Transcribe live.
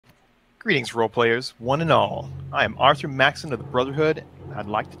Greetings, role players, one and all. I am Arthur Maxon of the Brotherhood, and I'd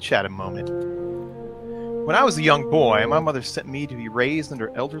like to chat a moment. When I was a young boy, my mother sent me to be raised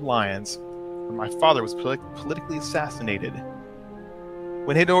under elder lions, where my father was politically assassinated.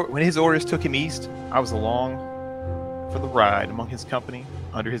 When his orders took him east, I was along for the ride among his company.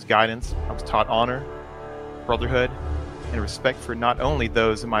 Under his guidance, I was taught honor, brotherhood, and respect for not only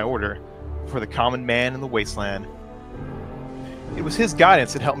those in my order, but for the common man in the wasteland. It was his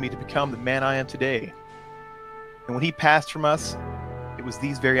guidance that helped me to become the man I am today. And when he passed from us, it was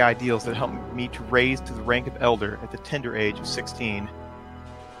these very ideals that helped me to raise to the rank of elder at the tender age of 16.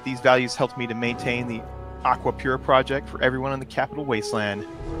 These values helped me to maintain the Aqua Pura project for everyone in the capital wasteland,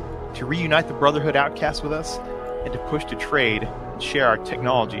 to reunite the Brotherhood outcasts with us, and to push to trade and share our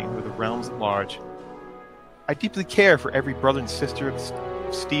technology with the realms at large. I deeply care for every brother and sister of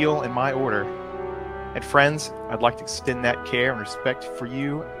steel in my order. And friends, I'd like to extend that care and respect for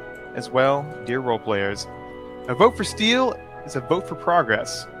you as well, dear role players. A vote for steel is a vote for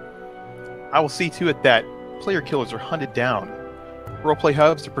progress. I will see to it that player killers are hunted down, roleplay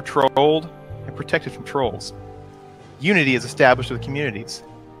hubs are patrolled and protected from trolls. Unity is established with communities.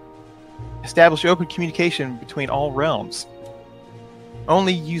 Establish open communication between all realms.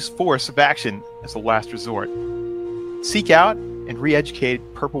 Only use force of action as a last resort. Seek out and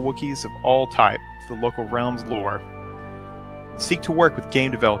re-educate purple Wookiees of all type for the local realm's lore. Seek to work with game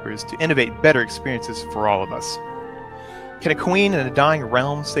developers to innovate better experiences for all of us. Can a queen in a dying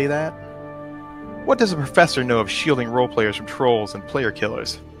realm say that? What does a professor know of shielding role players from trolls and player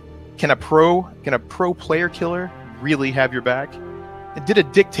killers? Can a pro player killer really have your back? And did a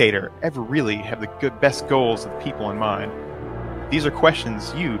dictator ever really have the best goals of people in mind? These are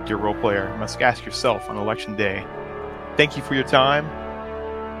questions you, dear role player, must ask yourself on election day. Thank you for your time.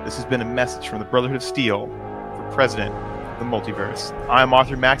 This has been a message from the Brotherhood of Steel for President of the Multiverse. I am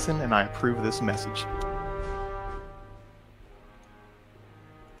Arthur Maxon, and I approve of this message.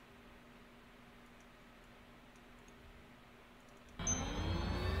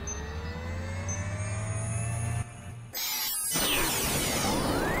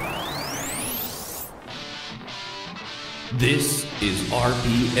 This is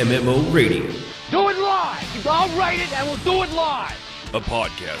RPMMO Radio. Do it live! I'll write it and we'll do it live! A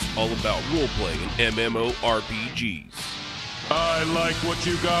podcast all about role-playing and MMORPGs. I like what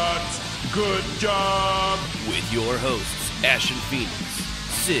you got. Good job! With your hosts, Ashen Phoenix,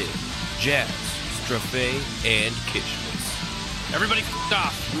 Sid, Jazz, Strophe, and Kishmas. Everybody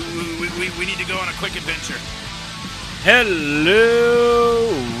off. We need to go on a quick adventure.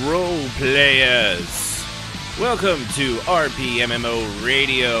 Hello, role players. Welcome to RPMMO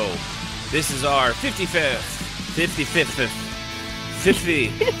Radio. This is our 55th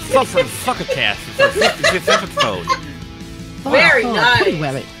episode. Very nice.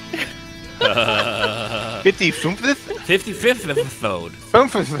 55th episode.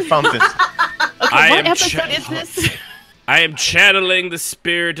 Okay, what episode is this? I am channeling the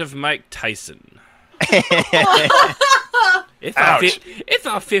spirit of Mike Tyson. It's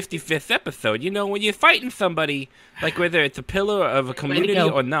our 55th episode. You know, when you're fighting somebody, like whether it's a pillar of a community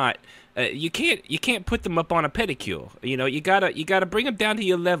or not, you can't put them up on a pedicure. You know, you gotta bring them down to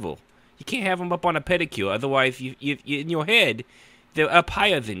your level. You can't have them up on a pedicure, otherwise you in your head they're up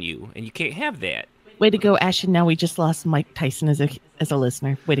higher than you, and you can't have that. Way to go, Ashton. Now we just lost Mike Tyson as a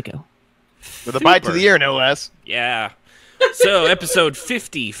listener. Way to go. With a bite to the ear, no less. Yeah. So, episode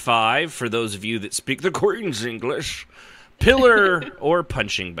 55, for those of you that speak the Queen's English, pillar or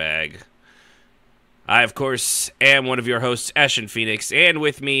punching bag. I, of course, am one of your hosts, Ashen Phoenix, and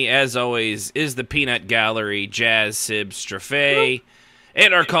with me, as always, is the Peanut Gallery, Jazz, Sib, Strophe,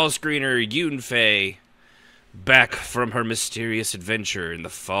 and our call screener, Yunfei, back from her mysterious adventure in the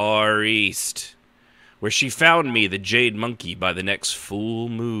Far East, where she found me, the Jade Monkey, by the next full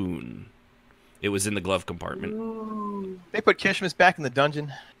moon. It was in the glove compartment. Ooh. They put Kishmas back in the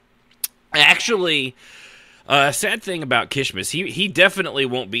dungeon. Actually, sad thing about Kishmas, he definitely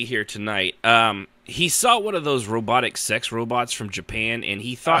won't be here tonight. He saw one of those robotic sex robots from Japan, and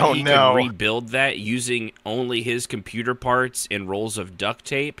he thought could rebuild that using only his computer parts and rolls of duct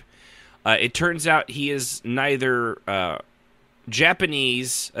tape. It turns out he is neither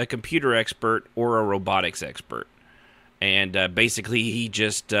Japanese, a computer expert, or a robotics expert. And basically, he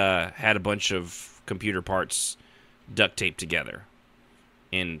just had a bunch of computer parts duct taped together,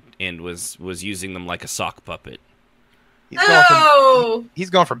 and was using them like a sock puppet. He's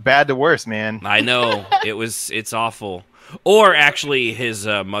going from bad to worse, man. I know it's awful. Or actually, his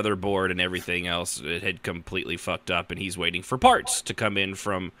motherboard and everything else, it had completely fucked up, and he's waiting for parts to come in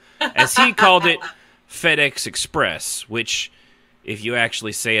from, as he called it, FedEx Express, which if you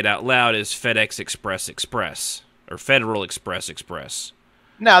actually say it out loud, is FedEx Express Express or Federal Express Express.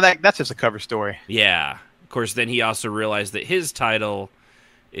 No, that's just a cover story. Yeah. Of course, then he also realized that his title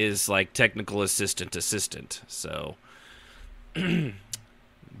is like technical assistant. So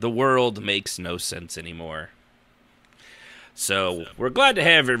the world makes no sense anymore. So we're glad to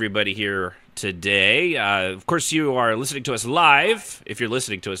have everybody here today. Of course, you are listening to us live. If you're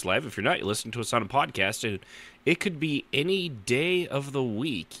listening to us live, if you're not, you're listening to us on a podcast. And it could be any day of the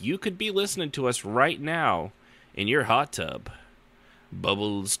week. You could be listening to us right now in your hot tub.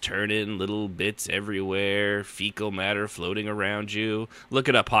 Bubbles turning, little bits everywhere, fecal matter floating around you. Look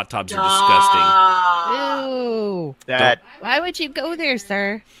it up. Hot tubs are disgusting. Ew. Why would you go there,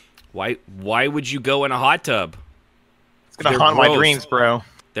 sir? Why would you go in a hot tub? It's going to haunt my dreams, bro.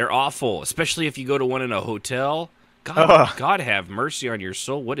 They're awful, especially if you go to one in a hotel. God have mercy on your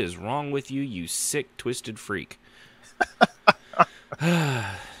soul. What is wrong with you, you sick, twisted freak?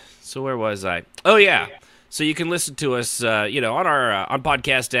 So where was I? Oh, yeah. So you can listen to us, on our on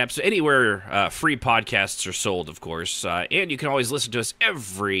podcast apps, anywhere free podcasts are sold, of course. And you can always listen to us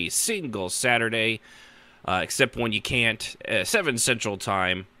every single Saturday, except when you can't, 7 Central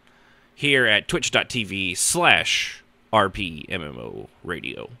Time, here at twitch.tv/RPMMO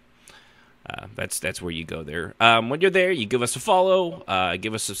Radio. That's where you go there. When you're there, you give us a follow,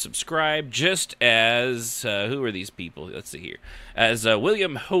 give us a subscribe, just as, who are these people? Let's see here. As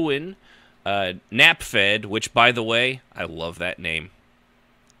William Hohen, Napfed, which, by the way, I love that name.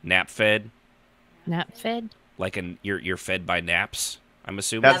 Napfed. Napfed? Like you're fed by naps, I'm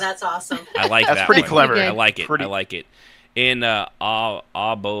assuming. Yeah, that's awesome. I like that. That's pretty clever. I like it. I like it. In Obomonus.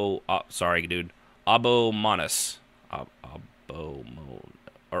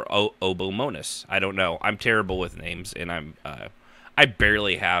 Obomonus. I don't know. I'm terrible with names, and I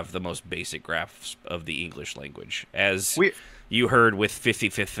barely have the most basic grasp of the English language, as you heard with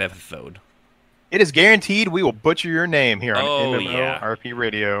 55th episode. It is guaranteed we will butcher your name here on MMORP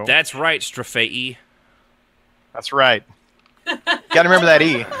Radio. That's right, Strafei. That's right. Gotta remember that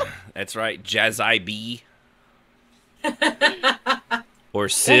E. That's right, Jazz B. Or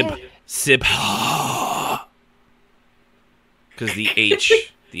Sib. Because the H,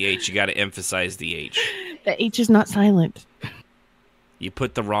 you gotta emphasize the H. The H is not silent. You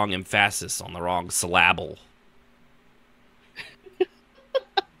put the wrong emphasis on the wrong syllable.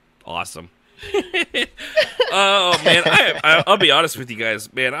 Awesome. Oh, man, I'll be honest with you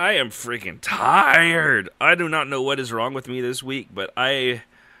guys. Man, I am freaking tired. I do not know what is wrong with me this week, but I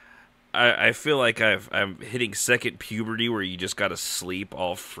feel like I'm hitting second puberty where you just gotta sleep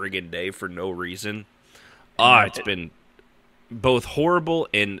all friggin' day for no reason. It's been both horrible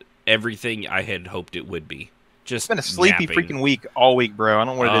and everything I had hoped it would be. Just It's been a sleepy napping. freaking week all week, bro. I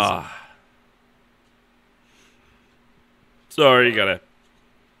don't know what it is. Sorry, I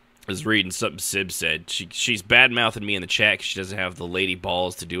was reading something Sib said. She's bad-mouthing me in the chat because she doesn't have the lady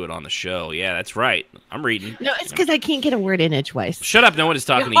balls to do it on the show. Yeah, that's right. I'm reading. No, it's because I can't get a word in edgewise. Shut up. No one is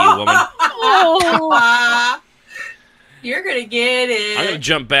talking to you, woman. You're going to get it. I'm going to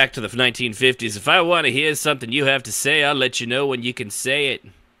jump back to the 1950s. If I want to hear something you have to say, I'll let you know when you can say it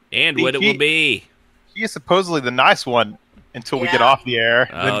and what it will be. She is supposedly the nice one until we get off the air.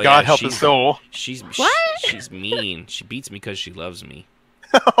 Then God help his soul. She's mean. She beats me because she loves me.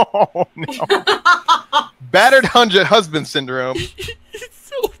 Oh, no. Battered husband syndrome. It's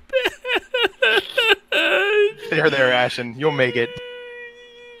so bad. There, Ashen. You'll make it.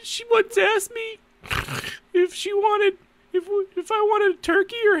 She once asked me if I wanted a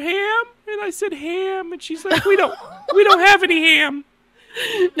turkey or ham, and I said ham, and she's like, we don't have any ham.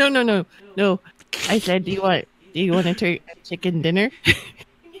 No. I said, do you want a chicken dinner?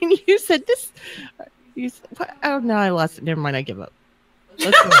 And you said this. What? Oh no, I lost it. Never mind. I give up.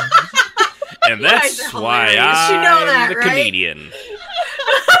 And that's why I'm the comedian.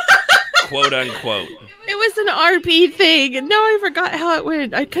 Quote unquote. It was an RP thing, and now I forgot how it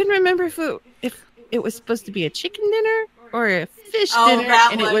went. I couldn't remember if it was supposed to be a chicken dinner or a fish dinner,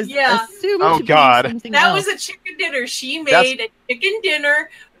 and it was assumed to be something that else. was a chicken dinner. She made a chicken dinner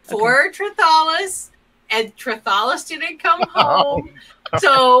for Trithalis, and Trithalis didn't come home,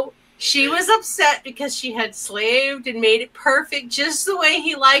 so she was upset because she had slaved and made it perfect just the way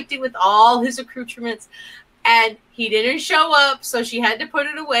he liked it with all his accoutrements. And he didn't show up, so she had to put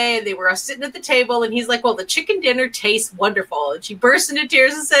it away. And they were sitting at the table, and he's like, well, the chicken dinner tastes wonderful. And she bursts into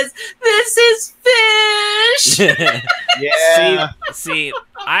tears and says, this is fish! Yeah. See,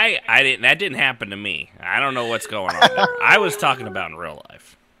 that didn't happen to me. I don't know what's going on there. I was talking about in real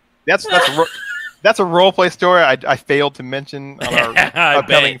life. That's a role play story I failed to mention on our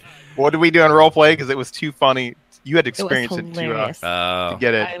upcoming. What did we do on role play? Because it was too funny You had to experience it to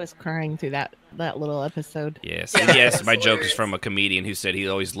get it. I was crying through that little episode. Yes, yes. My joke is from a comedian who said he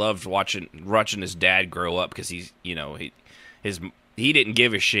always loved watching his dad grow up because he didn't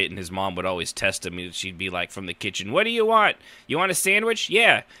give a shit, and his mom would always test him. And she'd be like from the kitchen, "What do you want? You want a sandwich?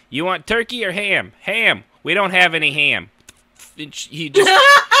 Yeah. You want turkey or ham? Ham. We don't have any ham." And she'd do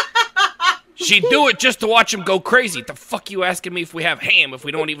it just to watch him go crazy. The fuck you asking me if we have ham if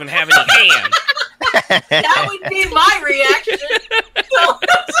we don't even have any ham? That would be my reaction.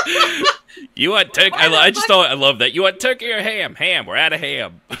 You want turkey? I love that. You want turkey or ham? Ham. We're out of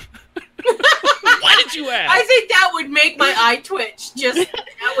ham. Why did you ask? I think that would make my eye twitch.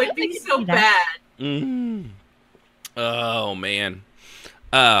 That would be so bad. Mm. Oh man.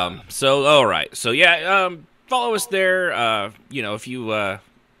 So all right. So yeah. Follow us there. If you want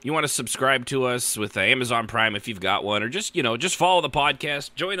to subscribe to us with Amazon Prime if you've got one, or just follow the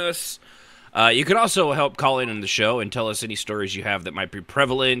podcast. Join us. You can also help call in the show and tell us any stories you have that might be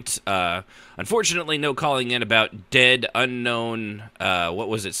prevalent. Unfortunately, no calling in about dead, unknown,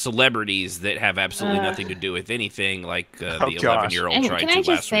 celebrities that have absolutely nothing to do with anything, like the 11-year-old tried to last week. Can I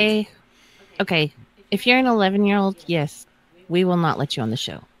just say, okay, if you're an 11-year-old, yes, we will not let you on the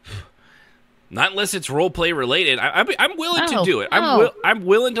show. Not unless it's roleplay related. I'm willing to do it. I'm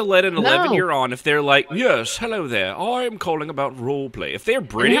willing to let an 11-year on if they're like, yes, hello there. I'm calling about roleplay. If they're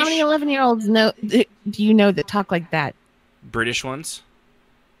British. And how many 11-year-olds do you know that talk like that? British ones?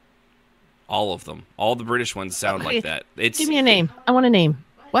 All of them. All the British ones sound like that. Give me a name. I want a name.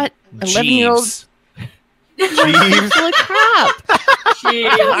 What? 11-year-olds? Jeeves. Holy crap.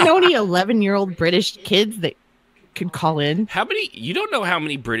 I don't know any 11-year-old British kids that could call in. You don't know how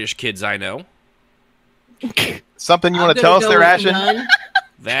many British kids I know. Something you want to tell us there, Ashen?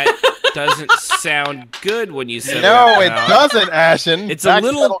 That doesn't sound good when you say no, it doesn't, Ashen. It's a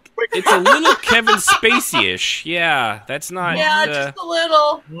little Kevin Spacey-ish. Yeah, that's not. Yeah, just a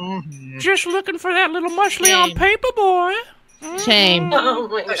little. Just looking for that little mushly on paper, boy. Shame. Oh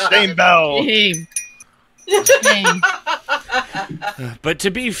my God. Shame Bell. Shame. But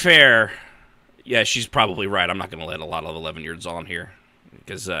to be fair, yeah, she's probably right. I'm not going to let a lot of 11-year-olds on here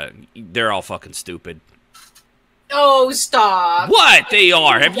because they're all fucking stupid. Oh, stop. What? They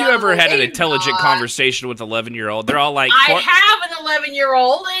are. Have you ever had an intelligent conversation with an 11-year-old? They're all like... I have an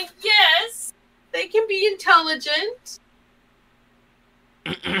 11-year-old, and yes, they can be intelligent.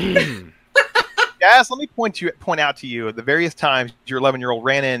 Yes, let me point out to you the various times your 11-year-old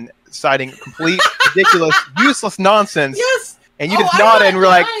ran in citing complete, ridiculous, useless nonsense. Yes. And you just nodded and were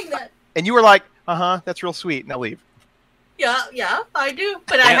like... And you were like, that's real sweet. Now leave. Yeah, I do.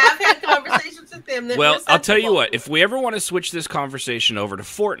 But I have had conversations with them. Well, I'll tell you what. If we ever want to switch this conversation over to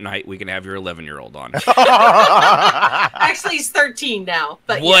Fortnite, we can have your 11-year-old on. Actually, he's 13 now.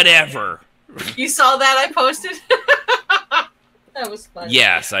 But whatever. Yeah. You saw that I posted? That was funny.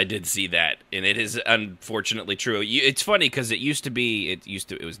 Yes, I did see that, and it is unfortunately true. It's funny because it was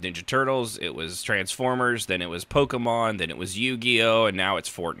Ninja Turtles, it was Transformers, then it was Pokemon, then it was Yu-Gi-Oh, and now it's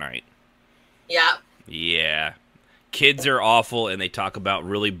Fortnite. Yeah. Yeah. Kids are awful, and they talk about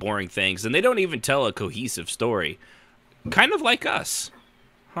really boring things, and they don't even tell a cohesive story. Kind of like us.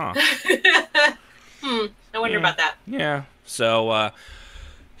 Huh. I wonder about that. Yeah. So,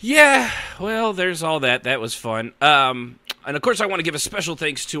 well, there's all that. That was fun. And, of course, I want to give a special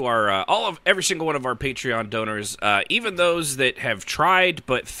thanks to every single one of our Patreon donors, even those that have tried,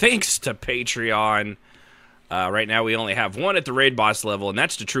 but thanks to Patreon... right now, we only have one at the raid boss level, and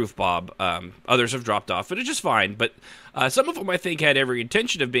that's the Truth Bob. Others have dropped off, but it's just fine. But some of them, I think, had every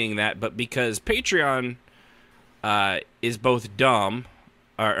intention of being that, but because Patreon is both dumb,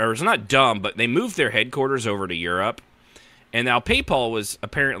 or it's not dumb, but they moved their headquarters over to Europe, and now PayPal was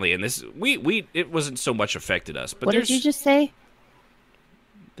apparently, and this it wasn't so much affected us. But what did you just say?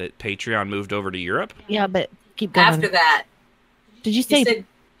 That Patreon moved over to Europe? Yeah, but keep going. After that. Did you say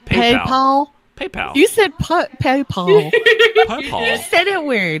PayPal? PayPal. You said PayPal. PayPal. You said it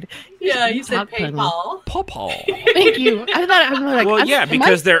weird. Yeah, you said PayPal. PayPal. Thank you. I'm like, well, yeah,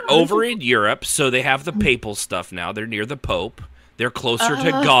 because they're over in Europe, so they have the papal stuff now. They're near the Pope. They're closer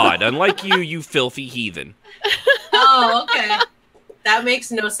to God, unlike you filthy heathen. Oh, okay. That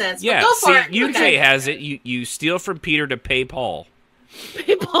makes no sense. Yeah, go for it. Yunfei has it. You steal from Peter to pay Paul.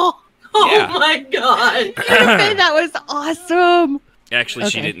 Pay Paul. Oh my God. Yunfei, that was awesome. Actually,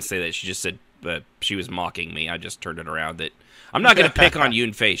 she didn't say that. She just said she was mocking me. I just turned it around. That I'm not going to pick on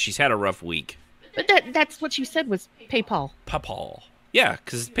Yunfei. She's had a rough week. But that's what you said was PayPal. PayPal. Yeah,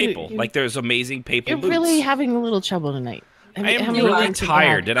 because it's papal. Like there's amazing papal boots. You're really having a little trouble tonight. I am really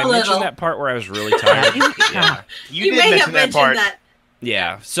tired. Did I mention that part where I was really tired? Yeah. You did mention that part.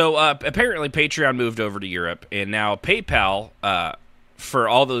 Yeah. So apparently Patreon moved over to Europe, and now PayPal, for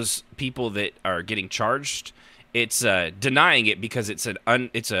all those people that are getting charged, it's denying it because it's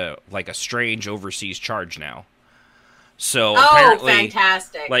a strange overseas charge now. So apparently,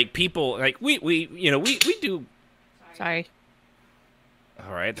 fantastic! Like people, like we do. Sorry.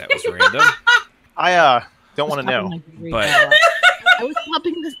 All right, that was random. I don't want to know, but I was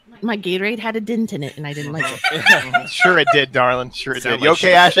popping this. My Gatorade had a dent in it, and I didn't like it. Sure it did, darling. Sure it did. Sound You like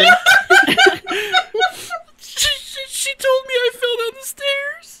okay, Ashley? she told me I fell down the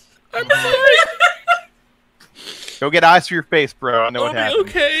stairs. I'm sorry. Go get ice for your face, bro. I know what happened.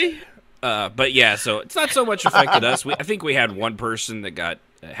 Okay. But yeah, so it's not so much affected us. I think we had one person that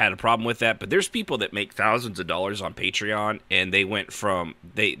had a problem with that, but there's people that make thousands of dollars on Patreon, and they went from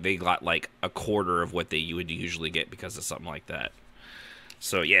they got like a quarter of what they would usually get because of something like that.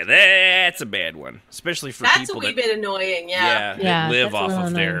 So yeah, that's a bad one, especially for people that's a wee bit annoying. Yeah, live off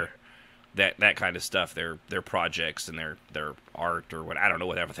of their that kind of stuff, their projects and their art or what. I don't know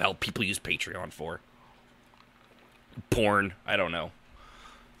whatever the hell people use Patreon for. Porn, I don't know.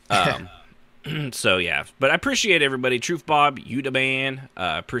 So yeah, but I appreciate everybody. Truth Bob, Yuda Man,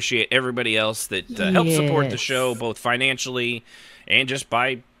 appreciate everybody else that helps support the show both financially and just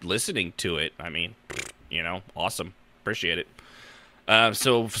by listening to it. I mean, awesome. Appreciate it.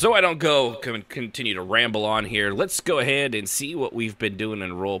 So I don't continue to ramble on here. Let's go ahead and see what we've been doing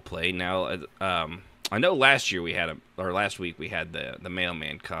in role play. Now, I know last week we had the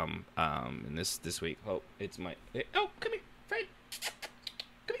mailman come, and this week. Oh, it's my. Oh, come here, Fred.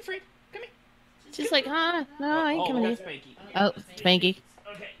 Come here, Fred. Come here. She's like, no, I ain't coming here. Spanky. Oh, Spanky.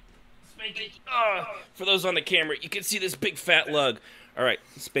 Okay, Spanky. For those on the camera, you can see this big fat lug. All right,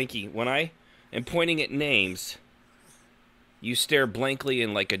 Spanky. When I am pointing at names, you stare blankly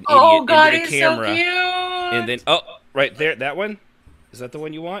and like an idiot into the camera. So cute. And then, right there, that one. Is that the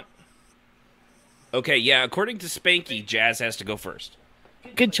one you want? Okay, yeah. According to Spanky, Jazz has to go first.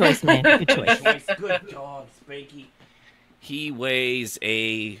 Good choice, man. Good choice. Good dog, Spanky. He weighs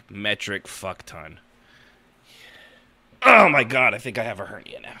a metric fuck ton. Oh my god, I think I have a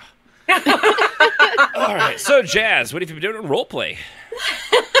hernia now. All right, so Jazz, what have you been doing in roleplay?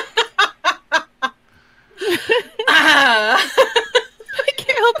 I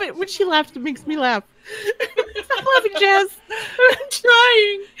can't help it. When she laughs, it makes me laugh. Stop laughing, Jazz. I'm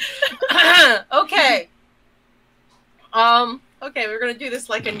trying. Okay. Okay, we're gonna do this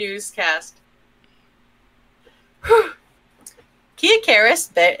like a newscast. Kia Karis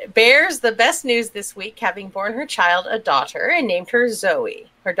bears the best news this week, having born her child a daughter and named her Zoe.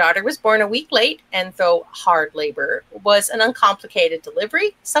 Her daughter was born a week late, and though hard labor was an uncomplicated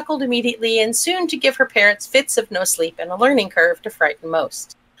delivery, suckled immediately and soon to give her parents fits of no sleep and a learning curve to frighten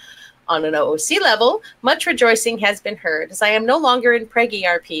most. On an OOC level, much rejoicing has been heard, as I am no longer in Preggy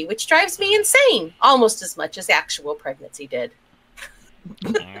RP, which drives me insane, almost as much as actual pregnancy did.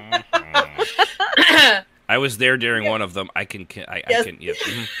 I was there during one of them. I can. Yep.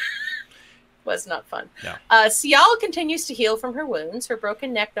 Was not fun. No. Cial continues to heal from her wounds, her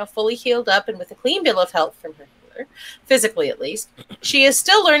broken neck now fully healed up and with a clean bill of health from her healer, physically at least. She is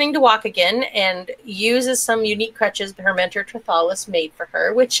still learning to walk again and uses some unique crutches her mentor Trithalis made for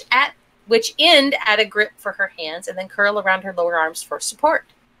her, which end at a grip for her hands and then curl around her lower arms for support.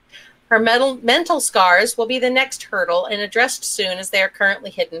 Her mental scars will be the next hurdle and addressed soon, as they are currently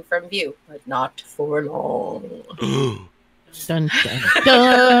hidden from view, but not for long. Dun, dun,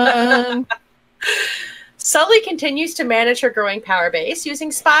 dun. Sully continues to manage her growing power base,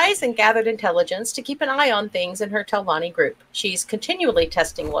 using spies and gathered intelligence to keep an eye on things in her Telvanni group. She's continually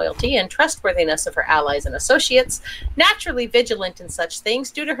testing loyalty and trustworthiness of her allies and associates, naturally vigilant in such things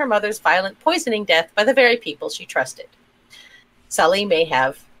due to her mother's violent poisoning death by the very people she trusted. Sully may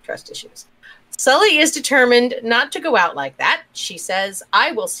have trust issues. Sully is determined not to go out like that. She says,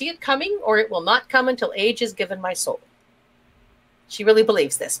 I will see it coming, or it will not come until age is given my soul. She really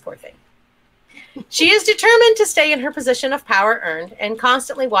believes this, poor thing. She is determined to stay in her position of power earned and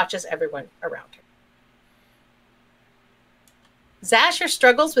constantly watches everyone around her. Zasher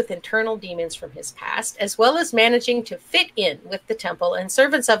struggles with internal demons from his past, as well as managing to fit in with the temple and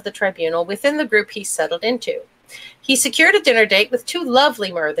servants of the tribunal within the group he's settled into. He secured a dinner date with two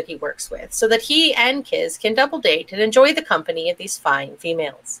lovely mer that he works with, so that he and Kiz can double date and enjoy the company of these fine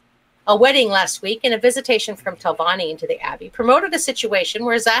females. A wedding last week and a visitation from Telvanni into the Abbey promoted a situation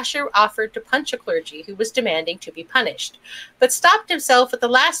where Zasher offered to punch a clergy who was demanding to be punished, but stopped himself at the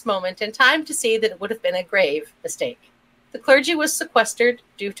last moment in time to see that it would have been a grave mistake. The clergy was sequestered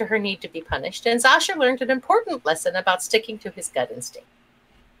due to her need to be punished, and Zasher learned an important lesson about sticking to his gut instinct.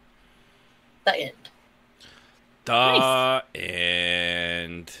 The end. The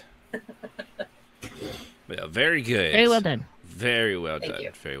end. Well, very good. Very well done. Very well Thank done.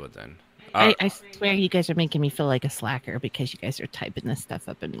 you. Very well done. I swear you guys are making me feel like a slacker because you guys are typing this stuff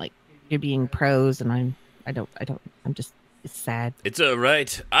up and like you're being pros and I'm just, it's sad. It's all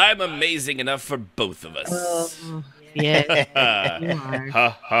right. I'm amazing enough for both of us. Yeah. You are.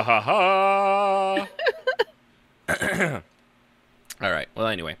 Ha ha ha ha. All right. Well,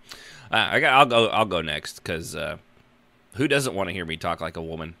 anyway, I'll go next because who doesn't want to hear me talk like a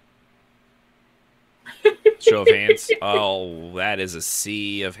woman? Show of hands. Oh, that is a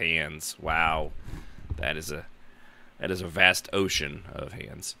sea of hands. Wow, that is a vast ocean of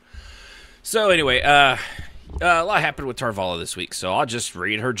hands. So anyway, a lot happened with Tarvala this week, so I'll just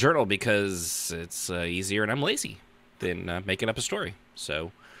read her journal because it's easier and I'm lazy than making up a story.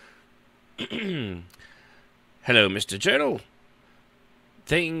 So, hello, Mr. Journal.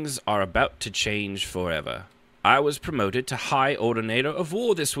 Things are about to change forever. I was promoted to High Ordinator of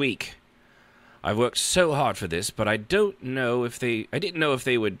War this week. I've worked so hard for this, but I didn't know if they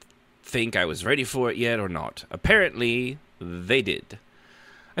would think I was ready for it yet or not. Apparently, they did.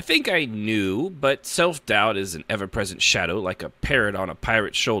 I think I knew, but self-doubt is an ever-present shadow like a parrot on a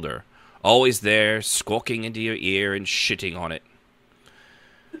pirate's shoulder, always there, squawking into your ear and shitting on it.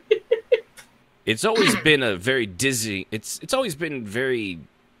 It's always been a very dizzy. It's actually been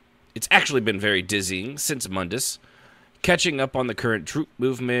very dizzying since Mundus. Catching up on the current troop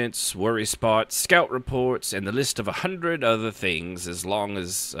movements, worry spots, scout reports, and the list of 100 other things as long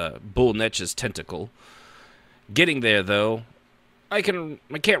as Bull Netch's tentacle. Getting there, though, I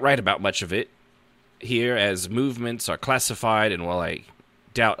can't write about much of it here as movements are classified, and while I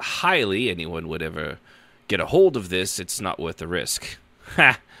doubt highly anyone would ever get a hold of this, it's not worth the risk.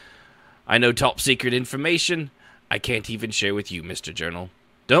 Ha! I know top secret information I can't even share with you, Mr. Journal.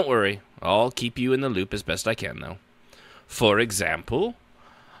 Don't worry, I'll keep you in the loop as best I can, though. For example,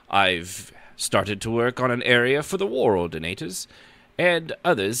 I've started to work on an area for the War Ordinators, and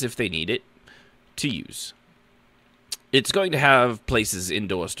others, if they need it, to use. It's going to have places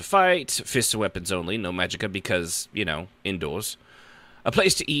indoors to fight, fists and weapons only, no magicka because, indoors. A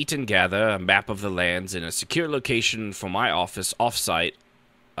place to eat and gather, a map of the lands, and a secure location for my office off-site,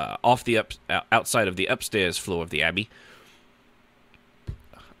 outside of the upstairs floor of the Abbey.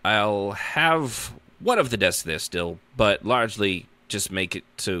 I'll have one of the desks there still, but largely just make it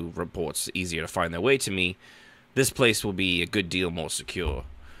so reports easier to find their way to me. This place will be a good deal more secure.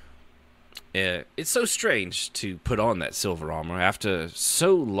 It's so strange to put on that silver armor after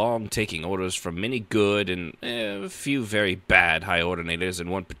so long taking orders from many good and a few very bad High Ordinators and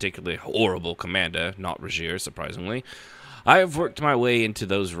one particularly horrible commander, not Regier, surprisingly. I have worked my way into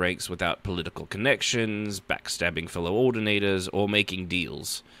those ranks without political connections, backstabbing fellow Ordinators, or making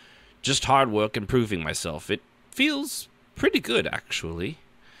deals. Just hard work and proving myself. It feels pretty good, actually.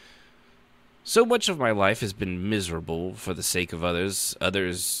 So much of my life has been miserable for the sake of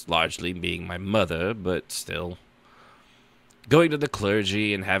others largely being my mother, but still. Going to the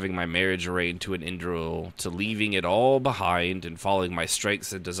clergy and having my marriage arranged to an Indral, to leaving it all behind and following my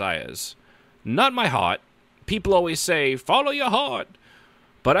strengths and desires. Not my heart. People always say, follow your heart.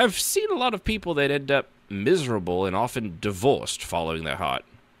 But I've seen a lot of people that end up miserable and often divorced following their heart.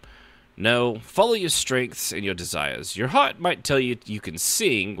 No, follow your strengths and your desires. Your heart might tell you you can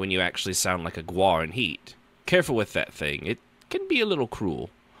sing when you actually sound like a gwar in heat. Careful with that thing. It can be a little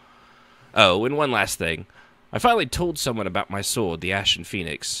cruel. Oh, and one last thing. I finally told someone about my sword, the Ashen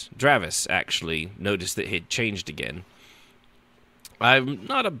Phoenix. Dravis, actually, noticed that it had changed again. I'm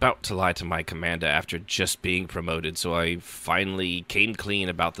not about to lie to my commander after just being promoted, so I finally came clean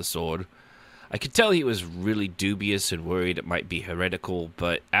about the sword. I could tell he was really dubious and worried it might be heretical,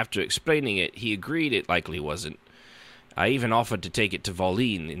 but after explaining it, he agreed it likely wasn't. I even offered to take it to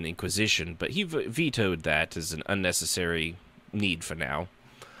Vol'in in the Inquisition, but he vetoed that as an unnecessary need for now.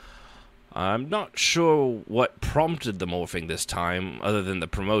 I'm not sure what prompted the morphing this time, other than the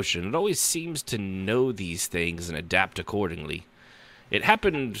promotion. It always seems to know these things and adapt accordingly. It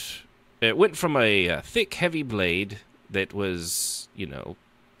went from a thick, heavy blade that was,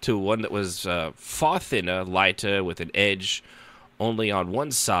 to one that was far thinner, lighter, with an edge only on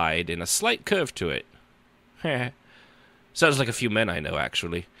one side and a slight curve to it. Sounds like a few men I know,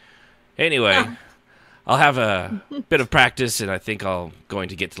 actually. Anyway, I'll have a bit of practice, and I think I'm going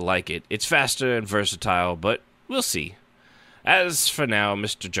to get to like it. It's faster and versatile, but we'll see. As for now,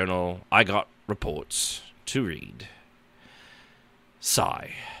 Mr. Journal, I got reports to read.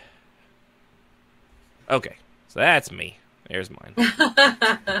 Sigh. Okay, so that's me. There's mine.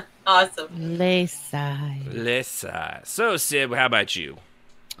 Awesome. Lesa. So, Sib, how about you?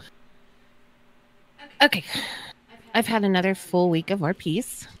 Okay. I've had another full week of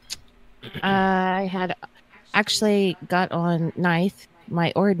RPs. I had actually got on Ninth,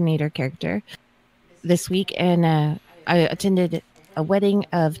 my ordinator character, this week, and I attended a wedding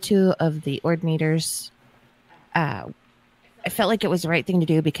of 2 of the ordinators. I felt like it was the right thing to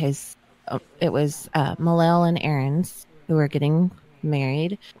do because it was Malel and Aaron's who were getting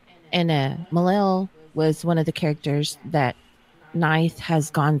married, and Malel was one of the characters that Ninth has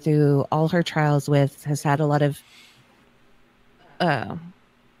gone through all her trials with, has had a lot of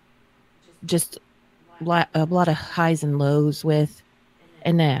just a lot of highs and lows with.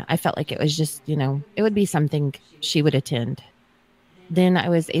 And I felt like it was just, it would be something she would attend. Then I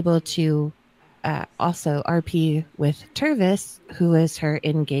was able to also RP with Tervis, who is her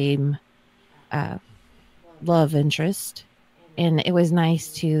in-game love interest. And it was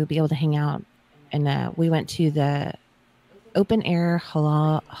nice to be able to hang out. And we went to the open air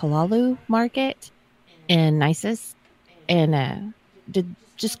halalu market in Nisus, and did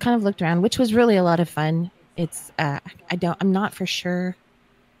just kind of looked around, which was really a lot of fun. It's I'm not for sure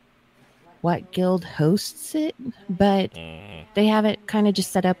what guild hosts it, but they have it kind of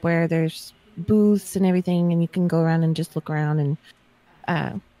just set up where there's booths and everything, and you can go around and just look around.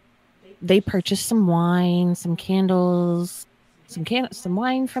 And they purchased some wine, some candles, some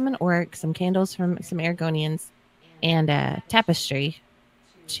wine from an orc, some candles from some Argonians, and a tapestry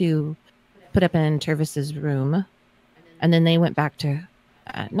to put up in Tervis's room. And then they went back to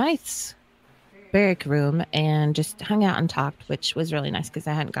Ninth's barrack room and just hung out and talked, which was really nice because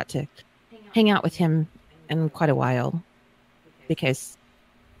I hadn't got to hang out with him in quite a while because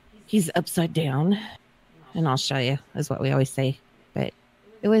he's upside down. And I'll show you, is what we always say. But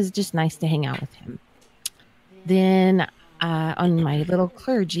it was just nice to hang out with him. Then on my little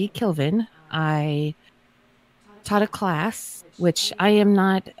clergy, Kilvin, I taught a class, which I am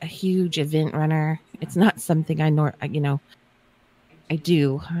not a huge event runner. It's not something I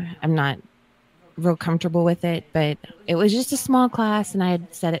do. I'm not real comfortable with it, but it was just a small class, and I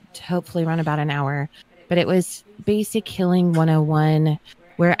had set it to hopefully run about an hour. But it was basic healing 101,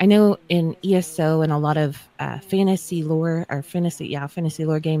 where I know in ESO and a lot of fantasy lore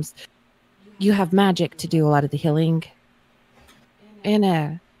games, you have magic to do a lot of the healing. In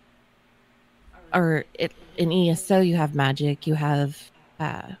ESO, you have magic, you have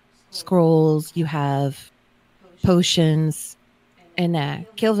scrolls, you have potions. And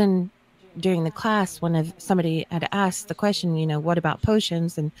Kilvin, during the class, somebody had asked the question, what about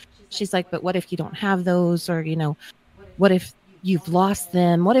potions? And she's like, but what if you don't have those? Or, what if you've lost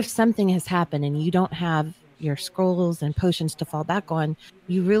them? What if something has happened and you don't have your scrolls and potions to fall back on?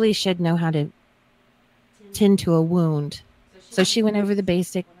 You really should know how to tend to a wound. So she went over the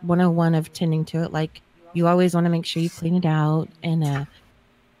basic 101 of tending to it. Like, you always want to make sure you clean it out. And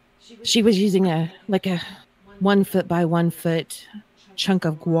she was using a 1 foot by 1 foot chunk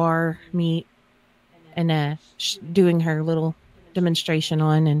of guar meat, and doing her little demonstration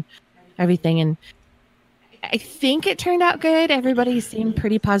on and everything. And I think it turned out good. Everybody seemed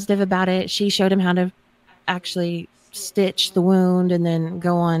pretty positive about it. She showed him how to actually stitch the wound and then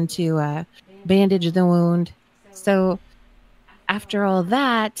go on to bandage the wound. So after all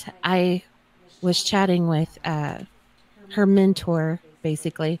that, I was chatting with her mentor,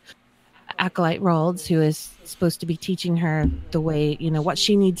 basically, Acolyte Ralds, who is supposed to be teaching her the way, what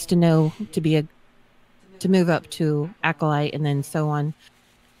she needs to know to move up to Acolyte, and then so on.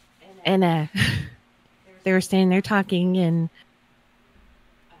 And they were standing there talking, and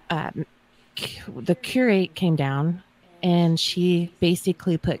the curate came down, and she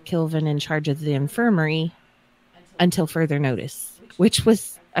basically put Kilvin in charge of the infirmary until further notice, which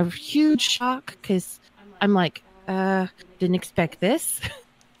was a huge shock because I'm like, didn't expect this.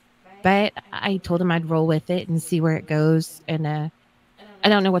 But I told him I'd roll with it and see where it goes. And I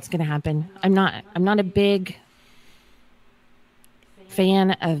don't know what's going to happen. I'm not a big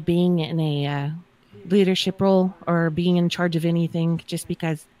fan of being in a leadership role or being in charge of anything, just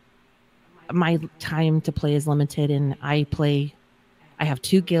because my time to play is limited. And I have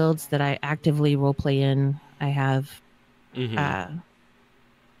 2 guilds that I actively role play in. I have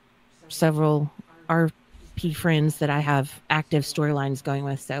several RP friends that I have active storylines going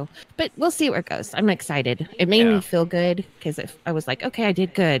with. So, but we'll see where it goes. I'm excited. It made me feel good because I was like, okay, I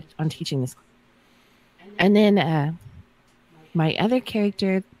did good on teaching this. And then my other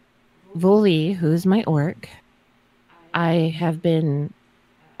character, Voli, who's my orc, I have been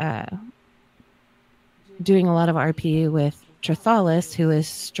doing a lot of RP with Trithalis, who is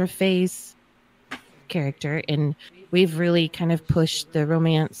Strafe's character, and we've really kind of pushed the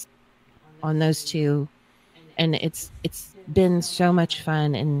romance on those 2, and it's been so much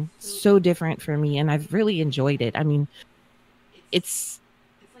fun and so different for me, and I've really enjoyed it. I mean, it's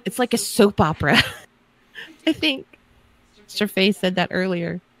like a soap opera. I think Strafay said that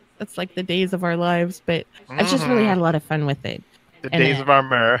earlier. That's like the days of our lives, but I've just really had a lot of fun with it. The days of our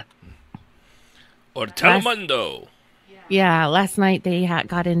mirror. Or Telemundo. Yeah, last night they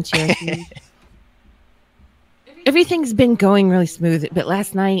got into it. Everything's been going really smooth, but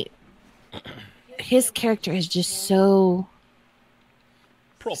last night his character is just so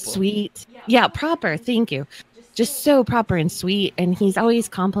Proper. sweet. Yeah, proper. Thank you. Just so proper and sweet, and he's always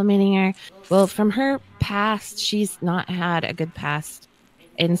complimenting her. Well, from her past, she's not had a good past,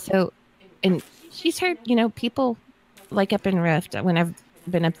 and she's heard, people like up in Rift when I've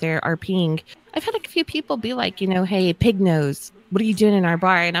been up there RPing. I've had a few people be like, hey, pig nose, what are you doing in our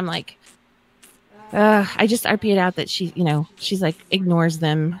bar? And I'm like, I just RP it out that she's like ignores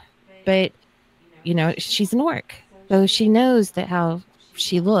them, but she's an orc, so she knows that how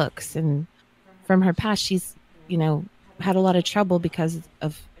she looks, and from her past, she's had a lot of trouble because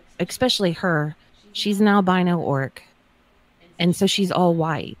of, especially her. She's an albino orc, and so she's all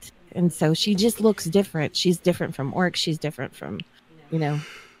white, and so she just looks different. She's different from orcs. She's different from,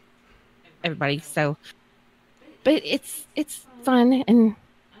 everybody. So, but it's fun, and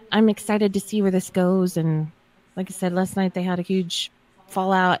I'm excited to see where this goes. And like I said, last night they had a huge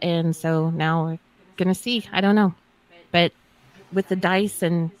fallout, and so now we're gonna see. I don't know, but with the dice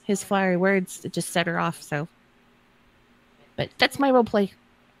and his flowery words, it just set her off. So, but that's my role play.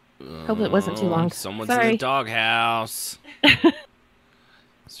 Hope it wasn't too long. Someone's Sorry. in the doghouse.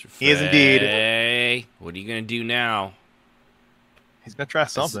 He is indeed. Hey, what are you gonna do now? He's gonna try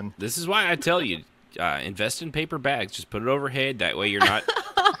something. This is why I tell you, invest in paper bags. Just put it overhead. That way you're not.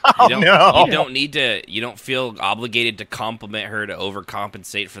 Oh, no. You don't need to. You don't feel obligated to compliment her to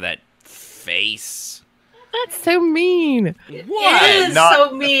overcompensate for that face. That's so mean. What? It is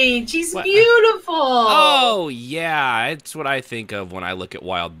so mean. She's beautiful. Oh yeah, it's what I think of when I look at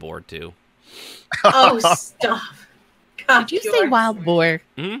Wild Boar too. Oh, stop. God, Did you say wild boar?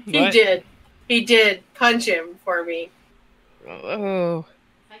 He did. Punch him for me. Oh,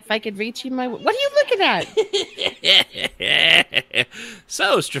 if I could reach you, what are you looking at?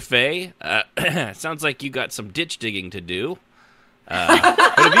 So, Strafay, sounds like you got some ditch digging to do. What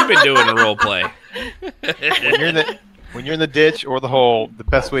have you been doing in role play? When you're in the ditch or the hole, the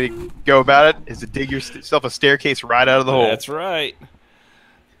best way to go about it is to dig yourself a staircase right out of the hole. That's right.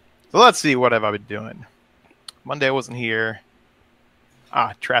 So let's see, what have I been doing? Monday I wasn't here.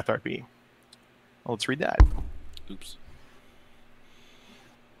 Trath RP. Well, let's read that. Oops.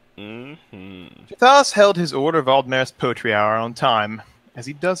 Thus held his Order of Aldmer's Poetry Hour on time, as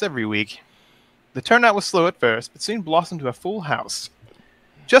he does every week. The turnout was slow at first, but soon blossomed to a full house.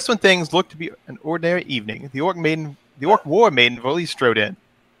 Just when things looked to be an ordinary evening, the orc war maiden fully strode in,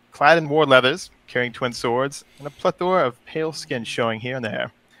 clad in war leathers, carrying twin swords, and a plethora of pale skin showing here and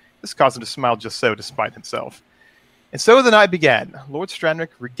there. This caused him to smile just so, despite himself. And so the night began. Lord Strandrick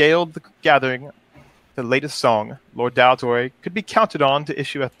regaled the gathering the latest song. Lord Daltory could be counted on to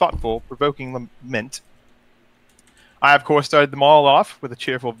issue a thoughtful, provoking lament. I, of course, started them all off with a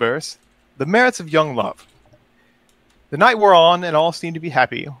cheerful verse. The merits of young love. The night wore on, and all seemed to be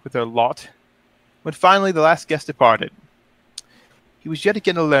happy with their lot, when finally the last guest departed. He was yet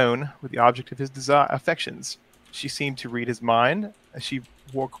again alone with the object of his affections. She seemed to read his mind, as she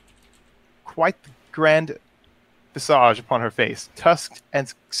wore quite the grand visage upon her face, tusked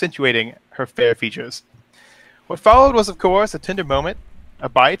and accentuating her fair features. What followed was, of course, a tender moment, a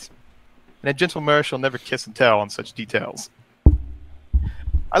bite, and a gentle murr shall never kiss and tell on such details.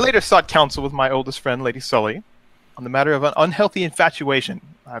 I later sought counsel with my oldest friend, Lady Sully, on the matter of an unhealthy infatuation.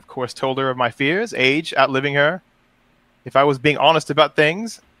 I, of course, told her of my fears, age outliving her. If I was being honest about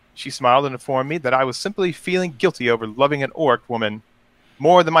things, she smiled and informed me that I was simply feeling guilty over loving an orc woman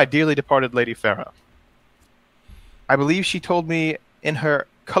more than my dearly departed Lady Farah. I believe she told me in her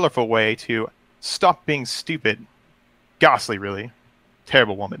colorful way to stop being stupid. Ghastly, really.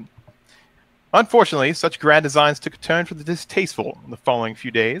 Terrible woman. Unfortunately, such grand designs took a turn for the distasteful in the following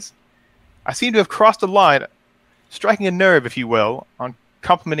few days. I seem to have crossed a line, striking a nerve, if you will, on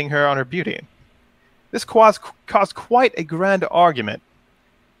complimenting her on her beauty. This caused quite a grand argument,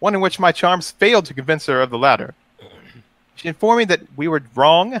 one in which my charms failed to convince her of the latter. She informed me that we were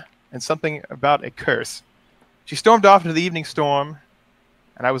wrong, and something about a curse. She stormed off into the evening storm,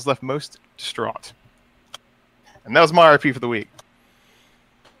 and I was left most distraught. And that was my RP for the week.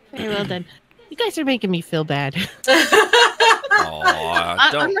 Very well done. You guys are making me feel bad.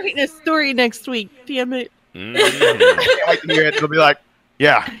 I'm writing a story next week. Damn it. I can't wait to hear it. It'll be like,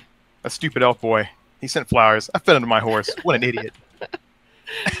 yeah, that stupid elf boy. He sent flowers. I fed him to my horse. What an idiot.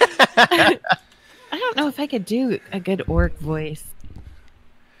 I don't know if I could do a good orc voice.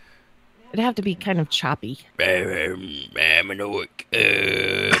 It'd have to be kind of choppy. I'm an orc.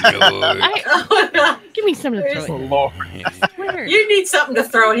 Give me something to throw at him. I swear. You need something to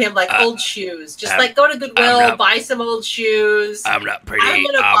throw at him, like old shoes. Just like go to Goodwill, buy some old shoes. I'm not pretty. I'm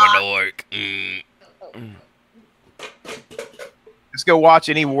an orc. Let's go watch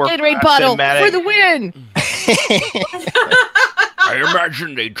any war. Gatorade bottle for the win. I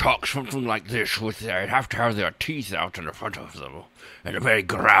imagine they talk something like this they'd have to have their teeth out in the front of them in a very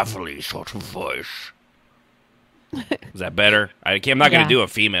gravelly sort of voice. Is that better? I'm not going to do a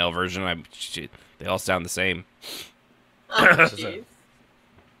female version. They all sound the same.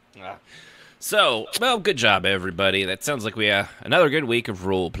 So, well, good job, everybody. That sounds like we have another good week of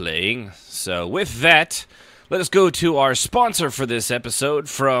role-playing. So, with that, let us go to our sponsor for this episode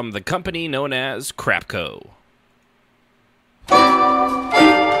from the company known as Crapco.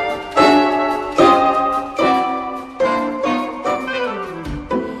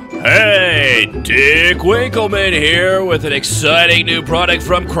 Hey, Dick Winkleman here with an exciting new product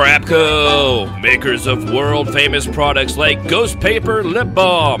from Crapco, makers of world-famous products like Ghost Paper Lip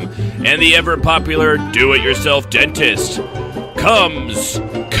Balm and the ever-popular Do-It-Yourself Dentist. Comes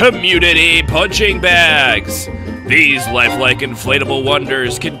Community Punching Bags. These lifelike inflatable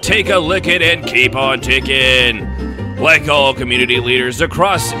wonders can take a licking and keep on ticking. Like all community leaders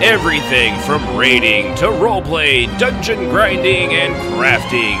across everything from raiding to roleplay, dungeon grinding, and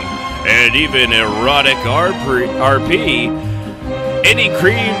crafting, and even erotic RP, any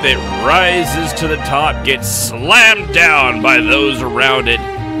cream that rises to the top gets slammed down by those around it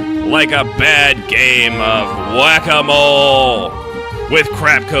like a bad game of whack-a-mole. With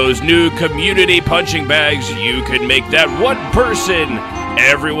Crapco's new community punching bags, you can make that one person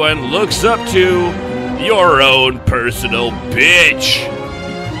everyone looks up to your own personal bitch.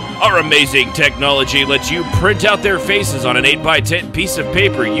 Our amazing technology lets you print out their faces on an 8x10 piece of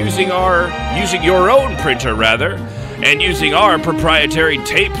paper using your own printer and using our proprietary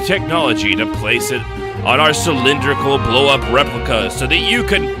tape technology to place it on our cylindrical blow-up replicas so that you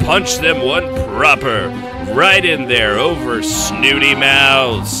can punch them one proper right in there over snooty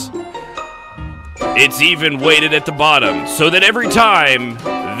mouths. It's even weighted at the bottom so that every time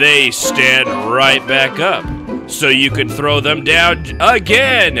they stand right back up, so you can throw them down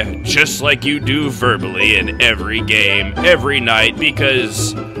again, just like you do verbally in every game, every night,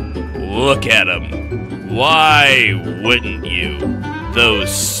 because look at them. Why wouldn't you?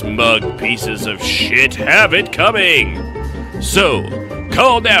 Those smug pieces of shit have it coming. So,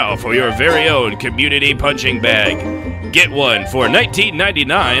 call now for your very own community punching bag. Get one for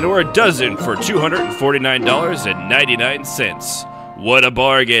 $19.99 or a dozen for $249.99. What a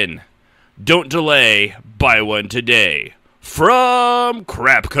bargain. Don't delay. Buy one today. From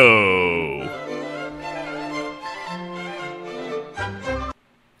Crapco.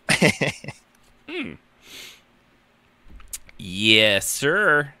 Yes,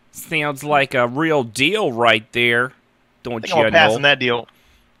 sir. Sounds like a real deal right there. Don't you know? Passing that deal.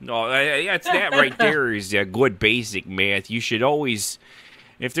 No, that's that right there is a good basic math. You should always,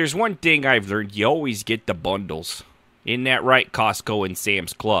 if there's one thing I've learned, you always get the bundles. Isn't that right, Costco and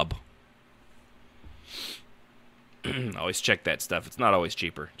Sam's Club? Always check that stuff. It's not always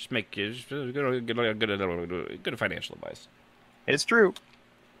cheaper. Just make good financial advice. It's true.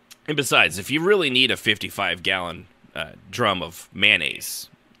 And besides, if you really need a 55-gallon drum of mayonnaise,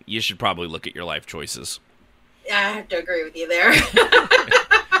 you should probably look at your life choices. Yeah, I have to agree with you there.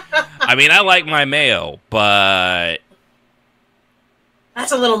 I mean, I like my mayo, but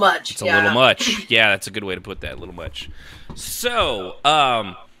that's a little much. It's a little much. Yeah, that's a good way to put that. A little much. So,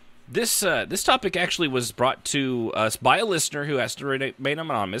 this topic actually was brought to us by a listener who has to remain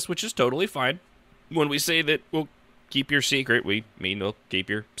anonymous, which is totally fine. When we say that we'll keep your secret, we mean we'll keep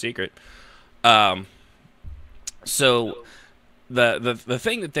your secret. So the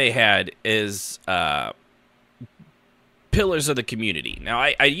thing that they had is pillars of the community. Now,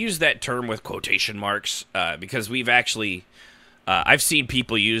 I use that term with quotation marks because we've actually I've seen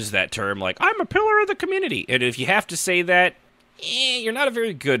people use that term like, I'm a pillar of the community. And if you have to say that, you're not a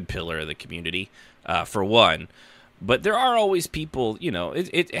very good pillar of the community, for one. But there are always people, you know,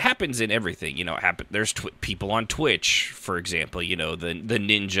 it happens in everything. You know, there's people on Twitch, for example, you know, the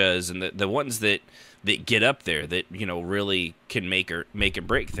ninjas and the ones that get up there that, you know, really can make and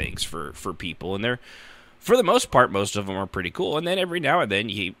break things for people. And they're, for the most part, most of them are pretty cool. And then every now and then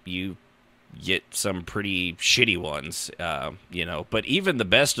you get some pretty shitty ones, you know. But even the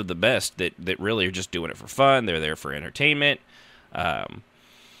best of the best that really are just doing it for fun, they're there for entertainment.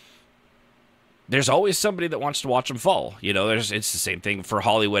 there's always somebody that wants to watch them fall. You know, it's the same thing for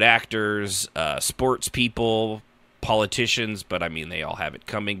Hollywood actors, sports people, politicians, but I mean, they all have it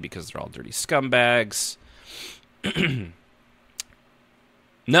coming because they're all dirty scumbags.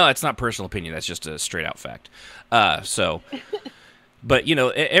 No, it's not personal opinion. That's just a straight out fact. But you know,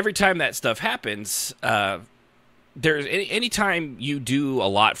 every time that stuff happens, there's anytime you do a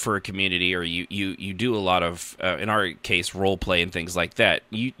lot for a community, or you do a lot of, in our case, role play and things like that.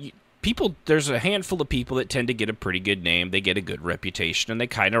 People, there's a handful of people that tend to get a pretty good name. They get a good reputation, and they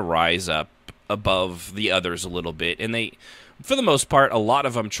kind of rise up above the others a little bit. And they, for the most part, a lot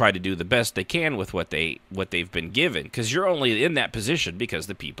of them try to do the best they can with what they've been given. Because you're only in that position because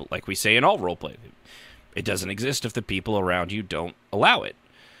the people, like we say in all role play, it doesn't exist if the people around you don't allow it.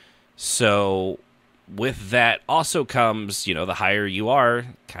 So with that also comes, you know, the higher you are,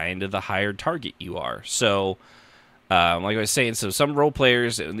 kind of the higher target you are. So, like I was saying, so some role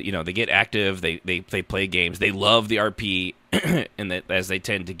players, you know, they get active, they play games, they love the RP, and that as they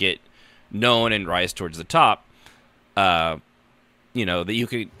tend to get known and rise towards the top, you know, that you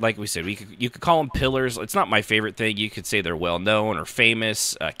could, like we said, you could call them pillars. It's not my favorite thing. You could say they're well known or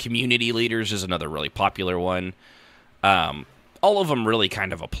famous. Community leaders is another really popular one. All of them really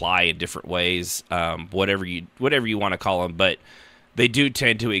kind of apply in different ways, whatever you want to call them, but they do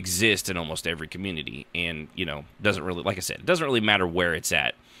tend to exist in almost every community, and, you know, doesn't really, like I said, it doesn't really matter where it's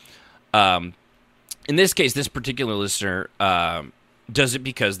at. In this case, this particular listener does it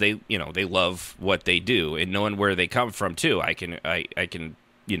because they love what they do, and knowing where they come from too. I can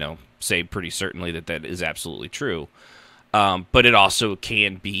you know, say pretty certainly that is absolutely true. But it also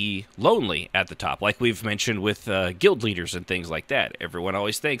can be lonely at the top, like we've mentioned with guild leaders and things like that. Everyone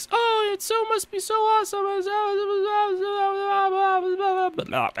always thinks, "Oh, it must be so awesome."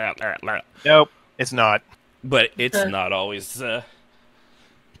 Nope, it's not. But it's not always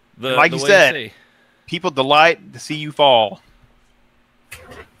like you said, people delight to see you fall.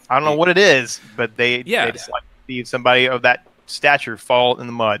 I don't know what it is, but they just like to see somebody of that stature fall in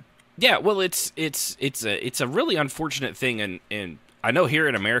the mud. Yeah, well, it's a really unfortunate thing, and I know here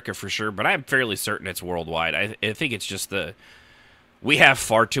in America for sure, but I'm fairly certain it's worldwide. I think it's just we have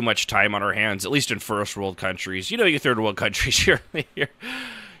far too much time on our hands, at least in first world countries. You know, you third world countries, you're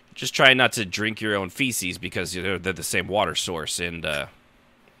just trying not to drink your own feces because, you know, they're the same water source, and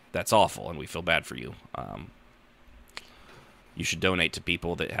that's awful, and we feel bad for you. You should donate to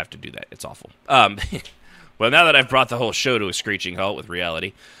people that have to do that. It's awful. Well, now that I've brought the whole show to a screeching halt with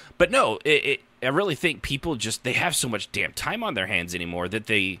reality. But no, I really think people they have so much damn time on their hands anymore that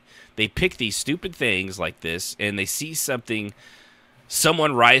they pick these stupid things like this, and they see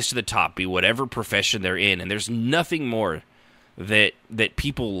someone rise to the top, be whatever profession they're in, and there's nothing more that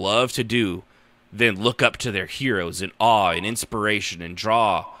people love to do than look up to their heroes in awe and inspiration and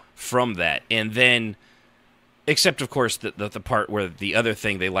draw from that. And then, except of course the part where the other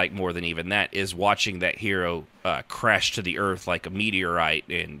thing they like more than even that is watching that hero crash to the earth like a meteorite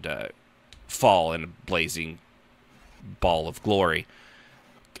and fall in a blazing ball of glory.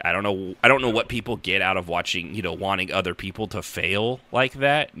 I don't know what people get out of watching, you know, wanting other people to fail like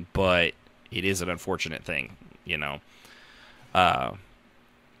that, but it is an unfortunate thing, you know.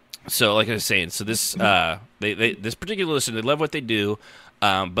 So like I was saying, so this this particular listener, they love what they do.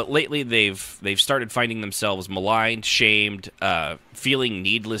 But lately they've started finding themselves maligned, shamed, feeling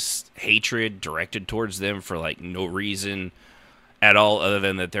needless hatred directed towards them for like no reason at all, other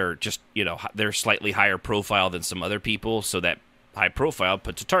than that they're just, you know, they're slightly higher profile than some other people, so that high profile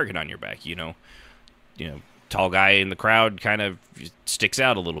puts a target on your back. You know, tall guy in the crowd kind of sticks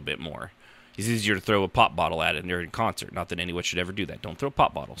out a little bit more. It's easier to throw a pop bottle at it during a concert. Not that anyone should ever do that. Don't throw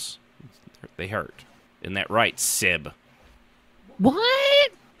pop bottles; they hurt. Isn't that right, Sib? What? I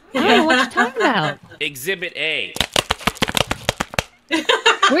don't know what you're talking about. Exhibit A.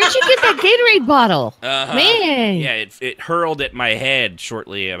 Where'd you get that Gatorade bottle? Man. Yeah, it hurled at my head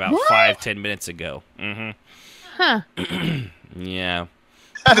shortly about 5-10 minutes ago. Mm-hmm. Huh. Yeah.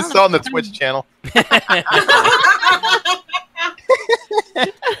 I just saw on the Twitch channel.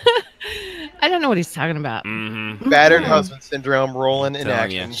 I don't know what he's talking about. Mm-hmm. Battered husband syndrome rolling in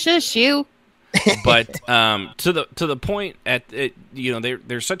action. Shush you. But to the point you know,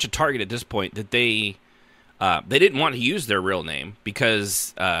 they're such a target at this point that they didn't want to use their real name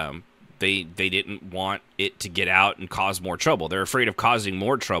because they didn't want it to get out and cause more trouble. They're afraid of causing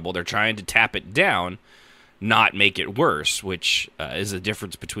more trouble. They're trying to tap it down, not make it worse, which is a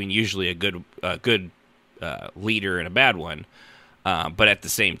difference between usually a good leader and a bad one. But at the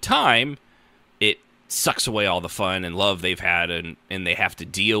same time, it sucks away all the fun and love they've had, and they have to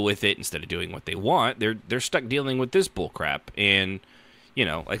deal with it instead of doing what they want. They're stuck dealing with this bull crap. And you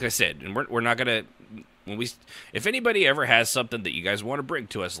know, like I said, and we're not gonna if anybody ever has something that you guys want to bring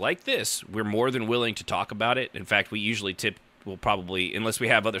to us like this, we're more than willing to talk about it. In fact, we usually we'll probably, unless we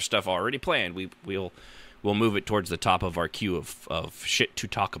have other stuff already planned, we'll move it towards the top of our queue of shit to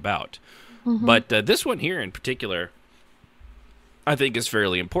talk about. Mm-hmm. But this one here in particular, I think is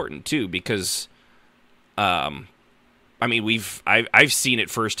fairly important too, because I mean, I've seen it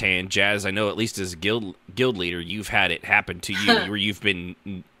firsthand. Jazz, I know at least as a guild leader, you've had it happen to you where you've been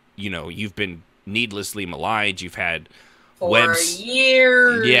needlessly maligned. You've had for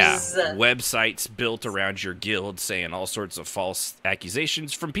years. Yeah, websites built around your guild saying all sorts of false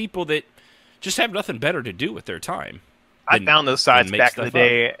accusations from people that just have nothing better to do with their time. I found those sites back in the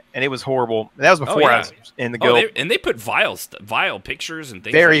day, and it was horrible. That was before I was in the guild. And they put vile pictures and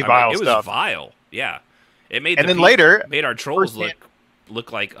things. Very vile stuff. It was vile. Yeah. It made later made our trolls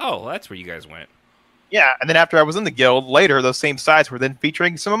look like, oh, that's where you guys went. Yeah, and then after I was in the guild, later those same sites were then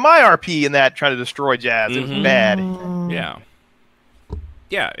featuring some of my RP in that, trying to destroy Jazz. It was bad. Yeah,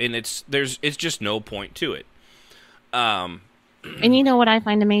 yeah, and it's just no point to it. And you know what I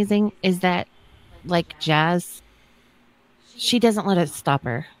find amazing is that, like Jazz, she doesn't let it stop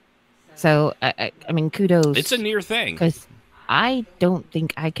her. So I mean, kudos. It's a near thing because I don't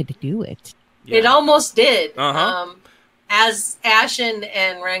think I could do it. Yeah. It almost did. As Ashen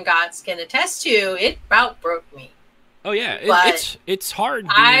and Rangots can attest to, it about broke me. Oh yeah, it's hard.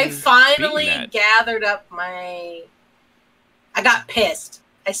 I finally gathered up I got pissed.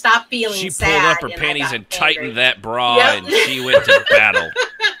 I stopped feeling sad. She pulled up her panties and tightened that bra, and she went to battle.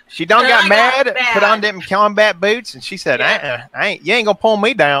 She got mad, put on them combat boots, and she said, you ain't gonna pull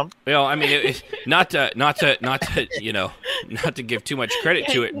me down." Well, I mean, not to give too much credit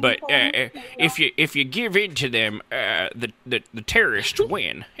to it, but if you give in to them, the terrorists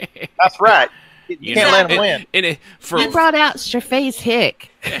win. That's right. You can't let them win. You brought out Strafe's hick.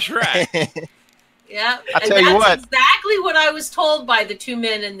 That's right. Yeah, I tell you what, exactly what I was told by the two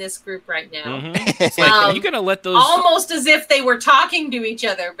men in this group right now. It's like, are you gonna let those almost as if they were talking to each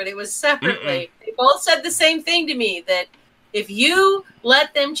other, but it was separately. They both said the same thing to me, that if you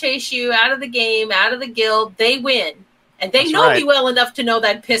let them chase you out of the game, out of the guild, they win, and they know me well enough to know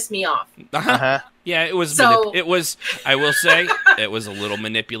that pissed me off. Yeah, it was. It was. I will say, it was a little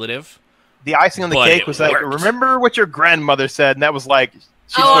manipulative. The icing on the cake was like, remember what your grandmother said, and that was like.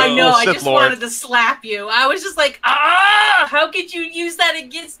 I know. I just wanted to slap you. I was just like, how could you use that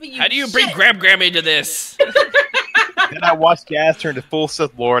against me? How do you bring Graham into this? Then I watched Jazz turn to full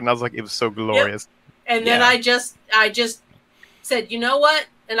Sith Lord, and I was like, it was so glorious. Yep. And then I just said, you know what?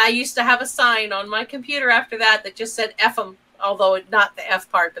 And I used to have a sign on my computer after that just said F 'em, although not the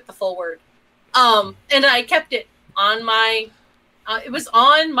F part, but the full word. And I kept it on my. It was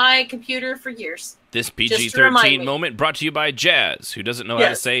on my computer for years. This PG-13 moment brought to you by Jazz, who doesn't know how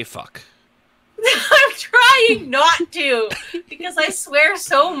to say fuck. I'm trying not to, because I swear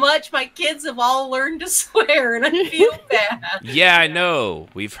so much. My kids have all learned to swear, and I feel bad. Yeah, I know.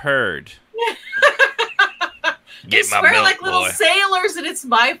 We've heard. They swear like little sailors, and it's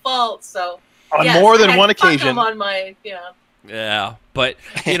my fault. So on more than one occasion. On my Yeah, but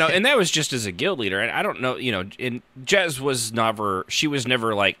and that was just as a guild leader, and I don't know, and Jez was never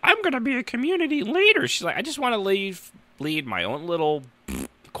like, I'm gonna be a community leader. She's like, I just want to lead my own little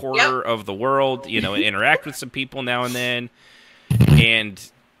corner of the world, and interact with some people now and then, and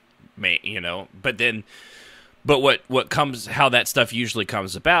but how that stuff usually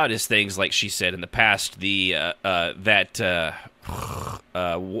comes about is things like she said in the past, the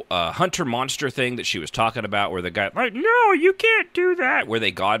hunter monster thing that she was talking about, where the guy like, no, you can't do that, where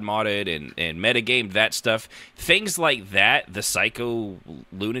they god modded and metagamed that stuff, things like that, the psycho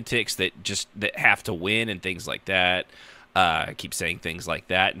lunatics that have to win and things like that. I keep saying things like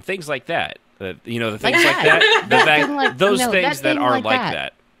that and things like that. The things like that. Those things that are like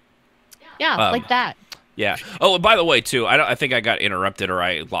that. Yeah, like that. Yeah. Oh, and by the way, too, I think I got interrupted, or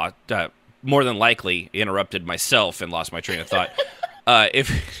I lost. More than likely interrupted myself and lost my train of thought.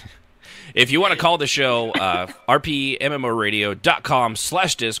 If you want to call the show,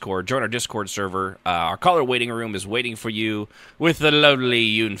 rpmmoradio.com/Discord. Join our Discord server. Our caller waiting room is waiting for you with the lovely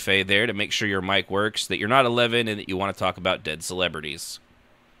Yunfei there to make sure your mic works, that you're not 11, and that you want to talk about dead celebrities.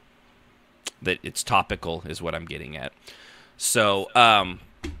 That it's topical is what I'm getting at. So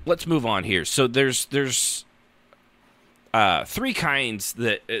let's move on here. So there's three kinds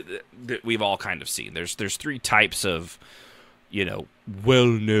that we've all kind of seen. There's three types of,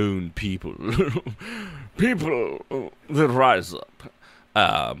 well-known people, people that rise up.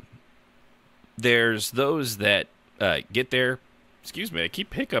 There's those that get there. Excuse me, I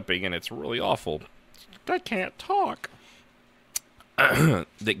keep hiccuping and it's really awful. I can't talk.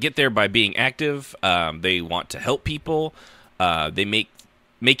 that get there by being active. They want to help people. They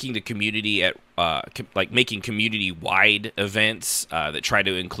making the community at making community-wide events that try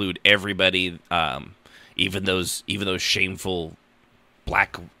to include everybody, even those shameful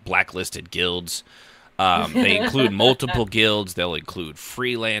blacklisted guilds. They include multiple guilds. They'll include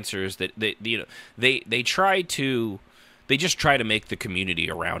freelancers. They just try to make the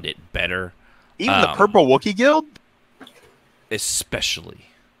community around it better. Even the Purple Wookiee Guild, especially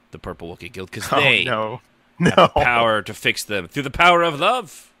the Purple Wookiee Guild, because no have the power to fix them through the power of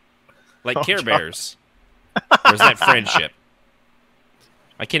love, like Care Bears. Or is that friendship?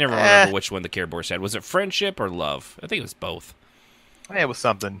 I can't ever remember which one the Care Bears had. Was it friendship or love? I think it was both. It was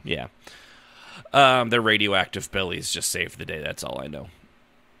something. Yeah. Their radioactive bellies just saved the day. That's all I know.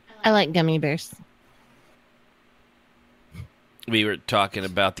 I like gummy bears. We were talking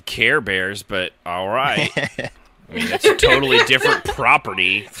about the Care Bears, but all right. I mean, that's a totally different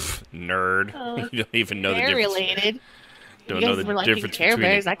property, nerd. You don't even know the difference. Related. Don't you know guys the were liking difference Care between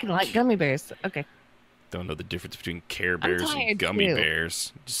Bears. I can like gummy bears. Okay. Don't know the difference between Care Bears and gummy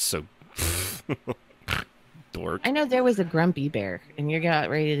bears. Just so dork. I know there was a grumpy bear, and you got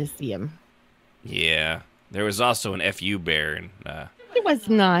ready to see him. Yeah, there was also an FU bear, and it was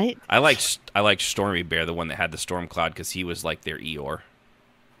not. I liked Stormy Bear, the one that had the storm cloud, because he was like their Eeyore.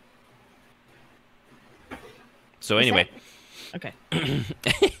 So anyway. Okay.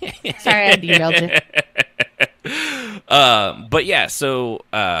 Sorry, I derailed you. But yeah, so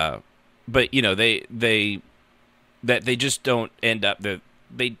but you know, they just don't end up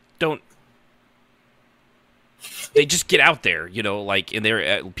they just get out there, you know, like,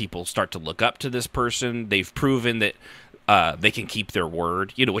 and people start to look up to this person. They've proven that they can keep their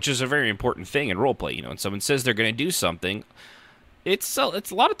word, you know, which is a very important thing in roleplay. You know, when someone says they're going to do something, it's a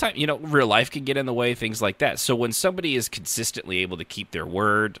lot of time, you know, real life can get in the way, things like that. So when somebody is consistently able to keep their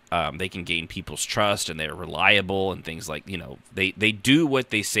word, they can gain people's trust, and they're reliable and things like, you know, they do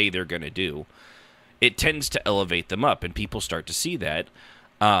what they say they're going to do. It tends to elevate them up, and people start to see that.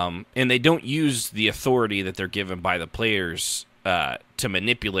 And they don't use the authority that they're given by the players to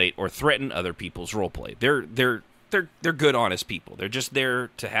manipulate or threaten other people's roleplay. They're good, honest people. They're just there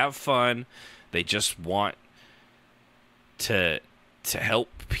to have fun. They just want to help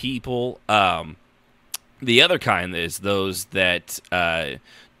people. The other kind is those that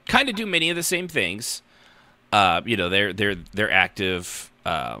kind of do many of the same things. You know, they're active.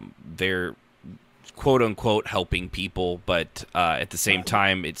 They're quote unquote helping people, but at the same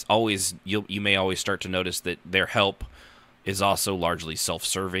time, it's always you may always start to notice that their help is also largely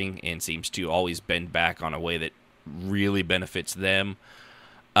self-serving and seems to always bend back on a way that really benefits them.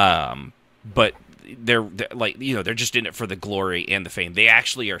 But they're like, you know, they're just in it for the glory and the fame. They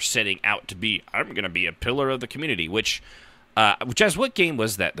actually are setting out to be, I'm going to be a pillar of the community, which what game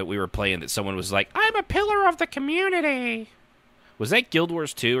was that we were playing that someone was like, I'm a pillar of the community? Was that Guild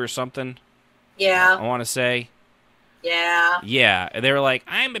Wars 2 or something? Yeah. I want to say. Yeah. Yeah. They were like,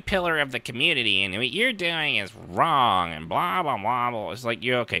 I'm a pillar of the community, and what you're doing is wrong, and blah, blah, blah, blah. It's like,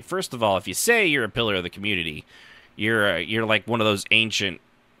 you're okay. First of all, if you say you're a pillar of the community, you're like one of those ancient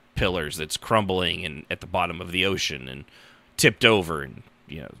pillars that's crumbling and at the bottom of the ocean and tipped over, and,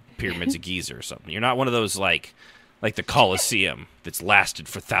 you know, pyramids of Giza or something. You're not one of those like the Colosseum that's lasted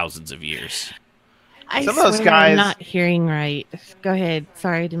for thousands of years. Some of those guys, I'm not hearing right. Go ahead.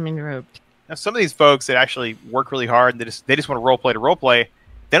 Sorry, I didn't interrupt. Now, some of these folks that actually work really hard, and they just want to roleplay.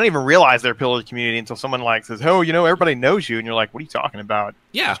 They don't even realize they're a pillar of the community until someone like says, "Oh, you know, everybody knows you," and you're like, "What are you talking about?"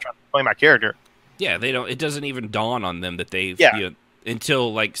 Yeah, I'm just trying to play my character. Yeah, they don't. It doesn't even dawn on them that they've. Yeah. You know,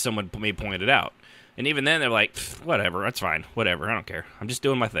 until like someone may point it out, and even then they're like, "Whatever, that's fine. Whatever, I don't care. I'm just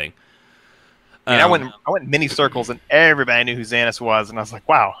doing my thing." I went mini circles, and everybody knew who Xanis was, and I was like,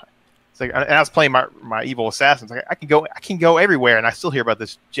 "Wow." It's like, and I was playing my evil assassins. Like, I can go everywhere, and I still hear about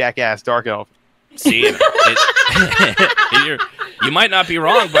this jackass dark elf. See, you might not be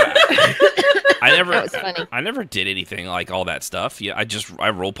wrong, but I never did anything like all that stuff. Yeah, I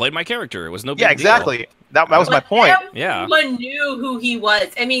role played my character. It was no big deal. Exactly. That was my point. Yeah, everyone knew who he was.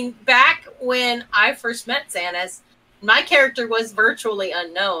 I mean, back when I first met Xanis, my character was virtually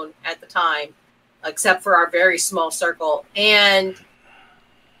unknown at the time, except for our very small circle, and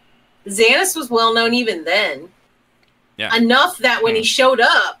Xanis was well known even then. Yeah, enough that when he showed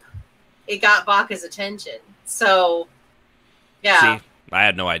up, it got Baka's attention. So, yeah. See, I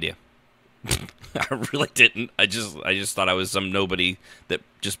had no idea. I really didn't. I just thought I was some nobody that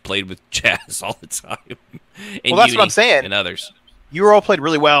just played with Jazz all the time. Well, that's what I'm saying. And others. You role played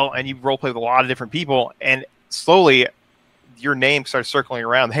really well, and you role played with a lot of different people, and slowly your name starts circling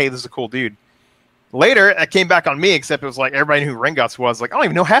around. Hey, this is a cool dude. Later, it came back on me, except it was like everybody knew who Rengots was. Like, I don't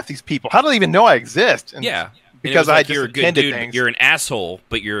even know half these people. How do they even know I exist? And Yeah. because like I you're just a good dude, things. you're an asshole,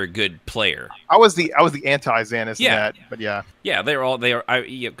 but you're a good player. I was the anti-Xanus in Yeah. that, but yeah. Yeah,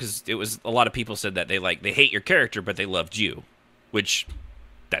 because it was a lot of people said that they hate your character, but they loved you, which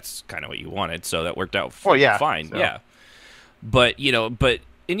that's kind of what you wanted, so that worked out fine. So. Yeah. But,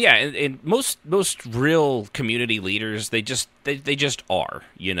 and most real community leaders, they just are,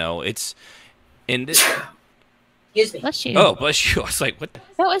 it's and Excuse me. Bless you. oh, bless you. I was like, what?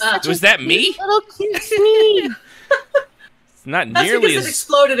 That Was that me? Little cute sneeze. Not That's nearly because it as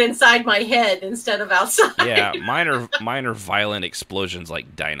exploded inside my head instead of outside. yeah. Mine are violent explosions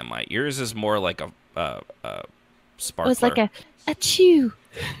like dynamite. Yours is more like a sparkler. It was like a chew.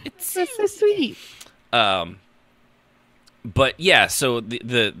 It's so sweet. But yeah, so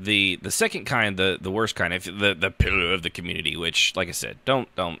the second kind, the worst kind, if the pillar of the community, which, like I said, don't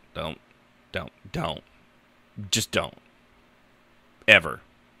just don't ever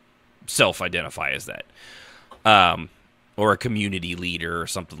self-identify as that, or a community leader or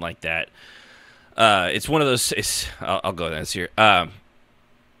something like that. It's one of those. I'll go this here. And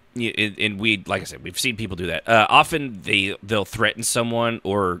like I said, we've seen people do that. Often they'll threaten someone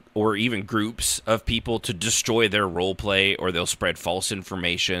or even groups of people to destroy their role play, or they'll spread false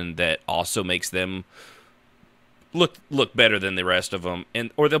information that also makes them look better than the rest of them,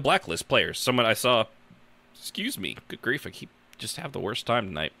 or they'll blacklist players. Someone I saw, excuse me, good grief, I just have the worst time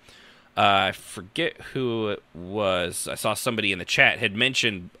tonight. I forget who it was. I saw somebody in the chat had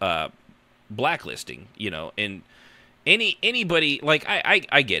mentioned blacklisting, and anybody, like,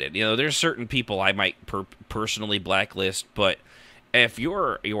 I get it. There's certain people I might personally blacklist, but if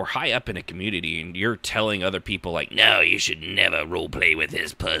you're high up in a community and you're telling other people, like, no, you should never roleplay with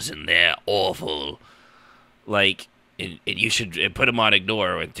this person, they're awful, like, and you should put them on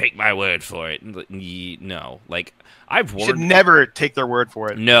ignore and take my word for it. No, like, I've warned. You should never take their word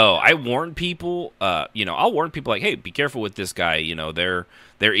for it. No, I warn people. I'll warn people, like, hey, be careful with this guy. They're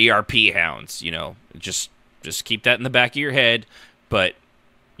ERP hounds. Just keep that in the back of your head. But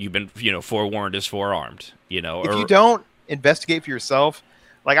you've been, forewarned is forearmed. If you don't investigate for yourself,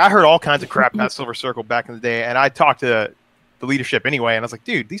 like, I heard all kinds of crap about Silver Circle back in the day, and I talked to the leadership anyway, and I was like,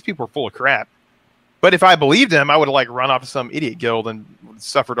 dude, these people are full of crap. But if I believed them, I would have run off to some idiot guild and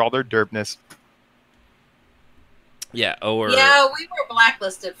suffered all their derpness. Yeah, we were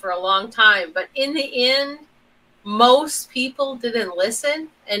blacklisted for a long time, but in the end, most people didn't listen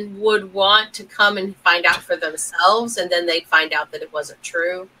and would want to come and find out for themselves, and then they'd find out that it wasn't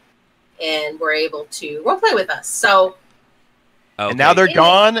true, and were able to roleplay with us. So, okay. And now they're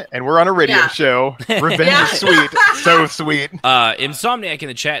gone, and we're on a radio show. Revenge is sweet, so sweet. Insomniac in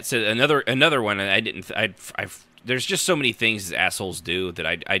the chat said another one, and there's just so many things that assholes do that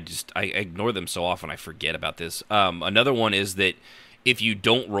I ignore them so often I forget about this. Another one is that if you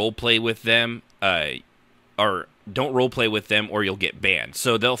don't roleplay with them, or you'll get banned.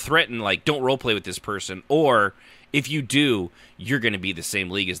 So they'll threaten, like, don't roleplay with this person, or if you do, you're going to be the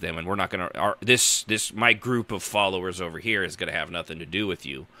same league as them, and we're not going to. My group of followers over here is going to have nothing to do with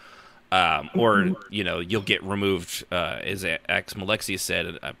you. Or you'll get removed, as X Malexia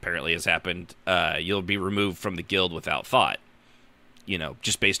said, apparently has happened. You'll be removed from the guild without thought,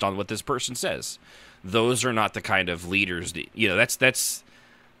 just based on what this person says. Those are not the kind of leaders that,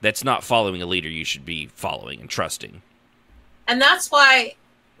 that's not following a leader you should be following and trusting. And that's why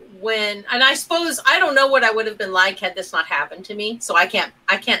and I suppose, I don't know what I would have been like had this not happened to me. So I can't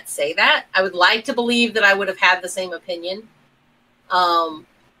say that. I would like to believe that I would have had the same opinion.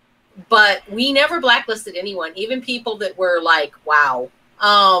 But we never blacklisted anyone, even people that were like, wow.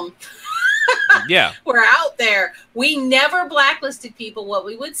 Yeah. We're out there. We never blacklisted people. What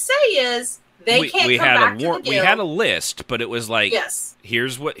we would say is they can't come back to the guild. We had a list, but it was like, yes,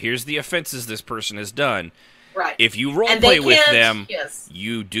 here's the offenses this person has done. Right. If you roleplay with them, yes,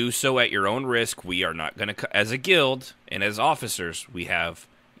 you do so at your own risk. We are not going to, as a guild and as officers, we have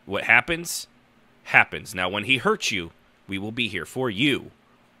what happens. Now, when he hurts you, we will be here for you,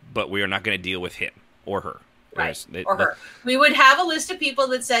 but we are not going to deal with him or her. Right. Or her. We would have a list of people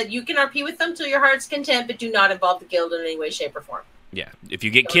that said, you can RP with them till your heart's content, but do not involve the guild in any way, shape, or form. Yeah. If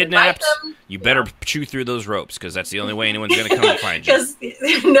you get kidnapped, you better chew through those ropes, because that's the only way anyone's going to come and find you.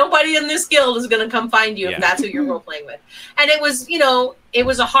 Because nobody in this guild is going to come find you if that's who you're role-playing with. And it was, it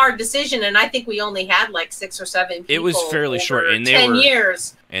was a hard decision, and I think we only had like 6 or 7 people. It was fairly short. And 10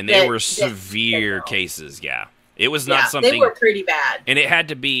 years. And they were severe cases, yeah. It was not something. They were pretty bad. And it had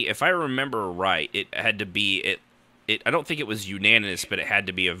to be, if I remember right, it had to be I don't think it was unanimous, but it had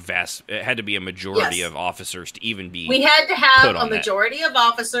to be a majority of officers to even be. We had to have a majority of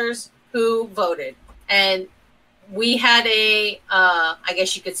officers who voted, and we had I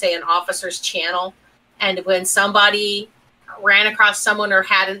guess you could say an officer's channel. And when somebody ran across someone or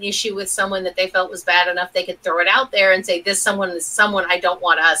had an issue with someone that they felt was bad enough, they could throw it out there and say, this someone is someone I don't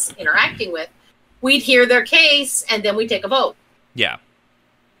want us interacting with. We'd hear their case, and then we'd take a vote. Yeah.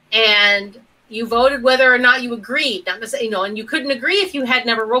 And you voted whether or not you agreed. Not necessarily, and you couldn't agree if you had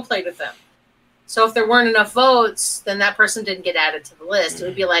never role played with them. So if there weren't enough votes, then that person didn't get added to the list. It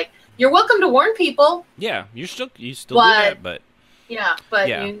would be like, you're welcome to warn people. Yeah, you still do that, but yeah, but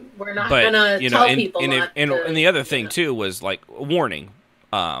yeah. We're not gonna tell people. And the other thing too was like a warning,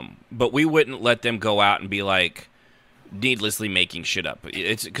 but we wouldn't let them go out and be like needlessly making shit up.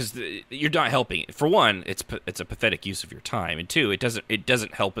 It's because you're not helping. For one, it's a pathetic use of your time, and two, it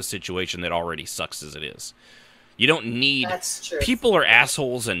doesn't help a situation that already sucks as it is. You don't need. That's true. People are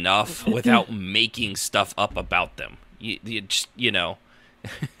assholes enough without making stuff up about them. You just,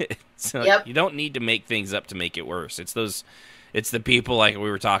 so yep. You don't need to make things up to make it worse. It's the people like we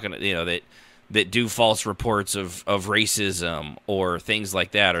were talking, that do false reports of racism or things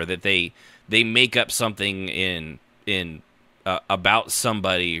like that, or that they make up something in about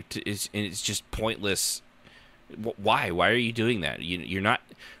somebody. It's just pointless. Why are you doing that? You're not.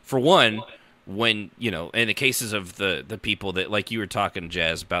 For one, when in the cases of the people that, like you were talking,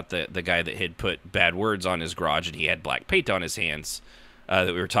 Jazz, about the guy that had put bad words on his garage and he had black paint on his hands, that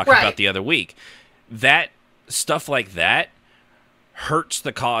we were talking about the other week, that stuff like that hurts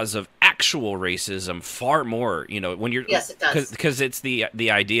the cause of actual racism far more. When you're, yes, it does, because it's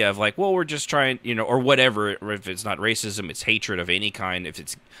the idea of like, well, we're just trying, or whatever. If it's not racism, it's hatred of any kind. If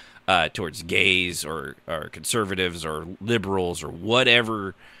it's towards gays or conservatives or liberals or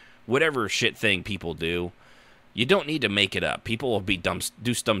whatever shit thing people do, you don't need to make it up. People will do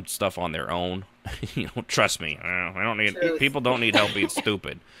dumb stuff on their own. Trust me. I don't need. Truth. People don't need help being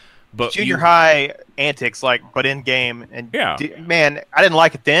stupid. But junior high antics, but in game, and yeah, man, I didn't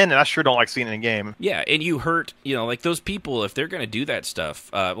like it then, and I sure don't like seeing it in game. Yeah, and you hurt, like those people, if they're gonna do that stuff,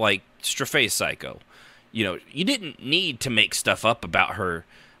 like Strafe's Psycho, you didn't need to make stuff up about her.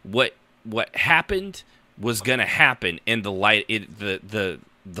 What happened was gonna happen, and the light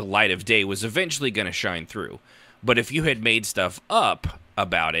of day was eventually gonna shine through. But if you had made stuff up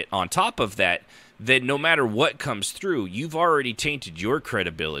about it on top of that, then no matter what comes through, you've already tainted your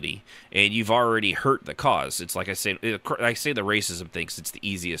credibility, and you've already hurt the cause. It's like I say the racism thing, 'cause it's the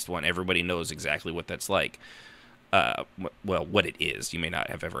easiest one. Everybody knows exactly what that's like. Well, what it is. You may not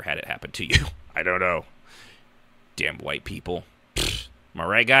have ever had it happen to you. I don't know. Damn white people. Am I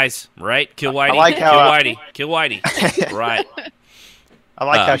right, guys? Am I right? Kill Whitey. I like how, Kill Whitey. Right. I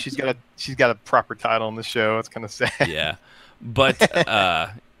like how she's got a proper title on the show. It's kind of sad. Yeah, but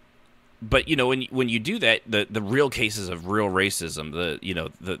when you do that, the real cases of real racism,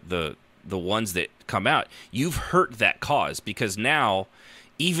 the ones that come out, you've hurt that cause, because now,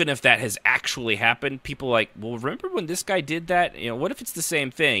 even if that has actually happened, people are like, well, remember when this guy did that? What if it's the same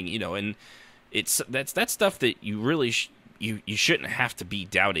thing? And that's stuff that you really you shouldn't have to be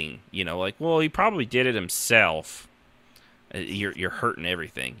doubting. Like, well, he probably did it himself. You're hurting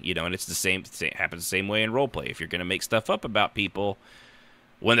everything. And it's the same happens the same way in roleplay. If you're going to make stuff up about people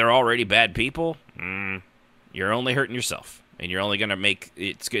when they're already bad people, you're only hurting yourself, and you're only going to make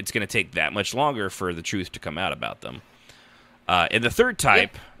it's going to take that much longer for the truth to come out about them. And the third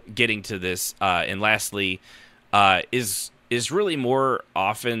type, getting to this, and lastly, is really more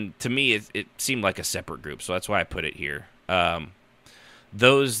often, to me, it seemed like a separate group, so that's why I put it here.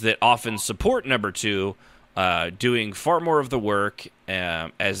 Those that often support number two, doing far more of the work,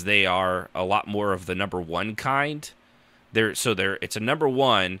 as they are a lot more of the number one kind. It's a number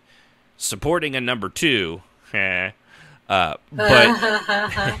one supporting a number two, but but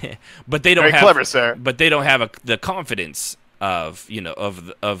they don't Very have clever, sir. But they don't have the confidence of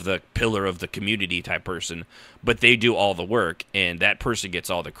the pillar of the community type person. But they do all the work, and that person gets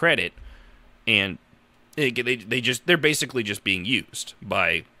all the credit, and they're basically just being used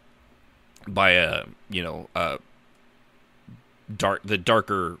by the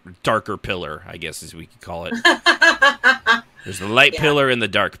darker pillar, I guess, as we could call it. There's the light pillar and the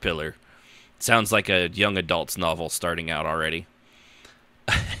dark pillar. Sounds like a young adult's novel starting out already.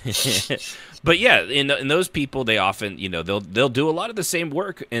 But yeah, in those people, they often, they'll do a lot of the same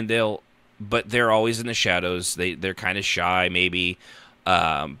work, but they're always in the shadows. They're kind of shy, maybe,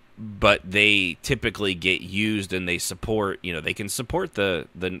 but they typically get used, and they support. They can support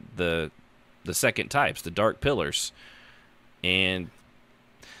the second types, the dark pillars. And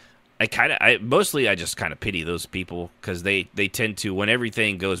I just kind of pity those people, because they tend to, when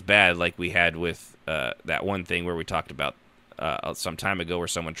everything goes bad, like we had with that one thing where we talked about some time ago where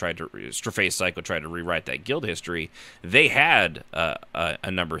someone tried to, Strafface Psycho tried to rewrite that guild history. They had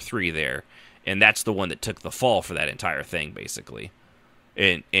a number 3 there, and that's the one that took the fall for that entire thing, basically.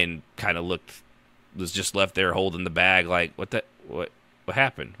 And kind of was just left there holding the bag like, what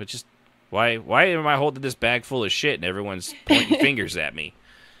happened? But just, why am I holding this bag full of shit and everyone's pointing fingers at me?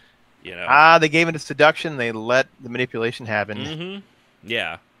 You know? They gave it a seduction. They let the manipulation happen. Mm-hmm.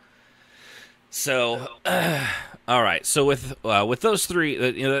 Yeah. So, all right. So with those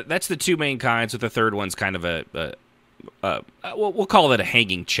 3, that's the 2 main kinds. With the third one's kind of we'll call it a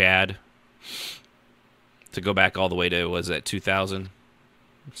hanging Chad. To go back all the way to, was that 2000?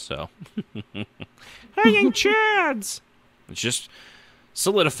 So, hanging Chads. It's just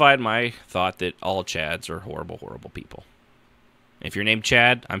solidified my thought that all Chads are horrible, horrible people. If you're named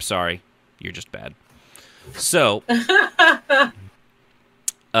Chad, I'm sorry, you're just bad. So,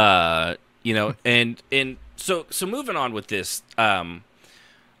 so moving on with this,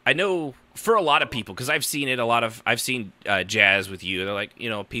 I know for a lot of people, because I've seen Jazz with you. They're like,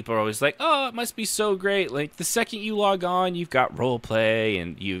 people are always like, "Oh, it must be so great." Like the second you log on, you've got role play,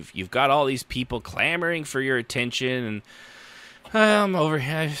 and you've got all these people clamoring for your attention. And I'm over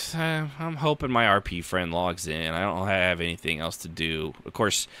here. I'm hoping my RP friend logs in. I don't have anything else to do. Of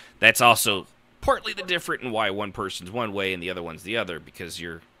course, that's also partly the difference in why one person's one way and the other one's the other, because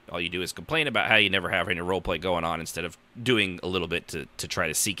all you do is complain about how you never have any role play going on instead of doing a little bit to try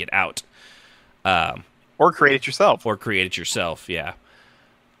to seek it out. Or create it yourself. Yeah.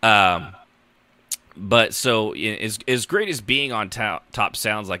 But so as great as being on top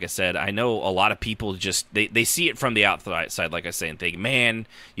sounds, like I said, I know a lot of people just they see it from the outside, like I say, and think, man,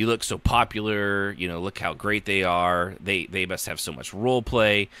 you look so popular. Look how great they are. They must have so much role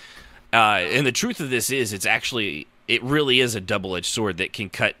play. And the truth of this is, it really is a double-edged sword that can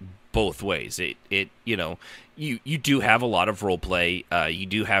cut both ways. You do have a lot of role play. You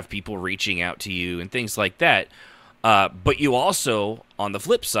do have people reaching out to you and things like that. But you also, on the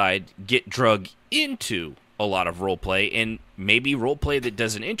flip side, get drug into a lot of role play, and maybe role play that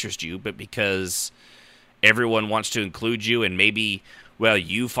doesn't interest you, but because everyone wants to include you, and maybe, well,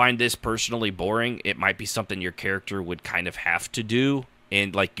 you find this personally boring, it might be something your character would kind of have to do,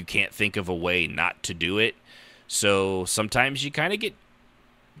 and like you can't think of a way not to do it. So sometimes you kind of get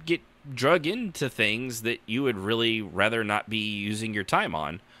drug into things that you would really rather not be using your time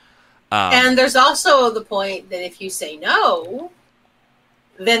on. And there's also the point that if you say no,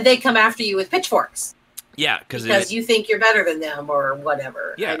 then they come after you with pitchforks. Yeah, because you think you're better than them or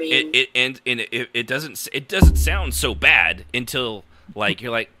whatever. Yeah, I mean, it doesn't sound so bad until like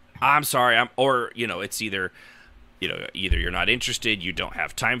you're like, I'm sorry, it's either you're not interested, you don't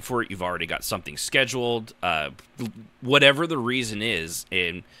have time for it, you've already got something scheduled, whatever the reason is,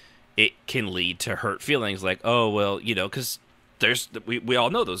 and it can lead to hurt feelings like, oh well, because we all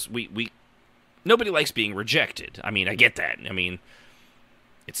know those. Nobody likes being rejected. I mean, I get that. I mean,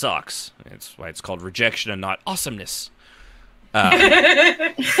 it sucks. That's why it's called rejection and not awesomeness.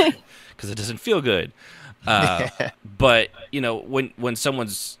 Because it doesn't feel good. But, when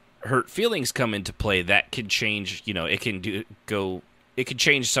someone's hurt feelings come into play, that can change, it can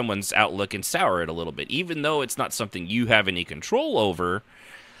change someone's outlook and sour it a little bit. Even though it's not something you have any control over,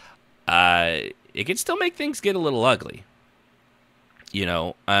 it can still make things get a little ugly.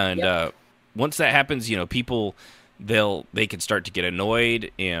 Once that happens, people they can start to get annoyed,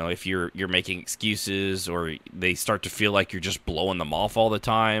 if you're making excuses, or they start to feel like you're just blowing them off all the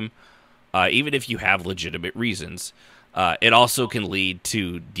time, even if you have legitimate reasons. It also can lead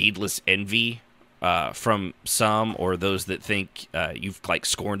to needless envy from some, or those that think you've like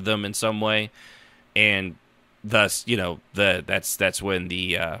scorned them in some way, and thus that's when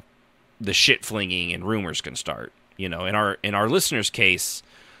the shit flinging and rumors can start. In our listener's case,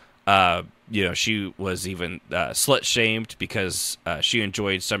 she was even slut shamed because she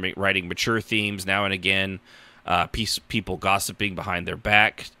enjoyed writing mature themes now and again. People gossiping behind their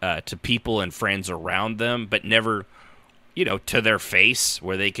back to people and friends around them, but never, to their face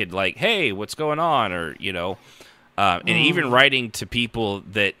where they could like, hey, what's going on, or and even writing to people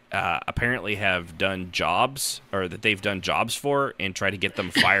that apparently have done jobs, or that they've done jobs for, and try to get them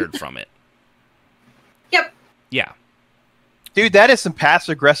fired from it. Yep. Yeah. Dude, that is some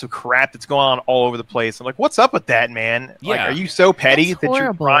passive-aggressive crap that's going on all over the place. I'm like, what's up with that, man? Yeah. Like, are you so petty that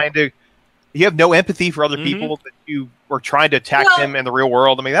you're trying to... You have no empathy for other people, that you are trying to attack them in the real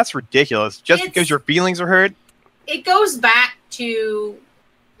world? I mean, that's ridiculous. Just because your feelings are hurt? It goes back to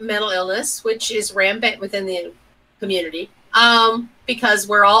mental illness, which is rampant within the community. Because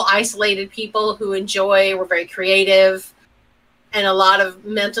we're all isolated people who we're very creative. and a lot of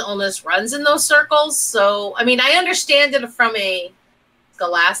mental illness runs in those circles. So, I mean, I understand it from a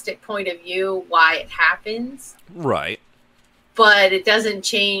scholastic point of view why it happens. Right. But it doesn't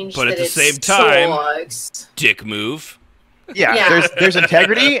change. But that at the it same time, sucks. dick move. Yeah, there's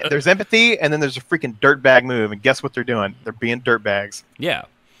integrity, there's empathy, and then there's a freaking dirtbag move. And guess what they're doing? They're being dirtbags. Yeah.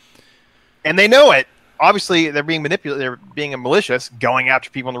 And they know it. Obviously, they're being manipulated. They're being malicious, going after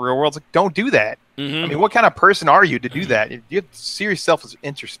people in the real world. It's like, don't do that. Mm-hmm. I mean, what kind of person are you to do that? If you have serious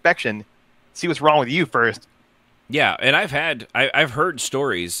self-introspection, see what's wrong with you first. Yeah, and I've heard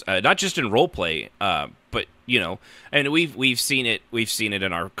stories, not just in role play, but and we've seen it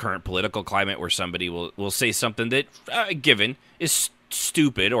in our current political climate where somebody will say something that given is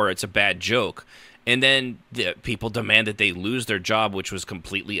stupid or it's a bad joke, and then the people demand that they lose their job, which was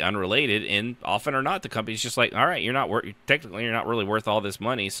completely unrelated, and often or not the company's just like, all right, you're not really worth all this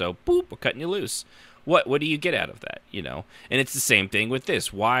money, so boop, we're cutting you loose. What do you get out of that? And it's the same thing with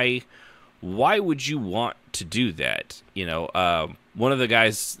this. Why would you want to do that? One of the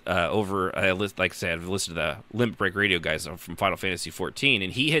guys over, like I said, I've listened to the Limit Break Radio guys from Final Fantasy XIV,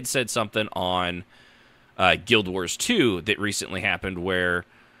 and he had said something on Guild Wars 2 that recently happened where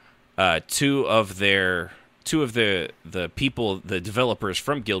two of the people, the developers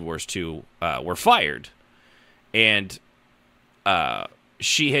from Guild Wars 2 were fired. And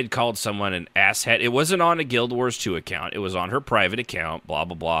she had called someone an asshat. It wasn't on a Guild Wars 2 account. It was on her private account, blah,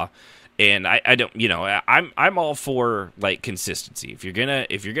 blah, blah. And I don't, I'm all for like consistency. If you're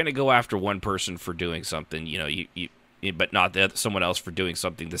gonna go after one person for doing something, but not someone else for doing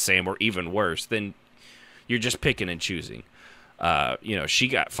something the same or even worse, then you're just picking and choosing. She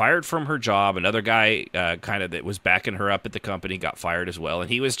got fired from her job. Another guy, kind of that was backing her up at the company, got fired as well.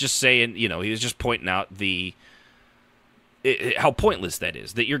 And he was just saying, he was just pointing out how pointless that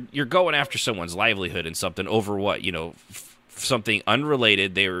is. That you're going after someone's livelihood and something over what something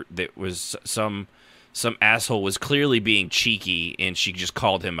unrelated. That was some asshole was clearly being cheeky, and she just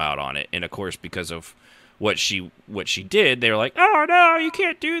called him out on it. And of course, because of what she did, they were like, "Oh no, you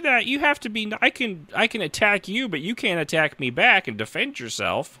can't do that. You have to be. I can attack you, but you can't attack me back and defend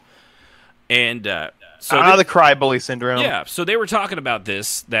yourself." And so the cry bully syndrome. Yeah. So they were talking about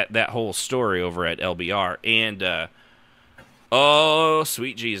that whole story over at LBR, and oh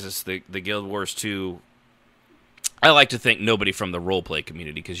sweet Jesus, the Guild Wars 2. I like to think nobody from the roleplay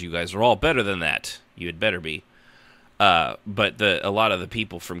community, because you guys are all better than that. You had better be. But a lot of the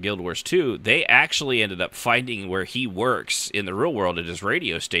people from Guild Wars 2, they actually ended up finding where he works in the real world at his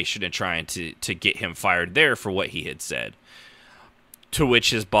radio station and trying to get him fired there for what he had said. To which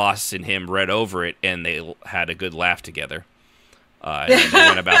his boss and him read over it, and they had a good laugh together. And then they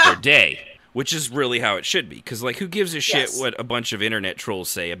went about their day. Which is really how it should be. Because, like, who gives a shit what a bunch of internet trolls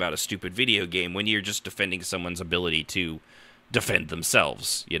say about a stupid video game when you're just defending someone's ability to defend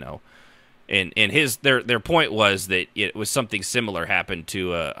themselves, And their point was that it was something similar happened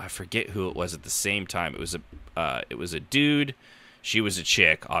to, I forget who it was at the same time. It was a dude, she was a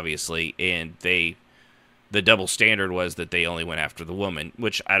chick, obviously, and the double standard was that they only went after the woman,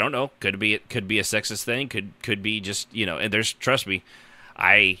 which, I don't know, could be a sexist thing, could be just, and trust me,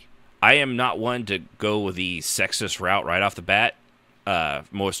 I am not one to go the sexist route right off the bat.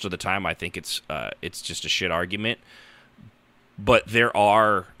 Most of the time, I think it's just a shit argument. But there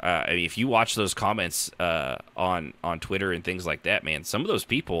are, if you watch those comments on Twitter and things like that, man, some of those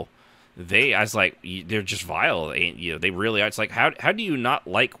people, they're just vile. They really are. It's like, how do you not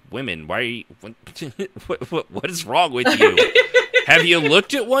like women? Why are you? What is wrong with you? Have you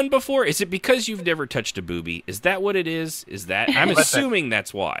looked at one before? Is it because you've never touched a boobie? Is that what it is? I'm assuming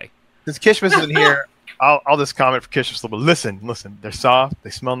that's why. Since Kishmas isn't here, I'll just comment for Kishmas a little bit. Listen. They're soft.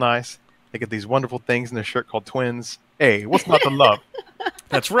 They smell nice. They get these wonderful things in their shirt called twins. Hey, what's not to love?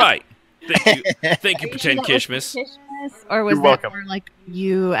 That's right. Thank you, pretend Kishmas. Or was You're that welcome. for like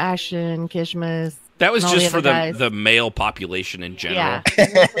you, Ashton, Kishmas? That was and all just the for other guys? the male population in general.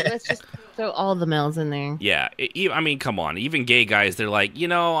 Yeah. Let's just throw all the males in there. Yeah. I mean, come on. Even gay guys, they're like,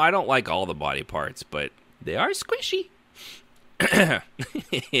 I don't like all the body parts, but they are squishy.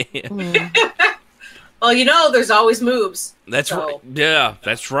 Well, there's always moves. That's right. Yeah,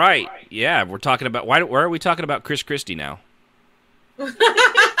 that's right. Yeah, we're talking about why are we talking about Chris Christie now?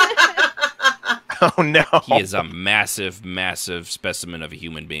 Oh no, he is a massive, massive specimen of a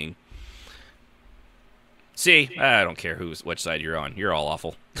human being. See, I don't care which side you're on. You're all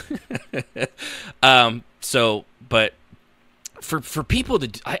awful. But for people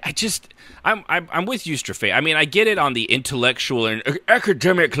to, I'm with you, Strafe. I mean, I get it on the intellectual and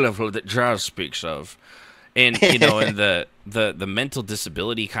academic level that Jazz speaks of, and and the mental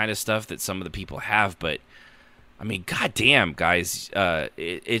disability kind of stuff that some of the people have. But I mean, goddamn, guys,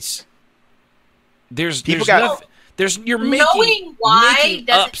 it's you're knowing why making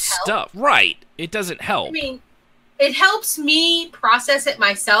doesn't up stuff, right? It doesn't help. I mean, it helps me process it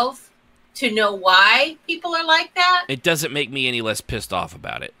myself to know why people are like that. It doesn't make me any less pissed off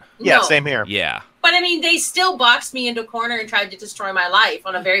about it. Yeah, No. same here. Yeah. But I mean, they still boxed me into a corner and tried to destroy my life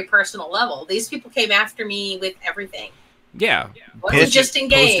on a very personal level. These people came after me with everything. Yeah. It wasn't just in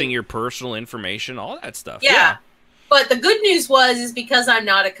game. Posting your personal information, all that stuff. Yeah. But the good news is because I'm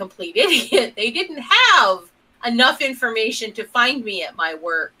not a complete idiot, they didn't have enough information to find me at my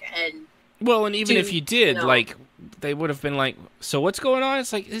work. And well, and even if you did, like, they would have been like, so what's going on?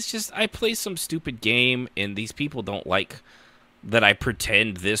 It's like, it's just, I play some stupid game, and these people don't like that I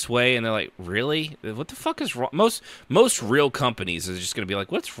pretend this way, and they're like, really? What the fuck is wrong? Most real companies is just going to be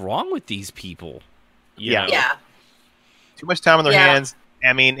like, what's wrong with these people? You know? Yeah. Too much time on their hands.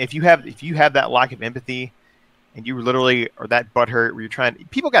 I mean, if you have that lack of empathy, and you literally are that butthurt where you're trying,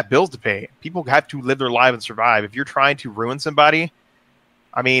 people got bills to pay. People have to live their life and survive. If you're trying to ruin somebody,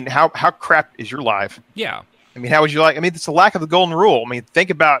 I mean, how crap is your life? Yeah. I mean, how would you like? I mean, it's a lack of the golden rule. I mean, think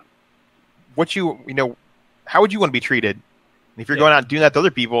about what you know. How would you want to be treated? And if you're going out and doing that to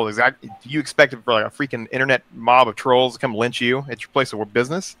other people, do you expect for like a freaking internet mob of trolls to come lynch you at your place of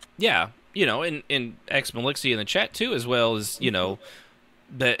business? Yeah, you know, and Ex Melixi in the chat too, as well as, you know,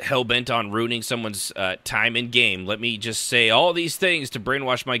 that hell bent on ruining someone's time in game. Let me just say all these things to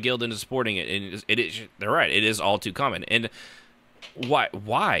brainwash my guild into supporting it, and it is. They're right. It is all too common. And why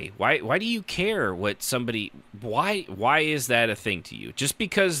do you care what somebody? Why is that a thing to you? Just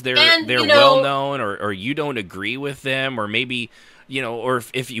because they're well known, or you don't agree with them, or maybe, you know, or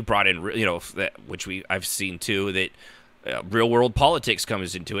if you brought in, you know, that, which I've seen too, that real world politics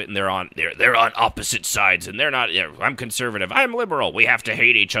comes into it, and they're on opposite sides, and they're not. You know, I'm conservative, I'm liberal. We have to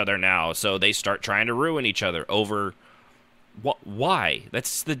hate each other now, so they start trying to ruin each other over. Why?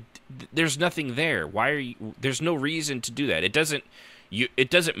 There's nothing there. Why are you? There's no reason to do that. It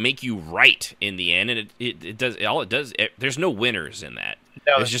doesn't make you right in the end, and it does. All it does. There's no winners in that.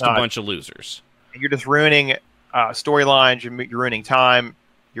 No, it's just a bunch of losers. You're just ruining storylines. You're ruining time.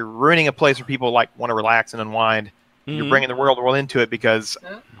 You're ruining a place where people like want to relax and unwind. Mm-hmm. You're bringing the world into it because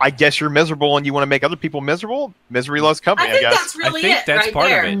I guess you're miserable and you want to make other people miserable. Misery loves company. I think that's really it. That's right part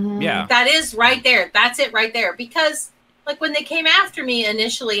there. of it. Yeah, that is right there. That's it right there. Because like when they came after me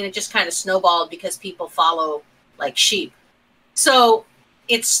initially, and it just kind of snowballed because people follow like sheep. So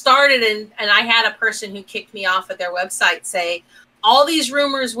it started, and I had a person who kicked me off of their website say, all these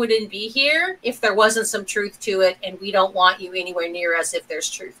rumors wouldn't be here if there wasn't some truth to it, and we don't want you anywhere near us if there's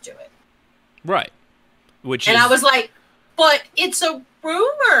truth to it. Right. I was like, but it's a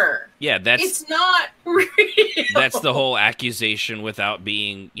rumor. Yeah, it's not real. That's the whole accusation without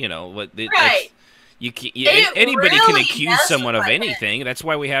being, you know, what right. Anybody really can accuse someone of anything. That's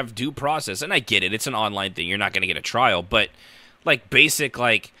why we have due process. And I get it. It's an online thing. You're not going to get a trial. But, like, basic,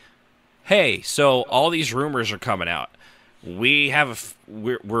 like, hey, so all these rumors are coming out. We're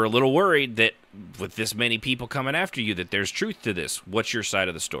a little worried that with this many people coming after you that there's truth to this. What's your side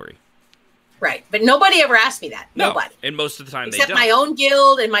of the story? Right. But nobody ever asked me that. Nobody. No. And most of the time except they don't. My own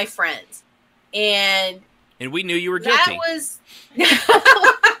guild and my friends. And we knew you were guilty. That was...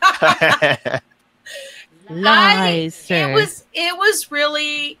 Lies, sir. It was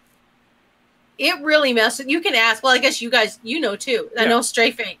really, it really messed with, you can ask, well, I guess you guys, you know too. I know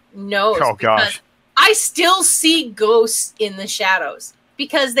Strafe knows. Oh gosh. I still see ghosts in the shadows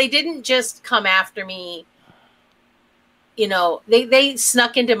because they didn't just come after me. You know, they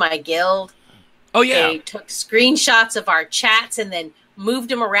snuck into my guild. Oh yeah. They took screenshots of our chats and then moved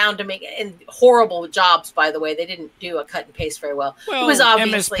them around to make, and horrible jobs, by the way. They didn't do a cut and paste very well. Well, it was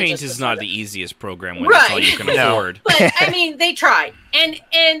obviously MS Paint is not the easiest program when right. that's all you can afford. But I mean, they tried,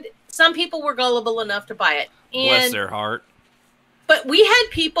 and some people were gullible enough to buy it. And, bless their heart. But we had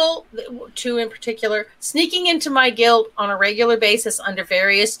people, two in particular, sneaking into my guild on a regular basis under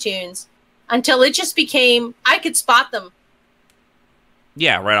various tunes until it just became, I could spot them.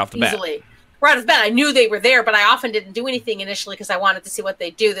 Yeah, right off the bat. Easily. Right off the bat, I knew they were there, but I often didn't do anything initially because I wanted to see what they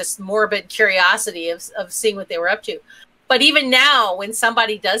do, this morbid curiosity of seeing what they were up to. But even now, when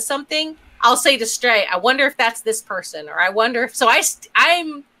somebody does something, I'll say to Stray, I wonder if that's this person, or I wonder if... So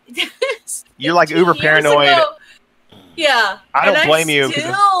I'm... You're like uber paranoid. Ago, yeah. I don't blame you. I'm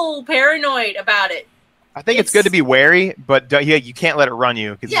still paranoid about it. I think it's good to be wary, but you can't let it run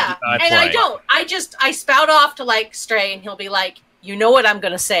you. Yeah, and I don't. I spout off to like Stray, and he'll be like, you know what I'm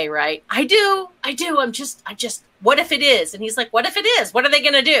going to say, right? I do. I'm just, what if it is? And he's like, what if it is? What are they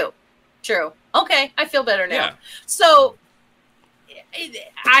going to do? True. Okay. I feel better now. Yeah. So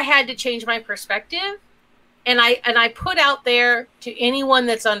I had to change my perspective and I put out there to anyone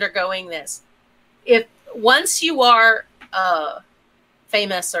that's undergoing this, if once you are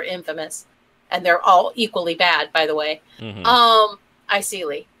famous or infamous, and they're all equally bad, by the way. I see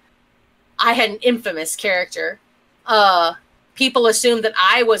Lee. I had an infamous character. People assumed that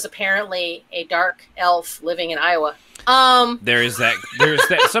I was apparently a dark elf living in Iowa. There's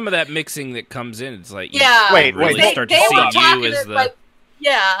that some of that mixing that comes in. It's like, wait, start to see you as the like,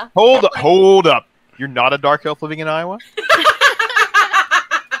 yeah. Hold up. You're not a dark elf living in Iowa?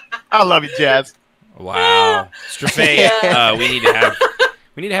 I love you, Jazz. Wow. Strafay, we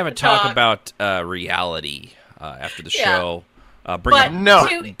need to have a talk about reality after the show.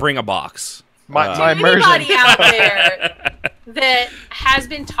 Bring a box. My immersion. Anybody out there that has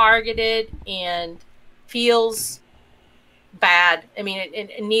been targeted and feels bad, I mean,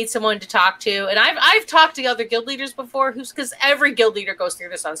 it needs someone to talk to. And I've talked to other guild leaders before, because every guild leader goes through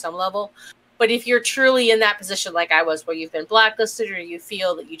this on some level. But if you're truly in that position like I was, where you've been blacklisted or you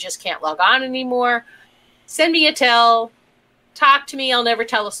feel that you just can't log on anymore, send me a tell. Talk to me. I'll never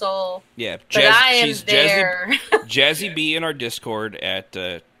tell a soul. Yeah, but I am there. Jazzy B in our Discord at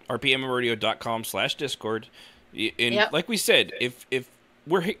rpmradio.com/Discord. And like we said, if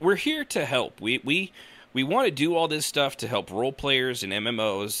we're here to help, we want to do all this stuff to help role players and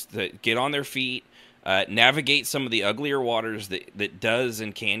MMOs that get on their feet, navigate some of the uglier waters that does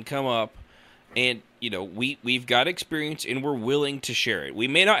and can come up. And, you know, we've got experience and we're willing to share it. We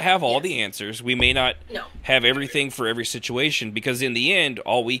may not have all the answers. We may not have everything for every situation, because in the end,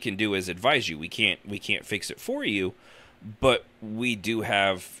 all we can do is advise you. We can't fix it for you, but we do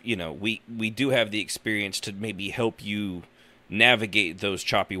have, you know, we do have the experience to maybe help you navigate those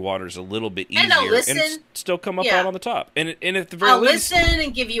choppy waters a little bit easier and still come up out on the top. And at the very least, I'll listen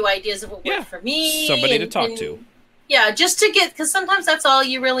and give you ideas of what worked for me. Somebody to talk to. Yeah, just to get, because sometimes that's all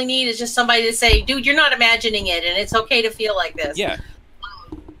you really need is just somebody to say, dude, you're not imagining it, and it's okay to feel like this. Yeah.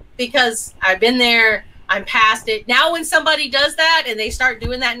 Because I've been there, I'm past it. Now when somebody does that and they start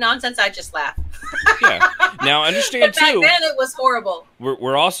doing that nonsense, I just laugh. Yeah. Now understand, too. Back then it was horrible.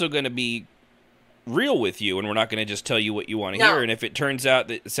 We're also going to be real with you, and we're not going to just tell you what you want to hear. And if it turns out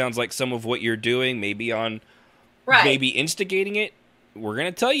that it sounds like some of what you're doing, maybe maybe instigating it, we're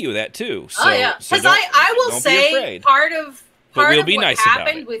going to tell you that too. So, because I will say part of what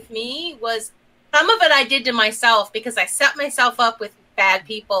happened with me was some of it I did to myself, because I set myself up with bad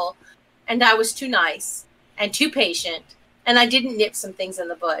people, and I was too nice and too patient, and I didn't nip some things in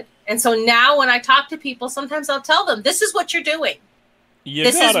the bud. And so now when I talk to people, sometimes I'll tell them, this is what you're doing.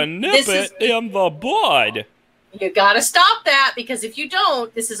 You gotta nip it in the bud. You gotta stop that, because if you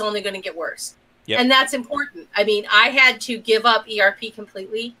don't, this is only going to get worse. Yep. And that's important. I mean, I had to give up ERP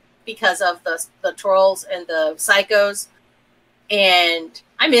completely because of the trolls and the psychos, and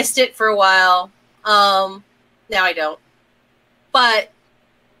I missed it for a while. Now I don't. But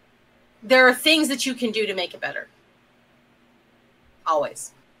there are things that you can do to make it better.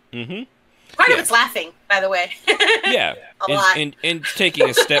 Always. Mm-hmm. Part of it's laughing, by the way. Yeah. lot. And taking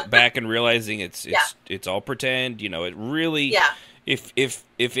a step back and realizing it's all pretend. You know, it really... Yeah. If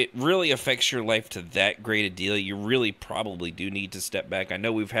it really affects your life to that great a deal, you really probably do need to step back. I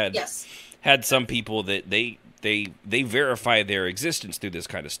know we've had some people that they verify their existence through this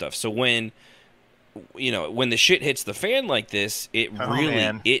kind of stuff. So when the shit hits the fan like this, it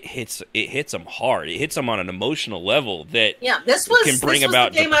hits them hard. It hits them on an emotional level that this can bring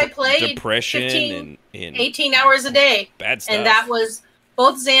about the game I played depression 15, and 18 hours a day. Bad stuff. And that was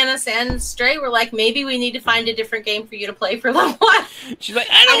both Xanis and Stray were like, maybe we need to find a different game for you to play for level 1. She's like,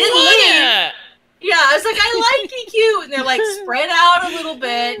 I don't want it. Yeah, I was like, I like EQ. And they're like, spread out a little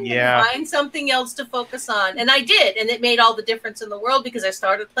bit and find something else to focus on. And I did. And it made all the difference in the world, because I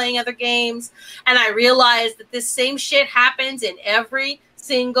started playing other games. And I realized that this same shit happens in every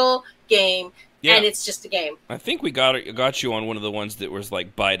single game. Yeah. And it's just a game. I think we got you on one of the ones that was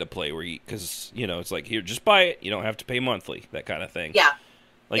like buy to play, where because it's like, here, just buy it. You don't have to pay monthly, that kind of thing. Yeah.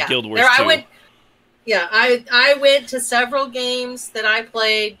 Like Guild Wars 2. I went to several games that I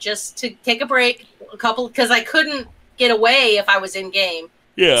played just to take a break, because I couldn't get away if I was in game.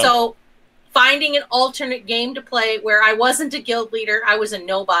 Yeah. So finding an alternate game to play where I wasn't a guild leader, I was a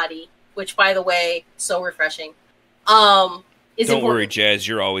nobody, which, by the way, so refreshing. Don't worry, Jazz,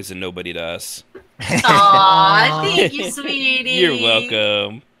 you're always a nobody to us. Aw, thank you, sweetie. You're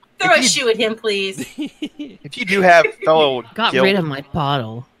welcome. Throw a shoe at him, please. If you do have fellow got rid of my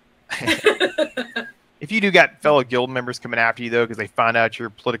bottle. If you do got fellow guild members coming after you, though, because they find out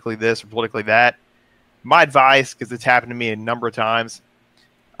you're politically this or politically that, my advice, because it's happened to me a number of times,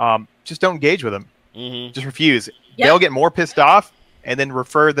 just don't engage with them. Mm-hmm. Just refuse. Yep. They'll get more pissed off, and then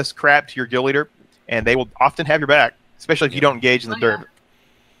refer this crap to your guild leader, and they will often have your back, especially if you don't engage in the dirt.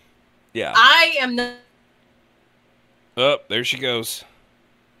 Yeah. I am not. Oh, there she goes.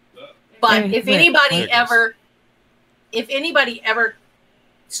 But if anybody ever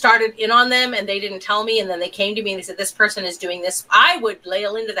started in on them and they didn't tell me, and then they came to me and they said, this person is doing this, I would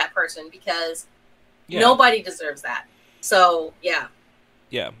lail into that person because nobody deserves that. So, yeah.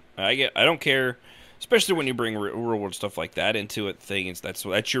 Yeah, I don't care, especially when you bring real world stuff like that into it.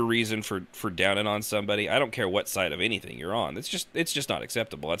 That's your reason for downing on somebody. I don't care what side of anything you're on. It's just not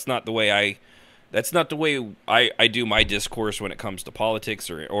acceptable. That's not the way I do my discourse when it comes to politics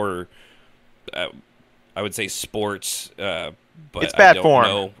or I would say sports. But it's bad I don't form.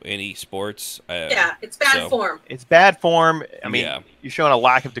 know any sports. It's bad form. It's bad form. I mean, you're showing a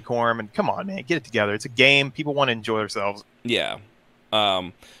lack of decorum, and come on, man, get it together. It's a game. People want to enjoy themselves. Yeah.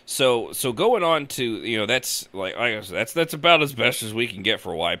 So going on to, that's like I said, that's about as best as we can get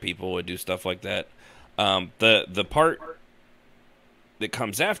for why people would do stuff like that. The part that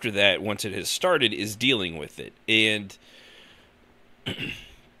comes after that, once it has started, is dealing with it, and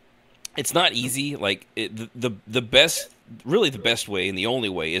it's not easy. Like the best way and the only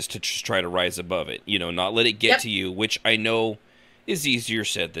way is to just try to rise above it. Not let it get to you, which I know is easier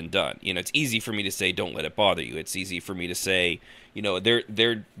said than done. It's easy for me to say don't let it bother you. It's easy for me to say,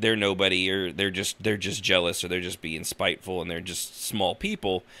 they're nobody, or they're just jealous, or they're just being spiteful, and they're just small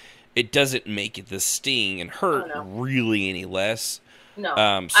people. It doesn't make it the sting and hurt really any less. No,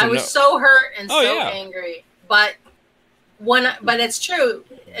 I was so hurt and angry, but it's true,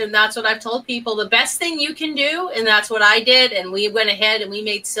 and that's what I've told people. The best thing you can do, and that's what I did, and we went ahead and we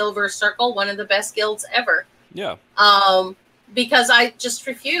made Silver Circle one of the best guilds ever. Yeah. Because I just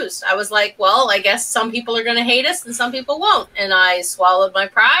refused. I was like, well, I guess some people are going to hate us and some people won't. And I swallowed my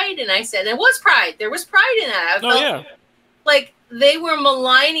pride, and I said, it was pride. There was pride in that. I felt like they were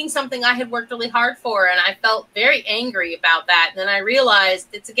maligning something I had worked really hard for, and I felt very angry about that. And then I realized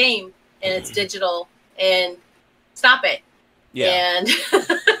it's a game, and it's digital, and stop it. Yeah. And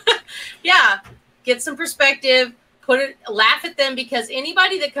get some perspective, laugh at them, because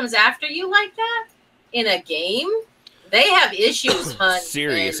anybody that comes after you like that in a game, they have issues, hun.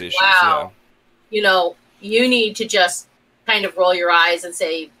 Serious issues. Wow. You need to just kind of roll your eyes and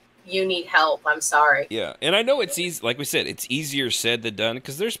say, you need help. I'm sorry. Yeah. And I know it's easy, like we said, it's easier said than done,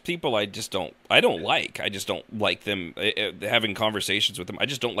 because there's people I don't like. I just don't like them having conversations with them. I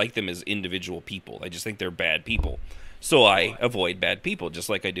just don't like them as individual people. I just think they're bad people. So I avoid bad people, just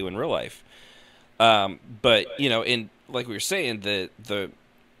like I do in real life. But, and like we were saying,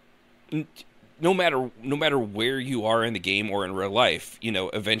 no matter where you are in the game or in real life,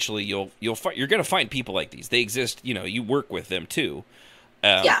 eventually you're going to find people like these. They exist. You work with them too.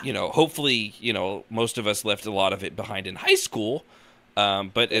 Hopefully, most of us left a lot of it behind in high school.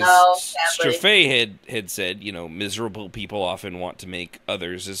 But as Strafay had said, miserable people often want to make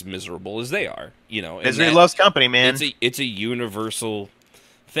others as miserable as they are. Misery loves company, man. It's a universal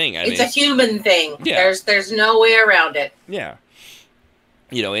thing. It's a human thing. Yeah. There's no way around it. Yeah.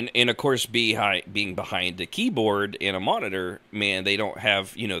 And of course, being behind a keyboard and a monitor, man, they don't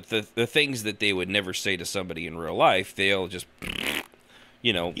have, the things that they would never say to somebody in real life. They'll just,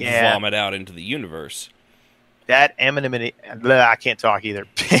 vomit out into the universe. That anonymity, I can't talk either.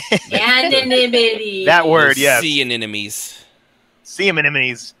 Anonymity. That word, yes. Sea anemones. Sea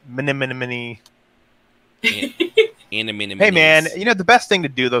anemones. Anonymity. Anonymity. Hey, man, the best thing to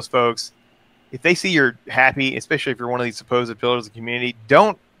do, those folks, if they see you're happy, especially if you're one of these supposed pillars of the community,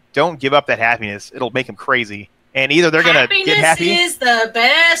 don't give up that happiness. It'll make them crazy. And either they're going to get happy. Happiness is the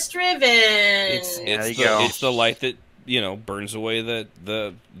best revenge. It's the light that, burns away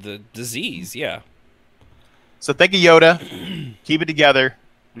the disease. Yeah. So think of Yoda. Keep it together.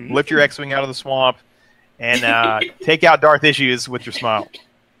 Lift your X-Wing out of the swamp. And take out Darth Issues with your smile.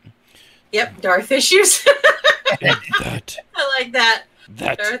 Yep, Darth Issues. I like that.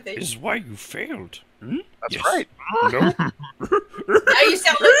 That is why you failed. That's right. No. Now you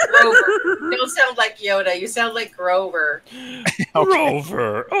sound like Grover. You don't sound like Yoda. You sound like Grover.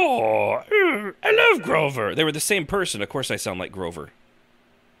 Grover. Oh, I love Grover. They were the same person. Of course I sound like Grover.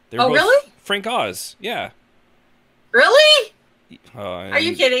 Really? Frank Oz. Yeah. Really? Are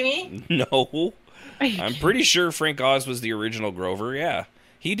you kidding me? No. I'm pretty sure Frank Oz was the original Grover. Yeah.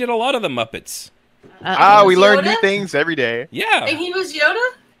 He did a lot of the Muppets. We learn new things every day. Yeah. And he was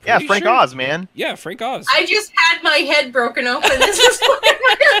Yoda? Yeah, Frank Oz, man. Yeah, Frank Oz. I just had my head broken open. This is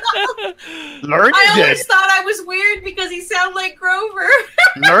Learn I always thought I was weird because he sounded like Grover.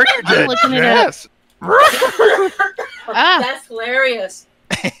 Learn you did. Yes. That's hilarious.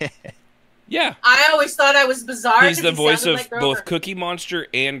 Yeah. I always thought I was bizarre. He's the voice of both Cookie Monster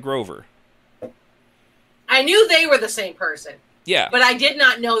and Grover. I knew they were the same person. Yeah. But I did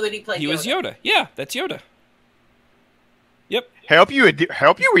not know that he played Yoda. He was Yoda. Yeah, that's Yoda. Yep. Help you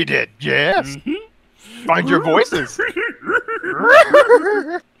we did. Yes. Mm-hmm. Find your voices.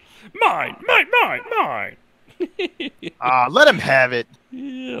 Mine. Let him have it.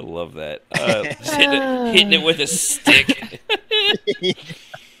 Yeah, I love that. Just hitting it with a stick.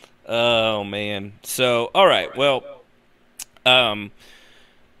 Oh man. So, all right. Well,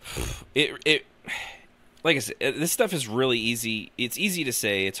 it like I said, this stuff is really easy. It's easy to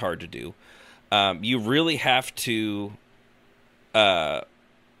say. It's hard to do. You really have to.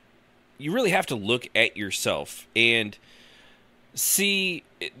 You really have to look at yourself and see.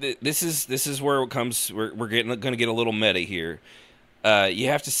 This is where it comes. We're going to get a little meta here. You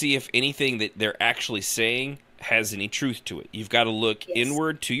have to see if anything that they're actually saying has any truth to it. You've got to look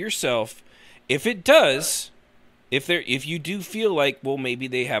inward to yourself. If it does, if you do feel like, well, maybe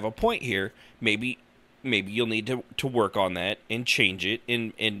they have a point here, maybe you'll need to work on that and change it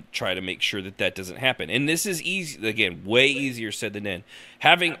and try to make sure that doesn't happen. And this is easy, again, way easier said than done.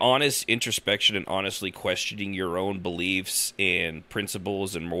 Having honest introspection and honestly questioning your own beliefs and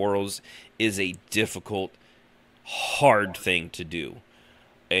principles and morals is a difficult, hard thing to do.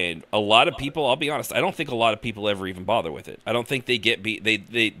 And a lot of people, I'll be honest, I don't think a lot of people ever even bother with it. I don't think they get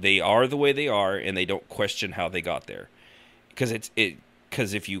they are the way they are, and they don't question how they got there. Because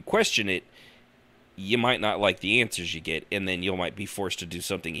if you question it, you might not like the answers you get, and then you might be forced to do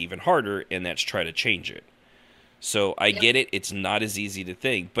something even harder, and that's try to change it. So I get it; it's not as easy to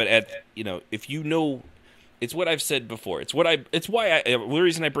think, but if you know, it's what I've said before. The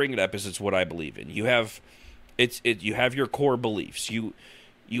reason I bring it up is it's what I believe in. You have your core beliefs.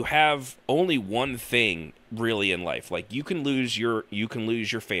 You have only one thing really in life. Like you can lose your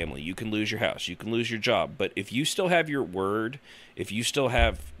family, you can lose your house, you can lose your job, but if you still have your word, if you still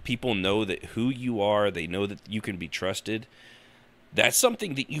have people know that who you are, they know that you can be trusted, that's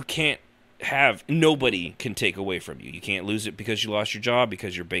something that you can't have, nobody can take away from you. You can't lose it because you lost your job,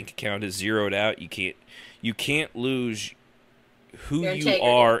 because your bank account is zeroed out. You can't lose who you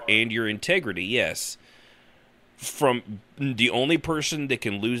are and your integrity. Yes. From the only person that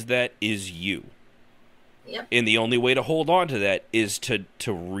can lose that is you. Yep. And the only way to hold on to that is to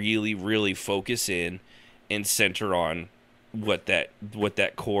really, really focus in and center on what that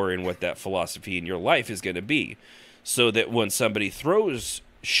core and what that philosophy in your life is going to be, so that when somebody throws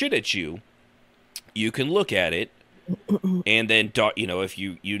shit at you, you can look at it and then if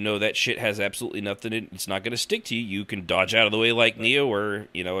you know that shit has absolutely nothing, it's not going to stick to you. You can dodge out of the way like Neo, or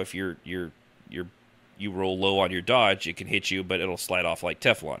if you roll low on your dodge, it can hit you, but it'll slide off like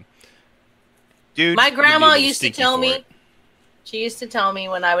Teflon. Dude, my grandma used to tell me, she used to tell me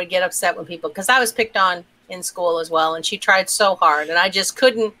when I would get upset with people, because I was picked on in school as well, and she tried so hard, and I just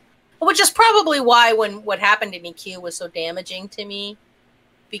couldn't, which is probably why what happened in EQ was so damaging to me,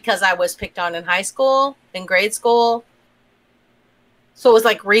 because I was picked on in high school, in grade school. So it was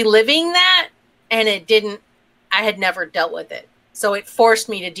like reliving that, and I had never dealt with it. So it forced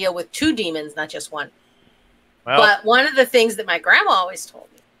me to deal with two demons, not just one. Well, but one of the things that my grandma always told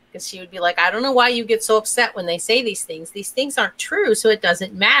me, because she would be like, I don't know why you get so upset when they say these things. These things aren't true, so it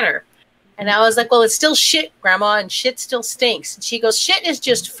doesn't matter. And I was like, well, it's still shit, Grandma, and shit still stinks. And she goes, shit is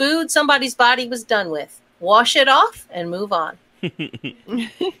just food somebody's body was done with. Wash it off and move on.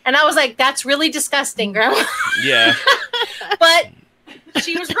 And I was like, that's really disgusting, Grandma. Yeah. But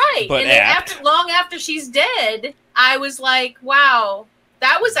she was right. But and long after she's dead, I was like, wow,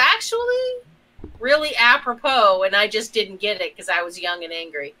 that was actually really apropos, and I just didn't get it because I was young and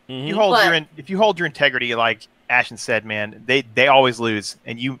angry. Mm-hmm. If you hold your integrity, like Ashton said, man, they always lose,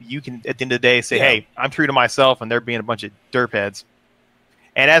 and you can at the end of the day say, hey, I'm true to myself, and they're being a bunch of derpheads.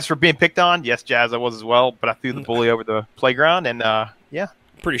 And as for being picked on, yes, Jazz, I was as well, but I threw the bully over the playground, and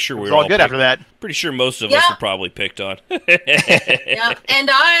pretty sure we were all good after that. Pretty sure most of us were probably picked on. Yeah, and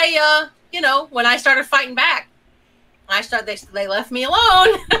I, when I started fighting back, they left me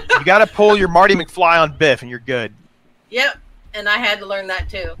alone. You got to pull your Marty McFly on Biff, and you're good. Yep, and I had to learn that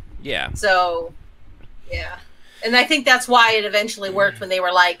too. Yeah. So, yeah, and I think that's why it eventually worked when they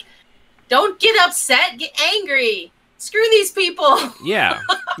were like, "Don't get upset, get angry, screw these people." Yeah,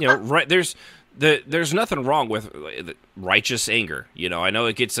 right. There's nothing wrong with righteous anger. I know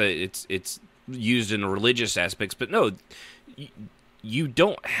it gets it's used in religious aspects, but no. You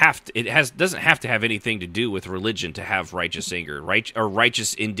don't have to. It doesn't have to have anything to do with religion to have righteous anger, or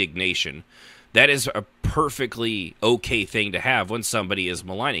righteous indignation. That is a perfectly okay thing to have when somebody is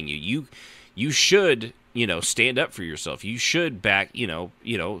maligning you. You should, stand up for yourself. You should back,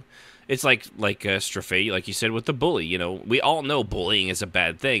 it's like Strafe, like you said with the bully. You know, we all know bullying is a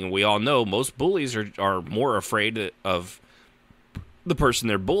bad thing, and we all know most bullies are more afraid of the person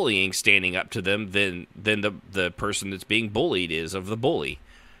they're bullying standing up to them than the person that's being bullied is of the bully.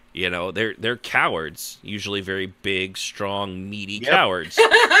 You know, they're cowards, usually very big, strong, meaty cowards.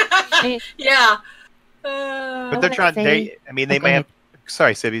 Yeah. But they're trying. They may have.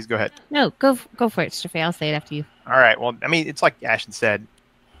 Sorry, Sibbies, go ahead. No, go for it, Strafe. I'll say it after you. All right. Well, I mean, it's like Ashton said.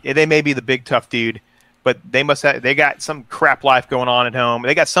 Yeah, they may be the big tough dude, but they got some crap life going on at home.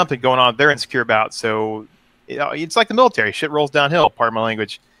 They got something going on they're insecure about. So it's like the military. Shit rolls downhill. Pardon my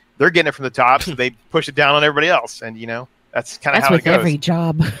language. They're getting it from the top, so they push it down on everybody else, and that's kind of how it goes. Every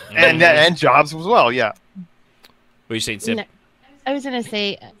job. and jobs as well. Yeah. What are you saying, Sib? No, I was gonna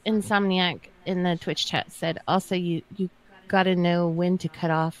say, Insomniac in the Twitch chat said also you got to know when to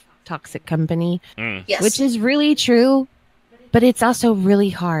cut off toxic company, Yes. which is really true, but it's also really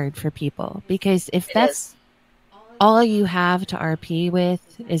hard for people because if that's all you have to RP with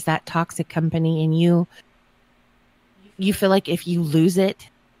is that toxic company, and you feel like if you lose it,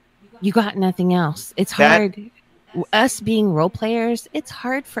 you got nothing else. It's hard. Us being role players, it's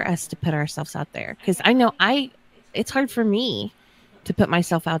hard for us to put ourselves out there because I know it's hard for me to put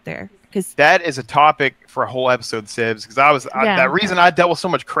myself out there. Because that is a topic for a whole episode, Sibs. Because that reason I dealt with so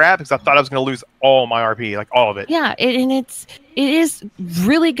much crap because I thought I was going to lose all my RP, like all of it. Yeah, it is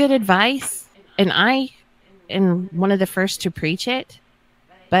really good advice, and I am one of the first to preach it.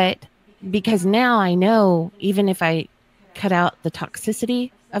 But because now I know, even if I cut out the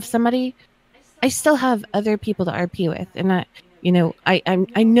toxicity of somebody, I still have other people to RP with, and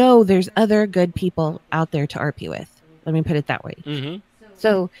I know there's other good people out there to RP with. Let me put it that way. Mm-hmm.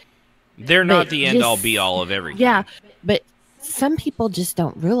 So. They're not the end-all, be-all of everything. Yeah, but some people just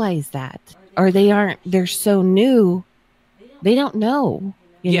don't realize that. Or they're so new, they don't know,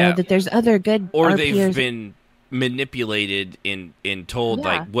 that there's other good or RPers. They've been manipulated and told,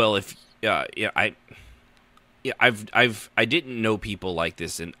 like, well, if, I didn't know people like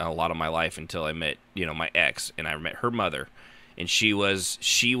this in a lot of my life until I met, my ex, and I met her mother. And she was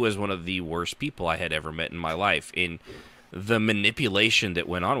one of the worst people I had ever met in my life. And the manipulation that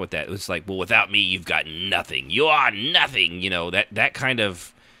went on with that, it was like, well, without me, you've got nothing. You are nothing. That kind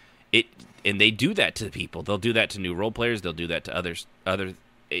of it, and they do that to people. They'll do that to new role players. They'll do that to other,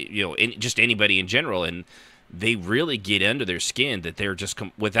 just anybody in general. And they really get under their skin that they're just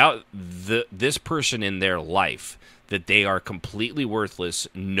without this person in their life, that they are completely worthless.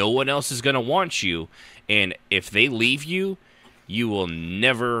 No one else is going to want you, and if they leave you, you will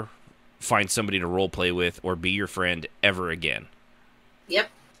never find somebody to role play with or be your friend ever again. Yep.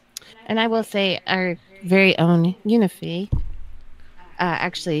 And I will say our very own Unifi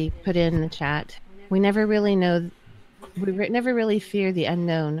actually put in the chat, we never really never really fear the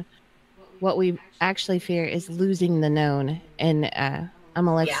unknown. What we actually fear is losing the known. And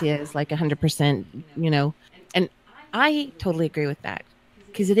Alexia is like 100%, and I totally agree with that,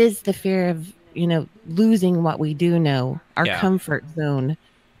 because it is the fear of, losing what we do know, our comfort zone,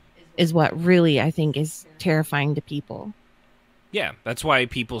 is what really, I think, is terrifying to people. Yeah, that's why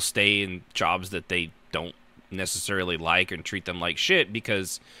people stay in jobs that they don't necessarily like and treat them like shit,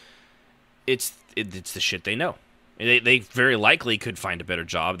 because it's the shit they know. They very likely could find a better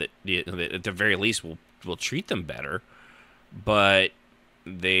job that at the very least will treat them better, but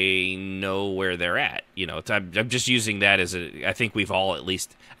they know where they're at. I'm just using that as I think we've all I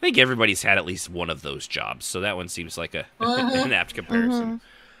think everybody's had at least one of those jobs, so that one seems like an apt comparison.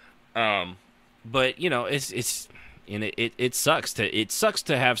 But it's it sucks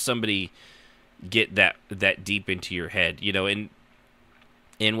to have somebody get that deep into your head,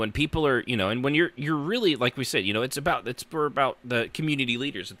 and when people are, and when you're really, like we said, it's about the community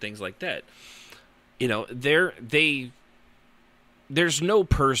leaders and things like that. There's no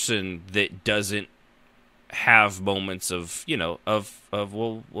person that doesn't have moments of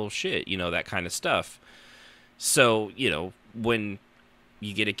well shit, that kind of stuff. So, when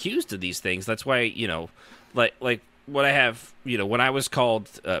you get accused of these things, that's why, like what I have, when I was called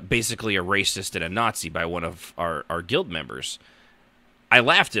basically a racist and a Nazi by one of our guild members, I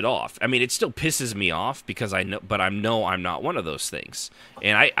laughed it off. I mean, it still pisses me off because I know I'm not one of those things,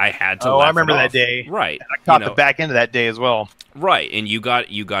 and I had to. Oh, laugh I remember it that off. day. Right, I caught the back end of that day as well. Right, and you got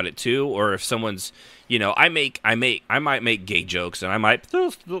it too. Or if someone's, I might make gay jokes, and I might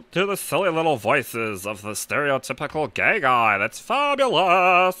do the silly little voices of the stereotypical gay guy. That's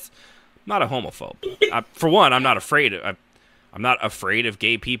fabulous. I'm not a homophobe. For one, I'm not afraid of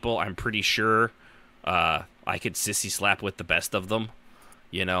gay people. I'm pretty sure I could sissy slap with the best of them.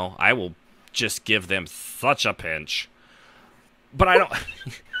 I will just give them such a pinch. But I don't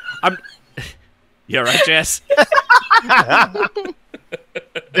I'm. Yeah, right, Jess.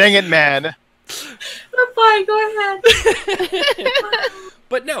 Dang it, man. Fine, go ahead.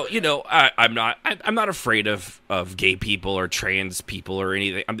 But no, I'm not afraid of gay people or trans people or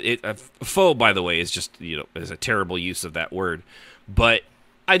anything. Phobe, by the way, is just is a terrible use of that word. But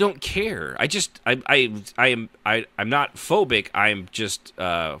I don't care. I'm not phobic. I'm just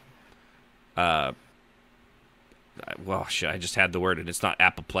well, shit, I just had the word and it's not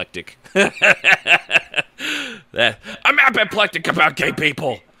apoplectic. I'm apoplectic about gay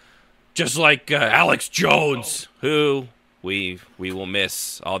people, just like Alex Jones, who we will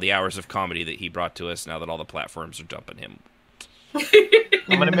miss all the hours of comedy that he brought to us now that all the platforms are dumping him.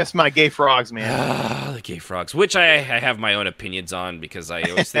 I'm gonna miss my gay frogs, man. The gay frogs, which I have my own opinions on, because I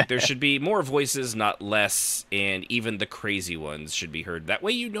always think there should be more voices, not less, and even the crazy ones should be heard. That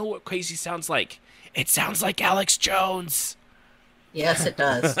way you know what crazy sounds like. It sounds like Alex Jones. Yes, it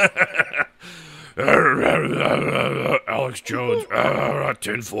does. Alex Jones,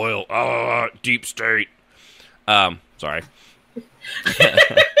 tinfoil, deep state. Sorry.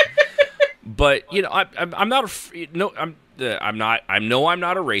 But I'm not I'm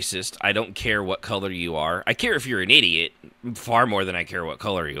not a racist. I don't care what color you are. I care if you're an idiot far more than I care what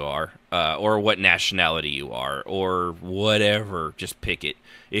color you are, or what nationality you are, or whatever. Just pick it.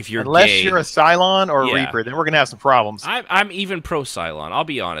 If you're Unless gay, you're a Cylon or a Reaper, then we're gonna have some problems. I'm even pro Cylon. I'll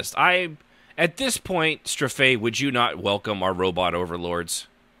be honest. At this point, Strafe, would you not welcome our robot overlords?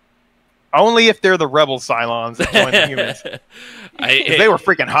 Only if they're the rebel Cylons that join the humans. They were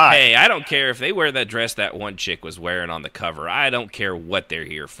freaking hot. Hey, I don't care if they wear that dress that one chick was wearing on the cover. I don't care what they're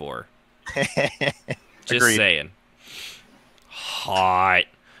here for. Just Agreed. saying. Hot.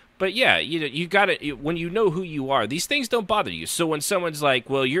 But yeah, you got to, when you know who you are, these things don't bother you. So when someone's like,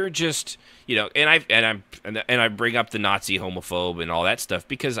 "Well, you're just," and I bring up the Nazi homophobe and all that stuff,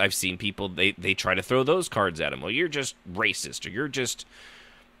 because I've seen people, they try to throw those cards at them. Well, you're just racist, or you're just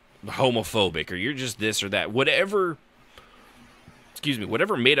homophobic, or you're just this or that. Whatever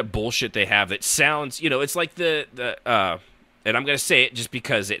made up bullshit they have that sounds, it's like the and I'm going to say it just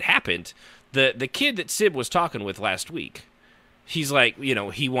because it happened. The kid that Sib was talking with last week. He's like,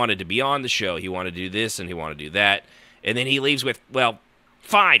 he wanted to be on the show. He wanted to do this and he wanted to do that. And then he leaves with, "Well,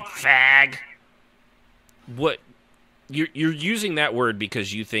 fine, fag." What? You're using that word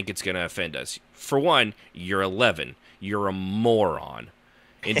because you think it's going to offend us. For one, you're 11. You're a moron.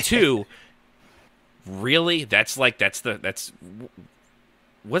 And two, really? What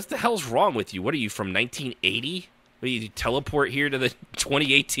the hell's wrong with you? What are you, from 1980? What, you teleport here to the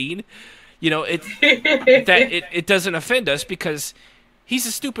 2018? It doesn't offend us because he's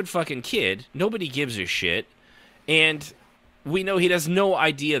a stupid fucking kid. Nobody gives a shit. And we know he has no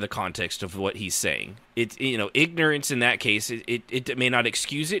idea the context of what he's saying. Ignorance in that case, it may not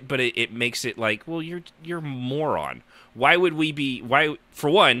excuse it, but it makes it like, well, you're a moron. Why would we be, for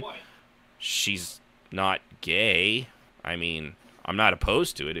one, she's not gay. I mean, I'm not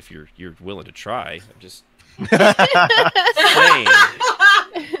opposed to it if you're willing to try. I'm just saying.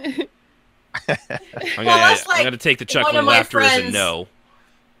 I'm gonna take the chuckling laughter as a no.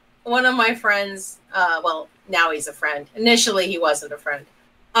 One of my friends, well, now he's a friend. Initially, he wasn't a friend.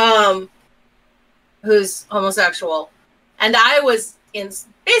 Who's homosexual, and I was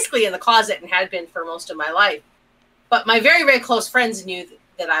basically in the closet and had been for most of my life. But my very, very close friends knew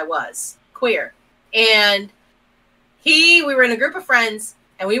that I was queer, and we were in a group of friends,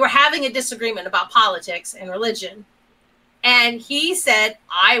 and we were having a disagreement about politics and religion. And he said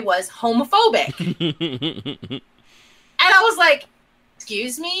I was homophobic. And I was like,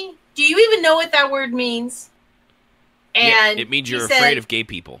 "Excuse me? Do you even know what that word means?" And it means you're afraid of gay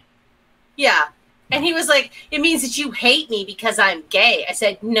people. Yeah. And he was like, "It means that you hate me because I'm gay." I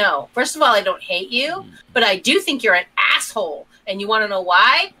said, "No. First of all, I don't hate you, but I do think you're an asshole. And you want to know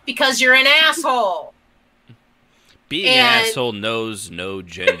why? Because you're an asshole." Being an asshole knows no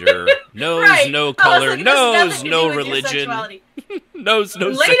gender, knows right. no color, knows no religion, knows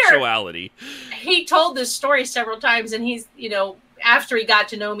no sexuality. He told this story several times, and he's, after he got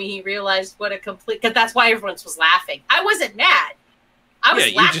to know me, he realized what a complete, because that's why everyone was laughing. I wasn't mad. I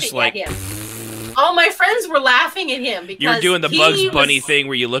was laughing at him. All my friends were laughing at him because you were doing the Bugs Bunny thing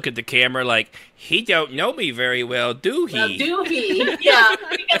where you look at the camera like, "He don't know me very well, do he?" Well, do he? Yeah,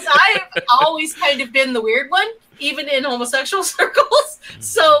 because I've always kind of been the weird one, even in homosexual circles.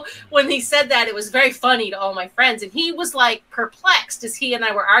 So when he said that, it was very funny to all my friends. And he was like perplexed as he and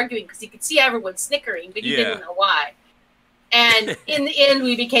I were arguing because he could see everyone snickering, but he didn't know why. And in the end,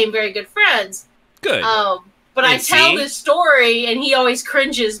 we became very good friends. Good. But I tell this story, and he always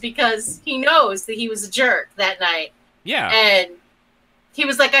cringes because he knows that he was a jerk that night. Yeah. And he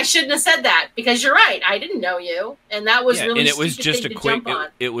was like, I shouldn't have said that because you're right. I didn't know you. And that was really and it was stupid just thing a to quick, jump on.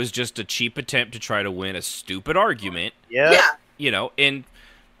 it was just a cheap attempt to try to win a stupid argument. Yeah. You know, and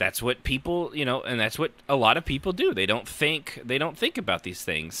that's what people, you know, and that's what a lot of people do. They don't think about these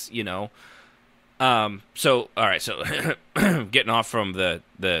things, you know. So, all right. So getting off from the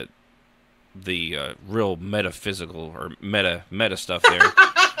real metaphysical or meta stuff there.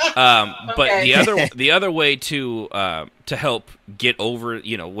 But the other way to help get over,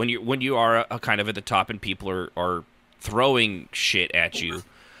 you know, when you are a kind of at the top and people are throwing shit at you,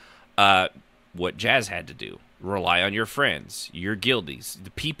 what Jazz had to do: rely on your friends, your guildies, the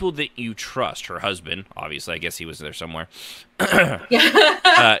people that you trust. Her husband, obviously, I guess he was there somewhere.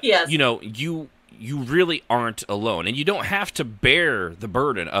 Yes. You know, you really aren't alone, and you don't have to bear the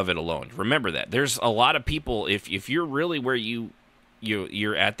burden of it alone. Remember that. There's a lot of people, if you're really where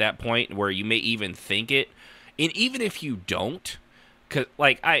you're at that point where you may even think it, and even if you don't, cause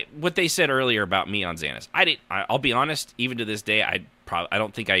like what they said earlier about me on Xanus, I'll be honest, even to this day, I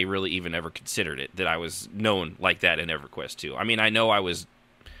don't think I really even ever considered it, that I was known like that in EverQuest 2. I mean, I know I was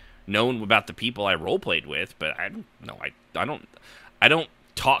known about the people I role-played with, but I don't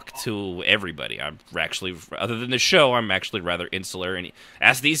talk to everybody. I'm actually, other than the show, I'm actually rather insular. And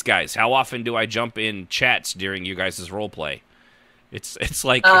ask these guys, how often do I jump in chats during you guys' role play? It's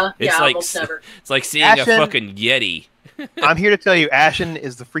like almost never. It's like seeing Ashen, a fucking Yeti. I'm here to tell you, Ashen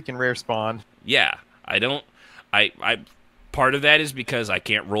is the freaking rare spawn. Yeah, I part of that is because I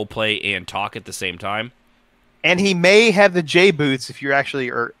can't role play and talk at the same time. And he may have the J boots if you actually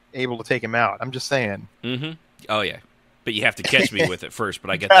are able to take him out. I'm just saying. Mm-hmm. Oh yeah. But you have to catch me with it first,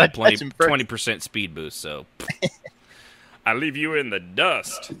 but I get that 20% speed boost, so I leave you in the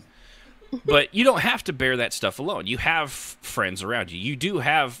dust. But you don't have to bear that stuff alone. You have friends around you. You do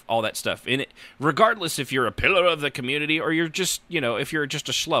have all that stuff in it, regardless if you're a pillar of the community or you're just, you know, if you're just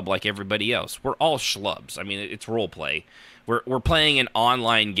a schlub like everybody else. We're all schlubs. I mean, it's role play. We're playing an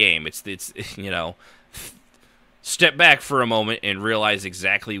online game. It's you know, step back for a moment and realize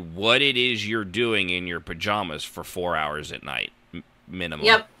exactly what it is you're doing in your pajamas for 4 hours at night, minimum.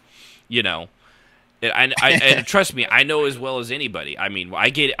 Yep. You know, and trust me, I know as well as anybody. I mean, I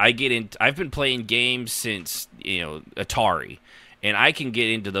get in. I've been playing games since, you know, Atari, and I can get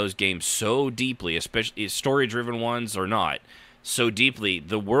into those games so deeply, especially story-driven ones or not, so deeply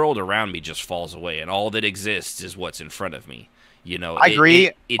the world around me just falls away, and all that exists is what's in front of me. You know, I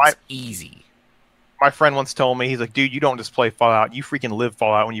agree. It's easy. My friend once told me, he's like, dude, you don't just play Fallout. You freaking live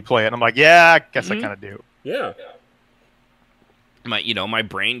Fallout when you play it. And I'm like, yeah, I guess I kind of do. Yeah. My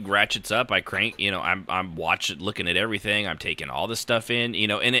brain ratchets up. I crank, you know, I'm watching, looking at everything. I'm taking all this stuff in, you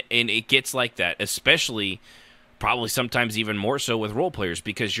know, and it gets like that, especially probably sometimes even more so with role players,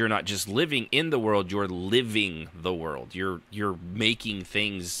 because you're not just living in the world, you're living the world. You're making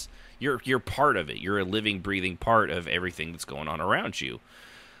things, you're part of it. You're a living, breathing part of everything that's going on around you.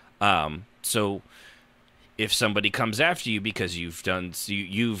 So if somebody comes after you because you've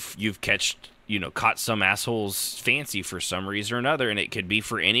caught some asshole's fancy for some reason or another, and it could be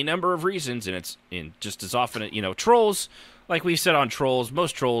for any number of reasons, and it's just as often, you know, trolls, like we've said on trolls,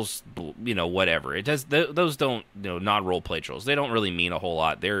 most trolls, you know, whatever. It does, those don't, you know, non-role play trolls, they don't really mean a whole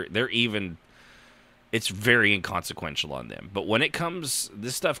lot. They're even, it's very inconsequential on them. But when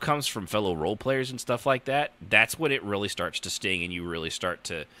this stuff comes from fellow role players and stuff like that, that's when it really starts to sting, and you really start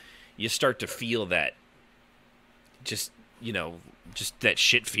to feel that, just, you know, just that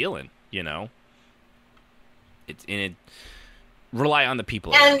shit feeling, you know. It rely on the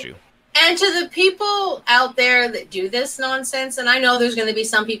people around you. And to the people out there that do this nonsense, and I know there's going to be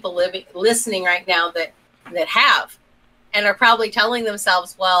some people listening right now that have, and are probably telling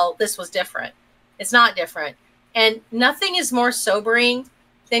themselves, well, this was different. It's not different. And nothing is more sobering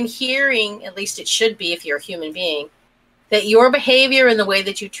than hearing, at least it should be if you're a human being, that your behavior and the way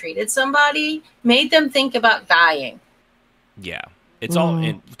that you treated somebody made them think about dying. Yeah. It's all,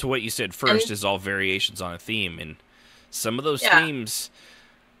 and to what you said first, is all variations on a theme. And some of those themes,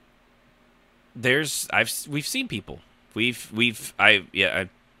 we've seen people. Like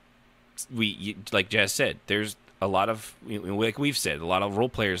Jazz said, there's a lot of, like we've said, a lot of role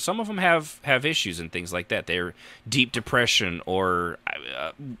players, some of them have issues and things like that. They're deep depression, or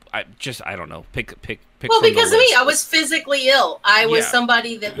I don't know. Pick. Well, because of me, I was physically ill. I was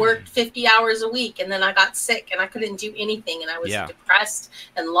somebody that worked 50 hours a week, and then I got sick, and I couldn't do anything, and I was depressed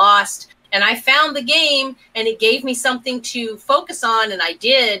and lost. And I found the game, and it gave me something to focus on, and I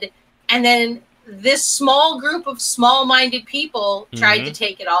did. And then this small group of small-minded people tried to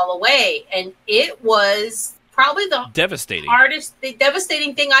take it all away, and it was probably the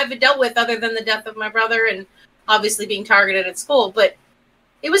devastating thing I've dealt with, other than the death of my brother and obviously being targeted at school. But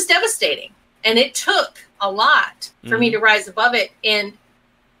it was devastating. And it took a lot for me to rise above it and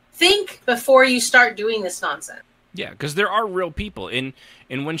think before you start doing this nonsense. Yeah, because there are real people. And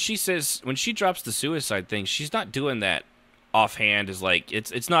when she drops the suicide thing, she's not doing that offhand as like,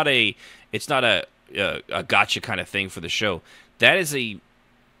 it's not a gotcha kind of thing for the show. That is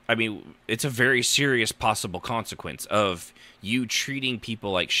it's a very serious possible consequence of you treating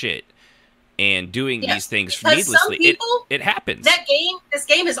people like shit and doing these things because needlessly. Some people, it happens. This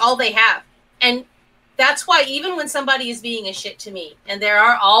game is all they have. And that's why even when somebody is being a shit to me, and there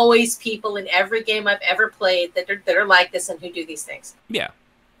are always people in every game I've ever played that are like this and who do these things. Yeah.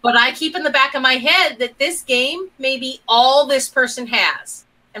 But I keep in the back of my head that this game may be all this person has.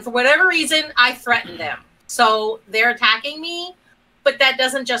 And for whatever reason, I threaten them. So they're attacking me, but that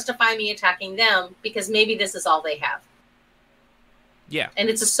doesn't justify me attacking them because maybe this is all they have. Yeah. And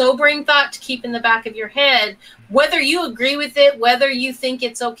it's a sobering thought to keep in the back of your head, whether you agree with it, whether you think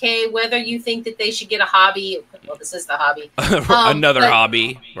it's okay, whether you think that they should get a hobby. Well, this is the hobby. Another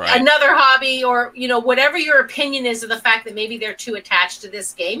hobby. Right. Another hobby, or, whatever your opinion is of the fact that maybe they're too attached to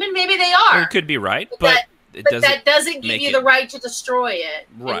this game, and maybe they are. Well, it could be right, but that doesn't give you the right to destroy it.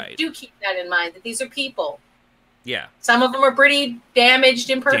 Right. And do keep that in mind, that these are people. Yeah. Some of them are pretty damaged,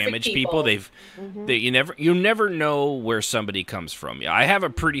 imperfect people. You never know where somebody comes from. I have a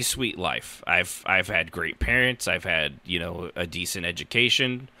pretty sweet life. I've had great parents. I've had, a decent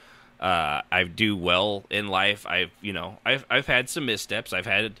education. I do well in life. I've had some missteps. I've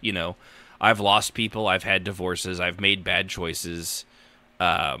had, I've lost people. I've had divorces. I've made bad choices.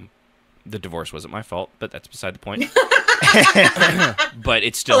 The divorce wasn't my fault, but that's beside the point. But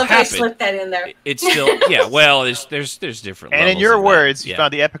it still happened. I slipped that in there. It's still Well, there's different. And levels in your of words, that. you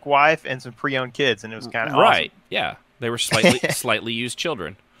found the epic wife and some pre-owned kids, and it was kind of right. Awesome. Yeah, they were slightly used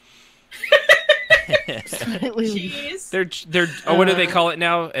children. Jeez. They're what do they call it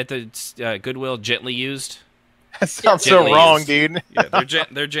now at the Goodwill? Gently used. That sounds so wrong, dude. Yeah,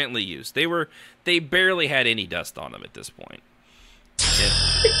 they're gently used. They barely had any dust on them at this point.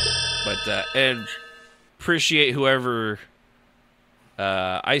 And appreciate whoever.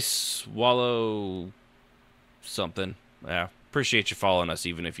 I swallow something. Yeah, appreciate you following us,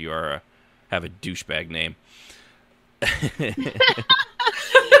 even if you are have a douchebag name.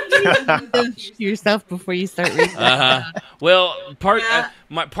 Yourself before you start reading. Well, part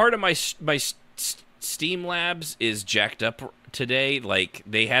of my Steam Labs is jacked up today. Like,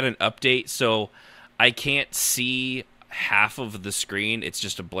 they had an update, so I can't see half of the screen. It's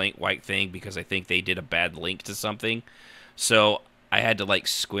just a blank white thing because I think they did a bad link to something. So I had to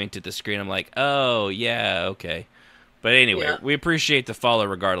squint at the screen. I'm like, oh yeah, okay. But anyway, we appreciate the follow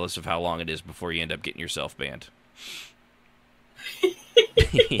regardless of how long it is before you end up getting yourself banned.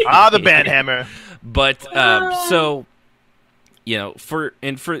 The ban hammer. But so for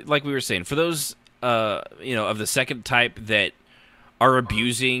like we were saying, for those of the second type that are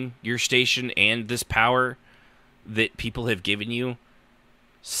abusing your station and this power that people have given you,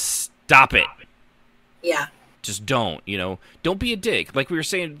 stop it. Yeah. Just don't, don't be a dick. Like we were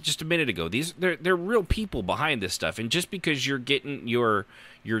saying just a minute ago, they're real people behind this stuff, and just because you're getting your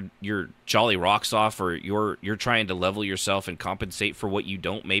jolly rocks off, or you're trying to level yourself and compensate for what you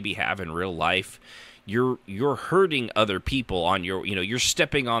don't maybe have in real life, you're hurting other people on you're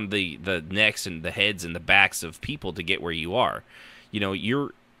stepping on the necks and the heads and the backs of people to get where you are.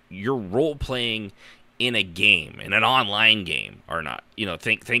 You're role playing in a game, in an online game, or not.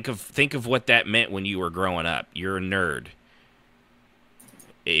 Think of what that meant when you were growing up. You're a nerd.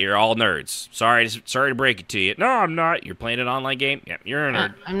 You're all nerds. Sorry to break it to you. No, I'm not. You're playing an online game? Yeah, you're a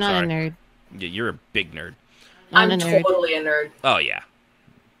nerd. I'm not a nerd. Yeah, you're a big nerd. I'm totally a nerd. Oh, yeah.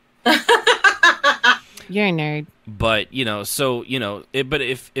 You're a nerd. But, but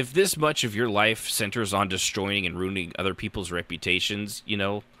if this much of your life centers on destroying and ruining other people's reputations,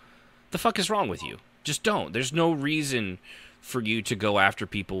 the fuck is wrong with you? Just don't. There's no reason for you to go after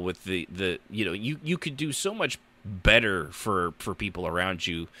people with you could do so much better for people around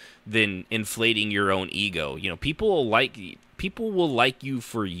you than inflating your own ego. People will like you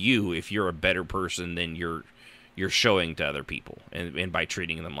for you if you're a better person than you're showing to other people, and by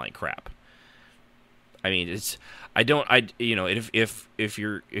treating them like crap. I mean, if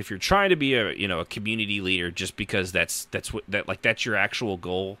you're trying to be a community leader just because that's your actual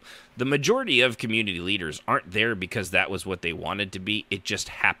goal, the majority of community leaders aren't there because that was what they wanted to be. It just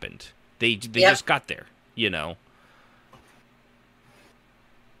happened. They just got there,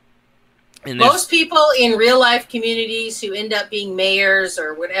 And most people in real life communities who end up being mayors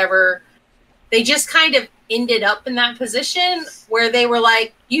or whatever, they just kind of ended up in that position where they were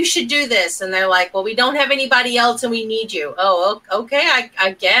like, you should do this. And they're like, well, we don't have anybody else and we need you. Oh, okay,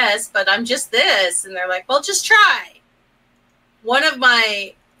 I guess, but I'm just this. And they're like, well, just try. One of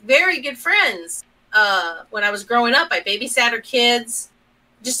my very good friends, when I was growing up, I babysat her kids.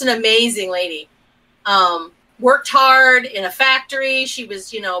 Just an amazing lady. Worked hard in a factory. She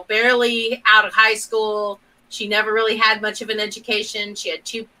was, barely out of high school. She never really had much of an education. She had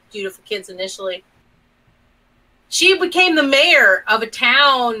 2 beautiful kids initially. She became the mayor of a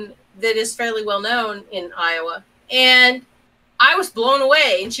town that is fairly well known in Iowa. And I was blown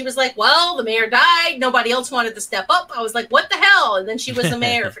away. And she was like, well, the mayor died. Nobody else wanted to step up. I was like, what the hell? And then she was the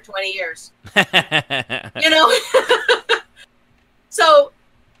mayor for 20 years. So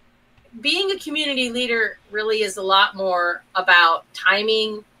being a community leader really is a lot more about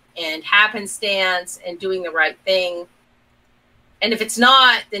timing and happenstance and doing the right thing. And if it's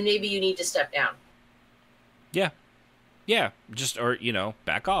not, then maybe you need to step down. Yeah, just, or,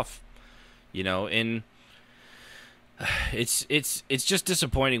 back off, and it's just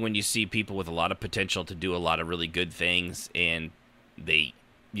disappointing when you see people with a lot of potential to do a lot of really good things and they,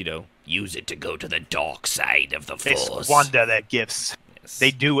 use it to go to the dark side of the They force. squander their gifts. Yes.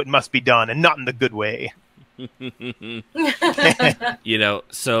 They do what must be done and not in the good way.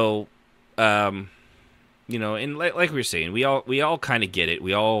 So, and like we were saying, we all kind of get it.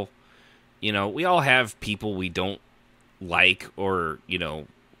 We all have people we don't like, or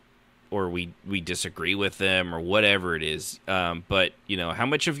or we disagree with them, or whatever it is. But how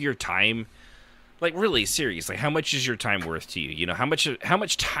much of your time, like really seriously, how much is your time worth to you? How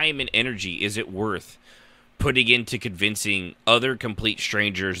much time and energy is it worth putting into convincing other complete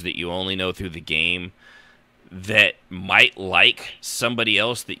strangers that you only know through the game that might like somebody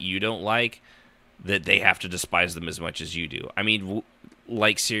else that you don't like, that they have to despise them as much as you do? I mean,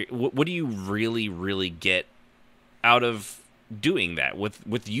 what do you really, really get out of doing that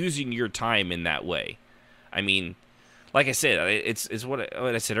with using your time in that way? I mean, like I said, it's what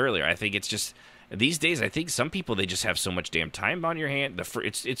I said earlier. I think it's just these days. I think some people, they just have so much damn time on your hand.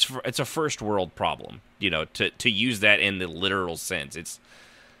 It's a first world problem. To use that in the literal sense. It's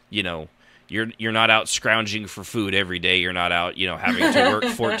you're not out scrounging for food every day. You're not out having to work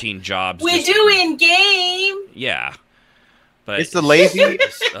 14 jobs. We do in game. Yeah. But it's the lazy.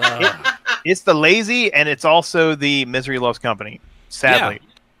 It's the lazy, and it's also the misery loves company. Sadly,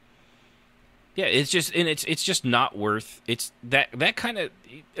 yeah. It's just, and it's just not worth. It's that kind of,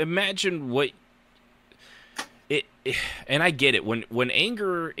 imagine what it. And I get it, when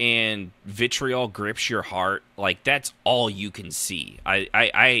anger and vitriol grips your heart, like that's all you can see.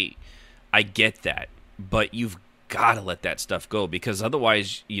 I get that, but you've got to let that stuff go, because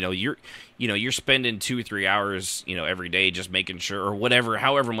otherwise, you're spending 2 or 3 hours, every day just making sure, or whatever,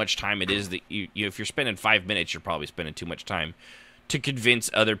 however much time it is that if you're spending 5 minutes, you're probably spending too much time to convince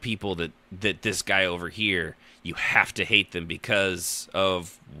other people that this guy over here, you have to hate them because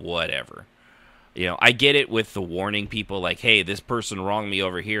of whatever. I get it with the warning people, like, hey, this person wronged me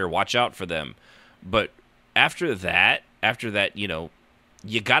over here, watch out for them. But after that, you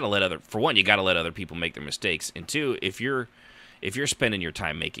gotta let other people make their mistakes, and 2, if you're spending your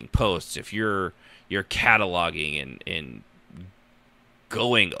time making posts, if you're cataloging and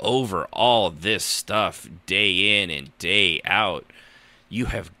going over all this stuff day in and day out, you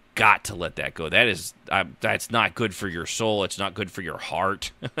have got to let that go. That's not good for your soul. It's not good for your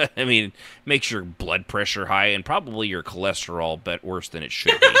heart. I mean, makes your blood pressure high and probably your cholesterol but worse than it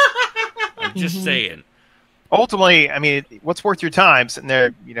should be. I'm just saying. Ultimately, I mean, what's worth your time sitting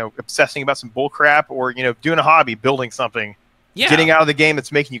there, obsessing about some bull crap, or, doing a hobby, building something, getting out of the game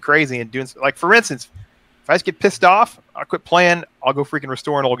that's making you crazy and doing, like, for instance, if I just get pissed off, I'll quit playing, I'll go freaking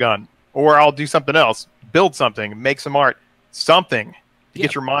restore an old gun, or I'll do something else, build something, make some art, something to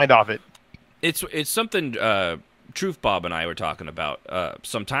get your mind off it. It's something Truth Bob and I were talking about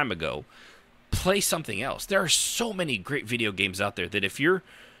some time ago. Play something else. There are so many great video games out there that if you're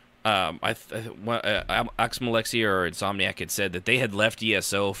Axmalexia or Insomniac had said that they had left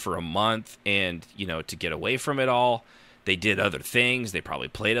ESO for a month, and to get away from it all, they did other things. They probably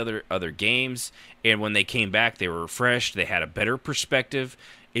played other games, and when they came back, they were refreshed. They had a better perspective.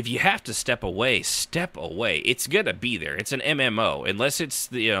 If you have to step away, step away. It's gonna be there. It's an MMO, unless it's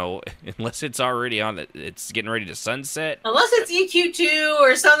unless it's already on. It's getting ready to sunset. Unless it's EQ2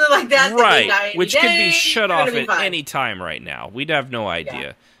 or something like that. Right, which could be shut off at any time right now. We'd have no idea.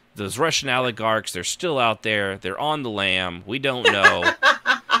 Yeah. Those Russian oligarchs, they're still out there. They're on the lam. We don't know.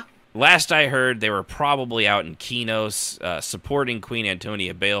 Last I heard, they were probably out in Kinos supporting Queen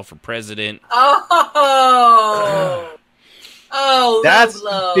Antonia Bale for president. Oh! Oh, That's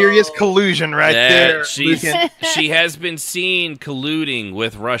low blow. serious collusion right there. She has been seen colluding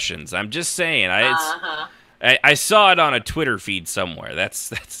with Russians. I'm just saying. I saw it on a Twitter feed somewhere.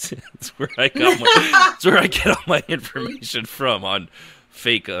 That's where I got that's where I get all my information from on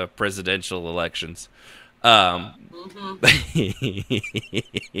fake presidential elections. Vote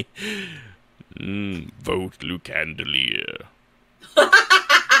Lucandelier.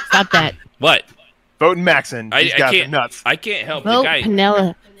 Stop that. What? Voting Maxon. These guys are nuts. I can't help Vote the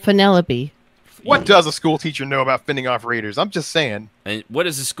guy. Penelope. What does a school teacher know about fending off raiders? I'm just saying. And what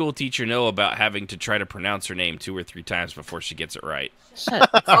does a school teacher know about having to try to pronounce her name 2 or 3 times before she gets it right?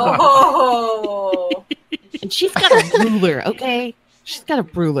 Shut up. Oh. And she's got a ruler, okay? She's got a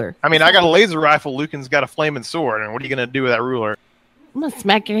ruler. I mean, I got a laser rifle. Lucan's got a flaming sword. And what are you going to do with that ruler? I'm going to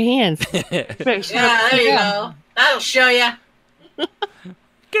smack your hands. Yeah, there you go. That'll show you.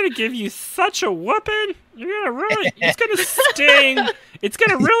 Gonna give you such a whooping. You're gonna really. It's gonna sting. It's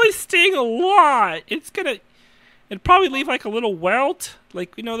gonna really sting a lot. It'd probably leave like a little welt,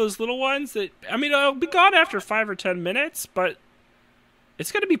 like those little ones that. I mean, it'll be gone after 5 or 10 minutes, but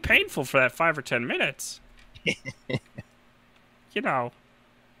it's gonna be painful for that 5 or 10 minutes.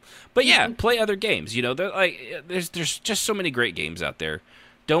 But yeah, play other games. There's just so many great games out there.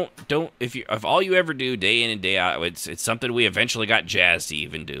 Don't if all you ever do day in and day out, it's something we eventually got Jazz to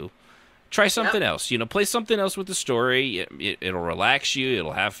even do. Try something else. Play something else with the story. It'll relax you.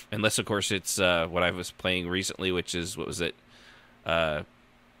 It'll have, unless of course it's what I was playing recently, which is what was it?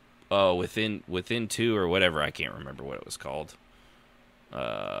 Within 2 or whatever. I can't remember what it was called.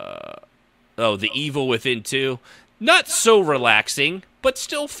 The Evil Within 2. Not so relaxing, but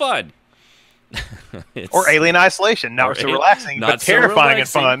still fun. Or Alien Isolation. Not so relaxing, but terrifying and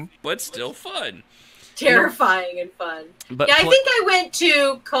fun. But still fun. Terrifying and fun. But I think I went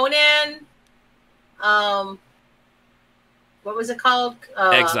to Conan. What was it called?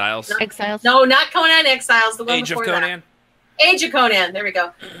 Exiles. Exiles. No, not Conan Exiles. The one Age of before Conan. That. Age of Conan. There we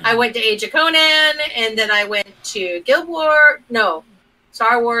go. I went to Age of Conan, and then I went to Guild Wars. No,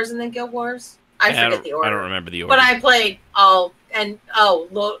 Star Wars, and then Guild Wars. I forget the order. I don't remember the order. But I played all and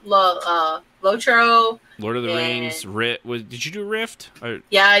Lotro. Lord of the Rings. Did you do Rift?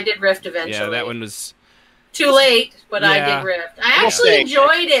 Yeah, I did Rift eventually. Yeah, that one was too late, but I did Rift. I actually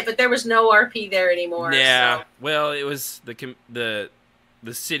enjoyed it, but there was no RP there anymore. Yeah, so. well, it was the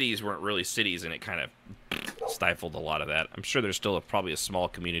cities weren't really cities, and it kind of stifled a lot of that. I'm sure there's still probably a small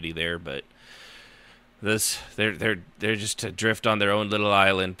community there, but they're just adrift on their own little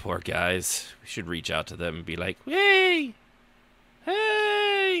island. Poor guys. We should reach out to them and be like, hey.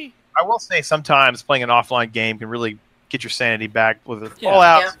 I will say sometimes playing an offline game can really get your sanity back with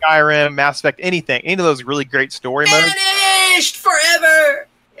Fallout, Skyrim, Mass Effect, anything. Any of those really great story modes. Vanished forever.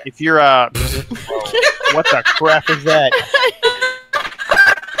 If you're what the crap is that?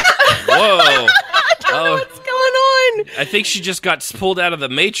 Whoa. What's going on? I think she just got pulled out of the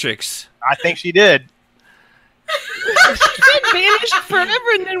Matrix. I think she did. She vanished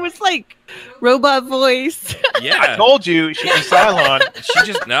forever and then was like robot voice. Yeah, I told you she'd be Cylon.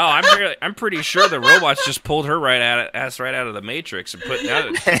 I'm pretty sure the robots just pulled her right out of the Matrix and put now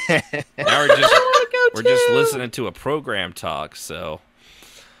we're just listening to a program talk. So,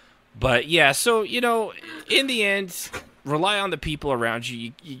 but yeah, so in the end, rely on the people around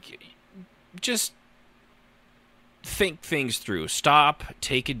you. You just think things through. Stop,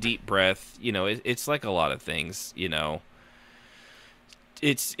 take a deep breath. It's like a lot of things.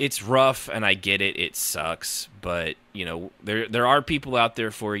 It's rough, and I get it. It sucks, but there are people out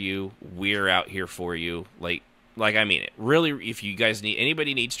there for you. We're out here for you. Like I mean it. Really, if you guys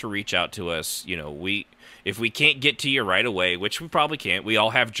anybody needs to reach out to us. If we can't get to you right away, which we probably can't. We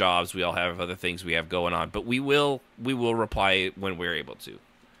all have jobs. We all have other things we have going on, but we will reply when we're able to.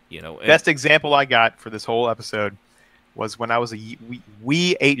 Best example I got for this whole episode was when I was a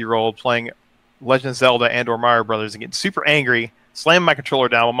wee 8-year-old playing Legend of Zelda and or Mario Brothers and getting super angry, slamming my controller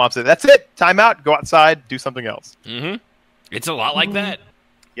down. My mom said, "That's it, time out, go outside, do something else." Mm-hmm. It's a lot like that.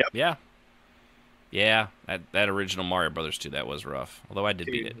 Yep. Yeah. That original Mario Brothers 2, that was rough. Although I did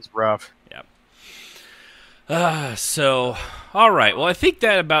beat it. It was rough. Yeah. So, all right. Well, I think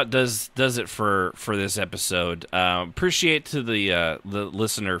that about does it for this episode. Appreciate to the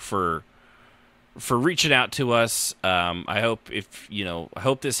listener for reaching out to us. I hope I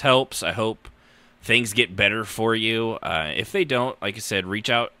hope this helps. I hope things get better for you. If they don't, like I said, reach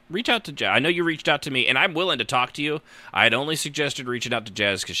out to Jazz. I know you reached out to me, and I'm willing to talk to you. I had only suggested reaching out to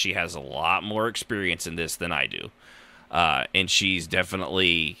Jazz because she has a lot more experience in this than I do, and she's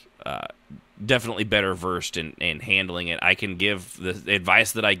definitely better versed in handling it. I can give the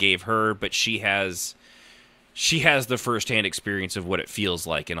advice that I gave her, but she has she has the firsthand experience of what it feels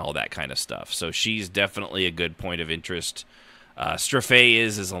like and all that kind of stuff. So she's definitely a good point of interest. Strafe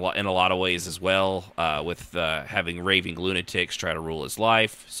is in a lot of ways as well, with having raving lunatics try to rule his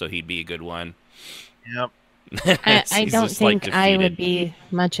life, so he'd be a good one. Yep. I don't think I would be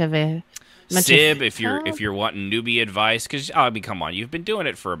much of a... Sib, if you're wanting newbie advice, because I mean, come on, you've been doing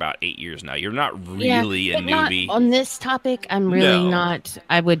it for about 8 years now. You're not really a newbie. On this topic, I'm really not.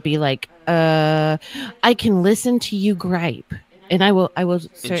 I would be like, I can listen to you gripe, and I will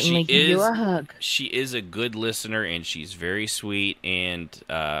certainly give you a hug. She is a good listener, and she's very sweet, and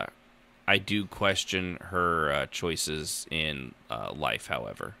I do question her choices in life,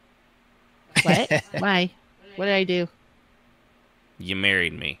 however. What? Why? What did I do? You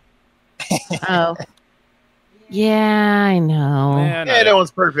married me. Oh. Yeah, I know. Yeah, no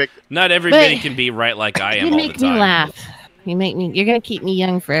one's perfect. Not everybody can be right like I am all the time. You make me laugh. You're going to keep me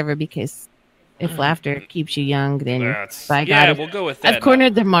young forever, because if laughter keeps you young, then by God, we'll go with that. I've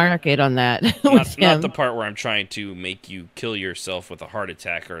cornered the market on that. Not the part where I'm trying to make you kill yourself with a heart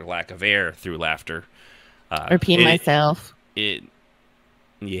attack or lack of air through laughter. Or pee myself.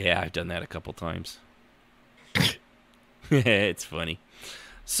 Yeah, I've done that a couple times. It's funny.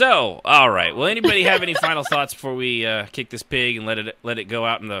 So, all right. Will anybody have any final thoughts before we kick this pig and let it go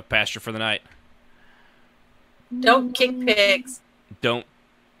out in the pasture for the night? Don't kick pigs. Don't.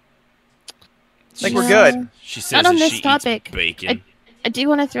 I think we're good. She says not on this she topic. Eats bacon. I do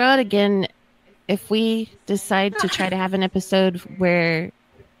want to throw out again, if we decide to try to have an episode where,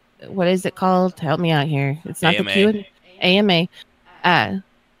 what is it called? Help me out here. It's not AMA. the Q&A. AMA.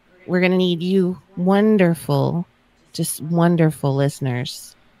 We're going to need you wonderful, just wonderful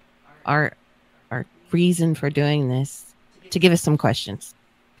listeners. Our reason for doing this, to give us some questions.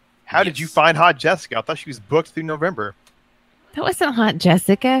 How did you find Hot Jessica? I thought she was booked through November. That wasn't Hot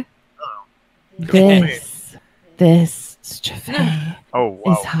Jessica. Oh. This Strafe Oh,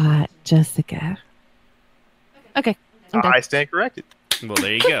 wow. is Hot Jessica. Okay. I'm done. I stand corrected. Well,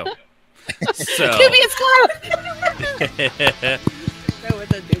 there you go. So. Dubious Club! That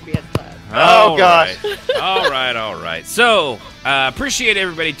was a dubious club. Oh, gosh. All right. So, appreciate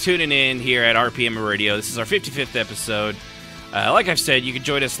everybody tuning in here at RPM Radio. This is our 55th episode. Like I've said, you can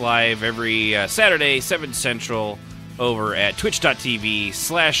join us live every Saturday, 7 Central, over at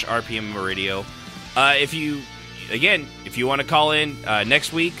twitch.tv/RPM Radio. If you want to call in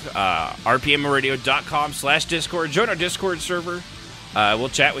next week, rpmradio.com/Discord. Join our Discord server. We'll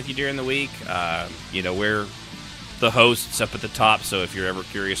chat with you during the week. We're the hosts up at the top, so if you're ever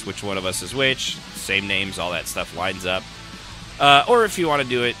curious which one of us is which, same names, all that stuff lines up. Or if you want to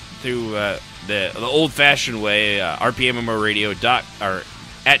do it through the old-fashioned way, rpmradio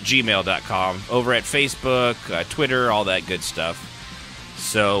at gmail.com, over at Facebook, Twitter, all that good stuff.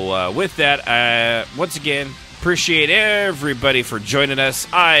 So with that, once again, appreciate everybody for joining us.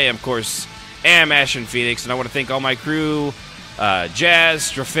 I, of course, am Ashen Phoenix, and I want to thank all my crew, Jazz,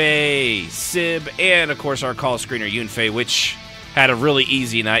 Strafe, Sib, and, of course, our call screener, Yunfei, which had a really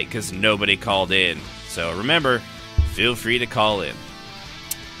easy night because nobody called in. So remember, feel free to call in.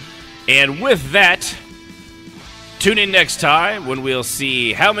 And with that, tune in next time when we'll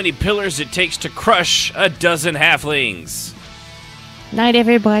see how many pillars it takes to crush a dozen halflings. Night,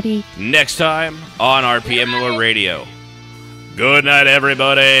 everybody. Next time on RPM Radio. Good night,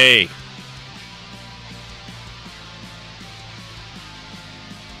 everybody.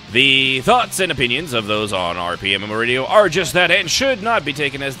 The thoughts and opinions of those on RPM Radio are just that and should not be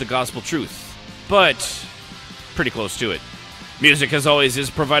taken as the gospel truth, but pretty close to it. Music, as always, is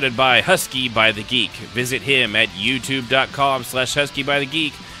provided by Husky by the Geek. Visit him at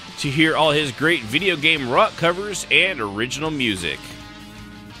youtube.com/HuskyByTheGeek to hear all his great video game rock covers and original music.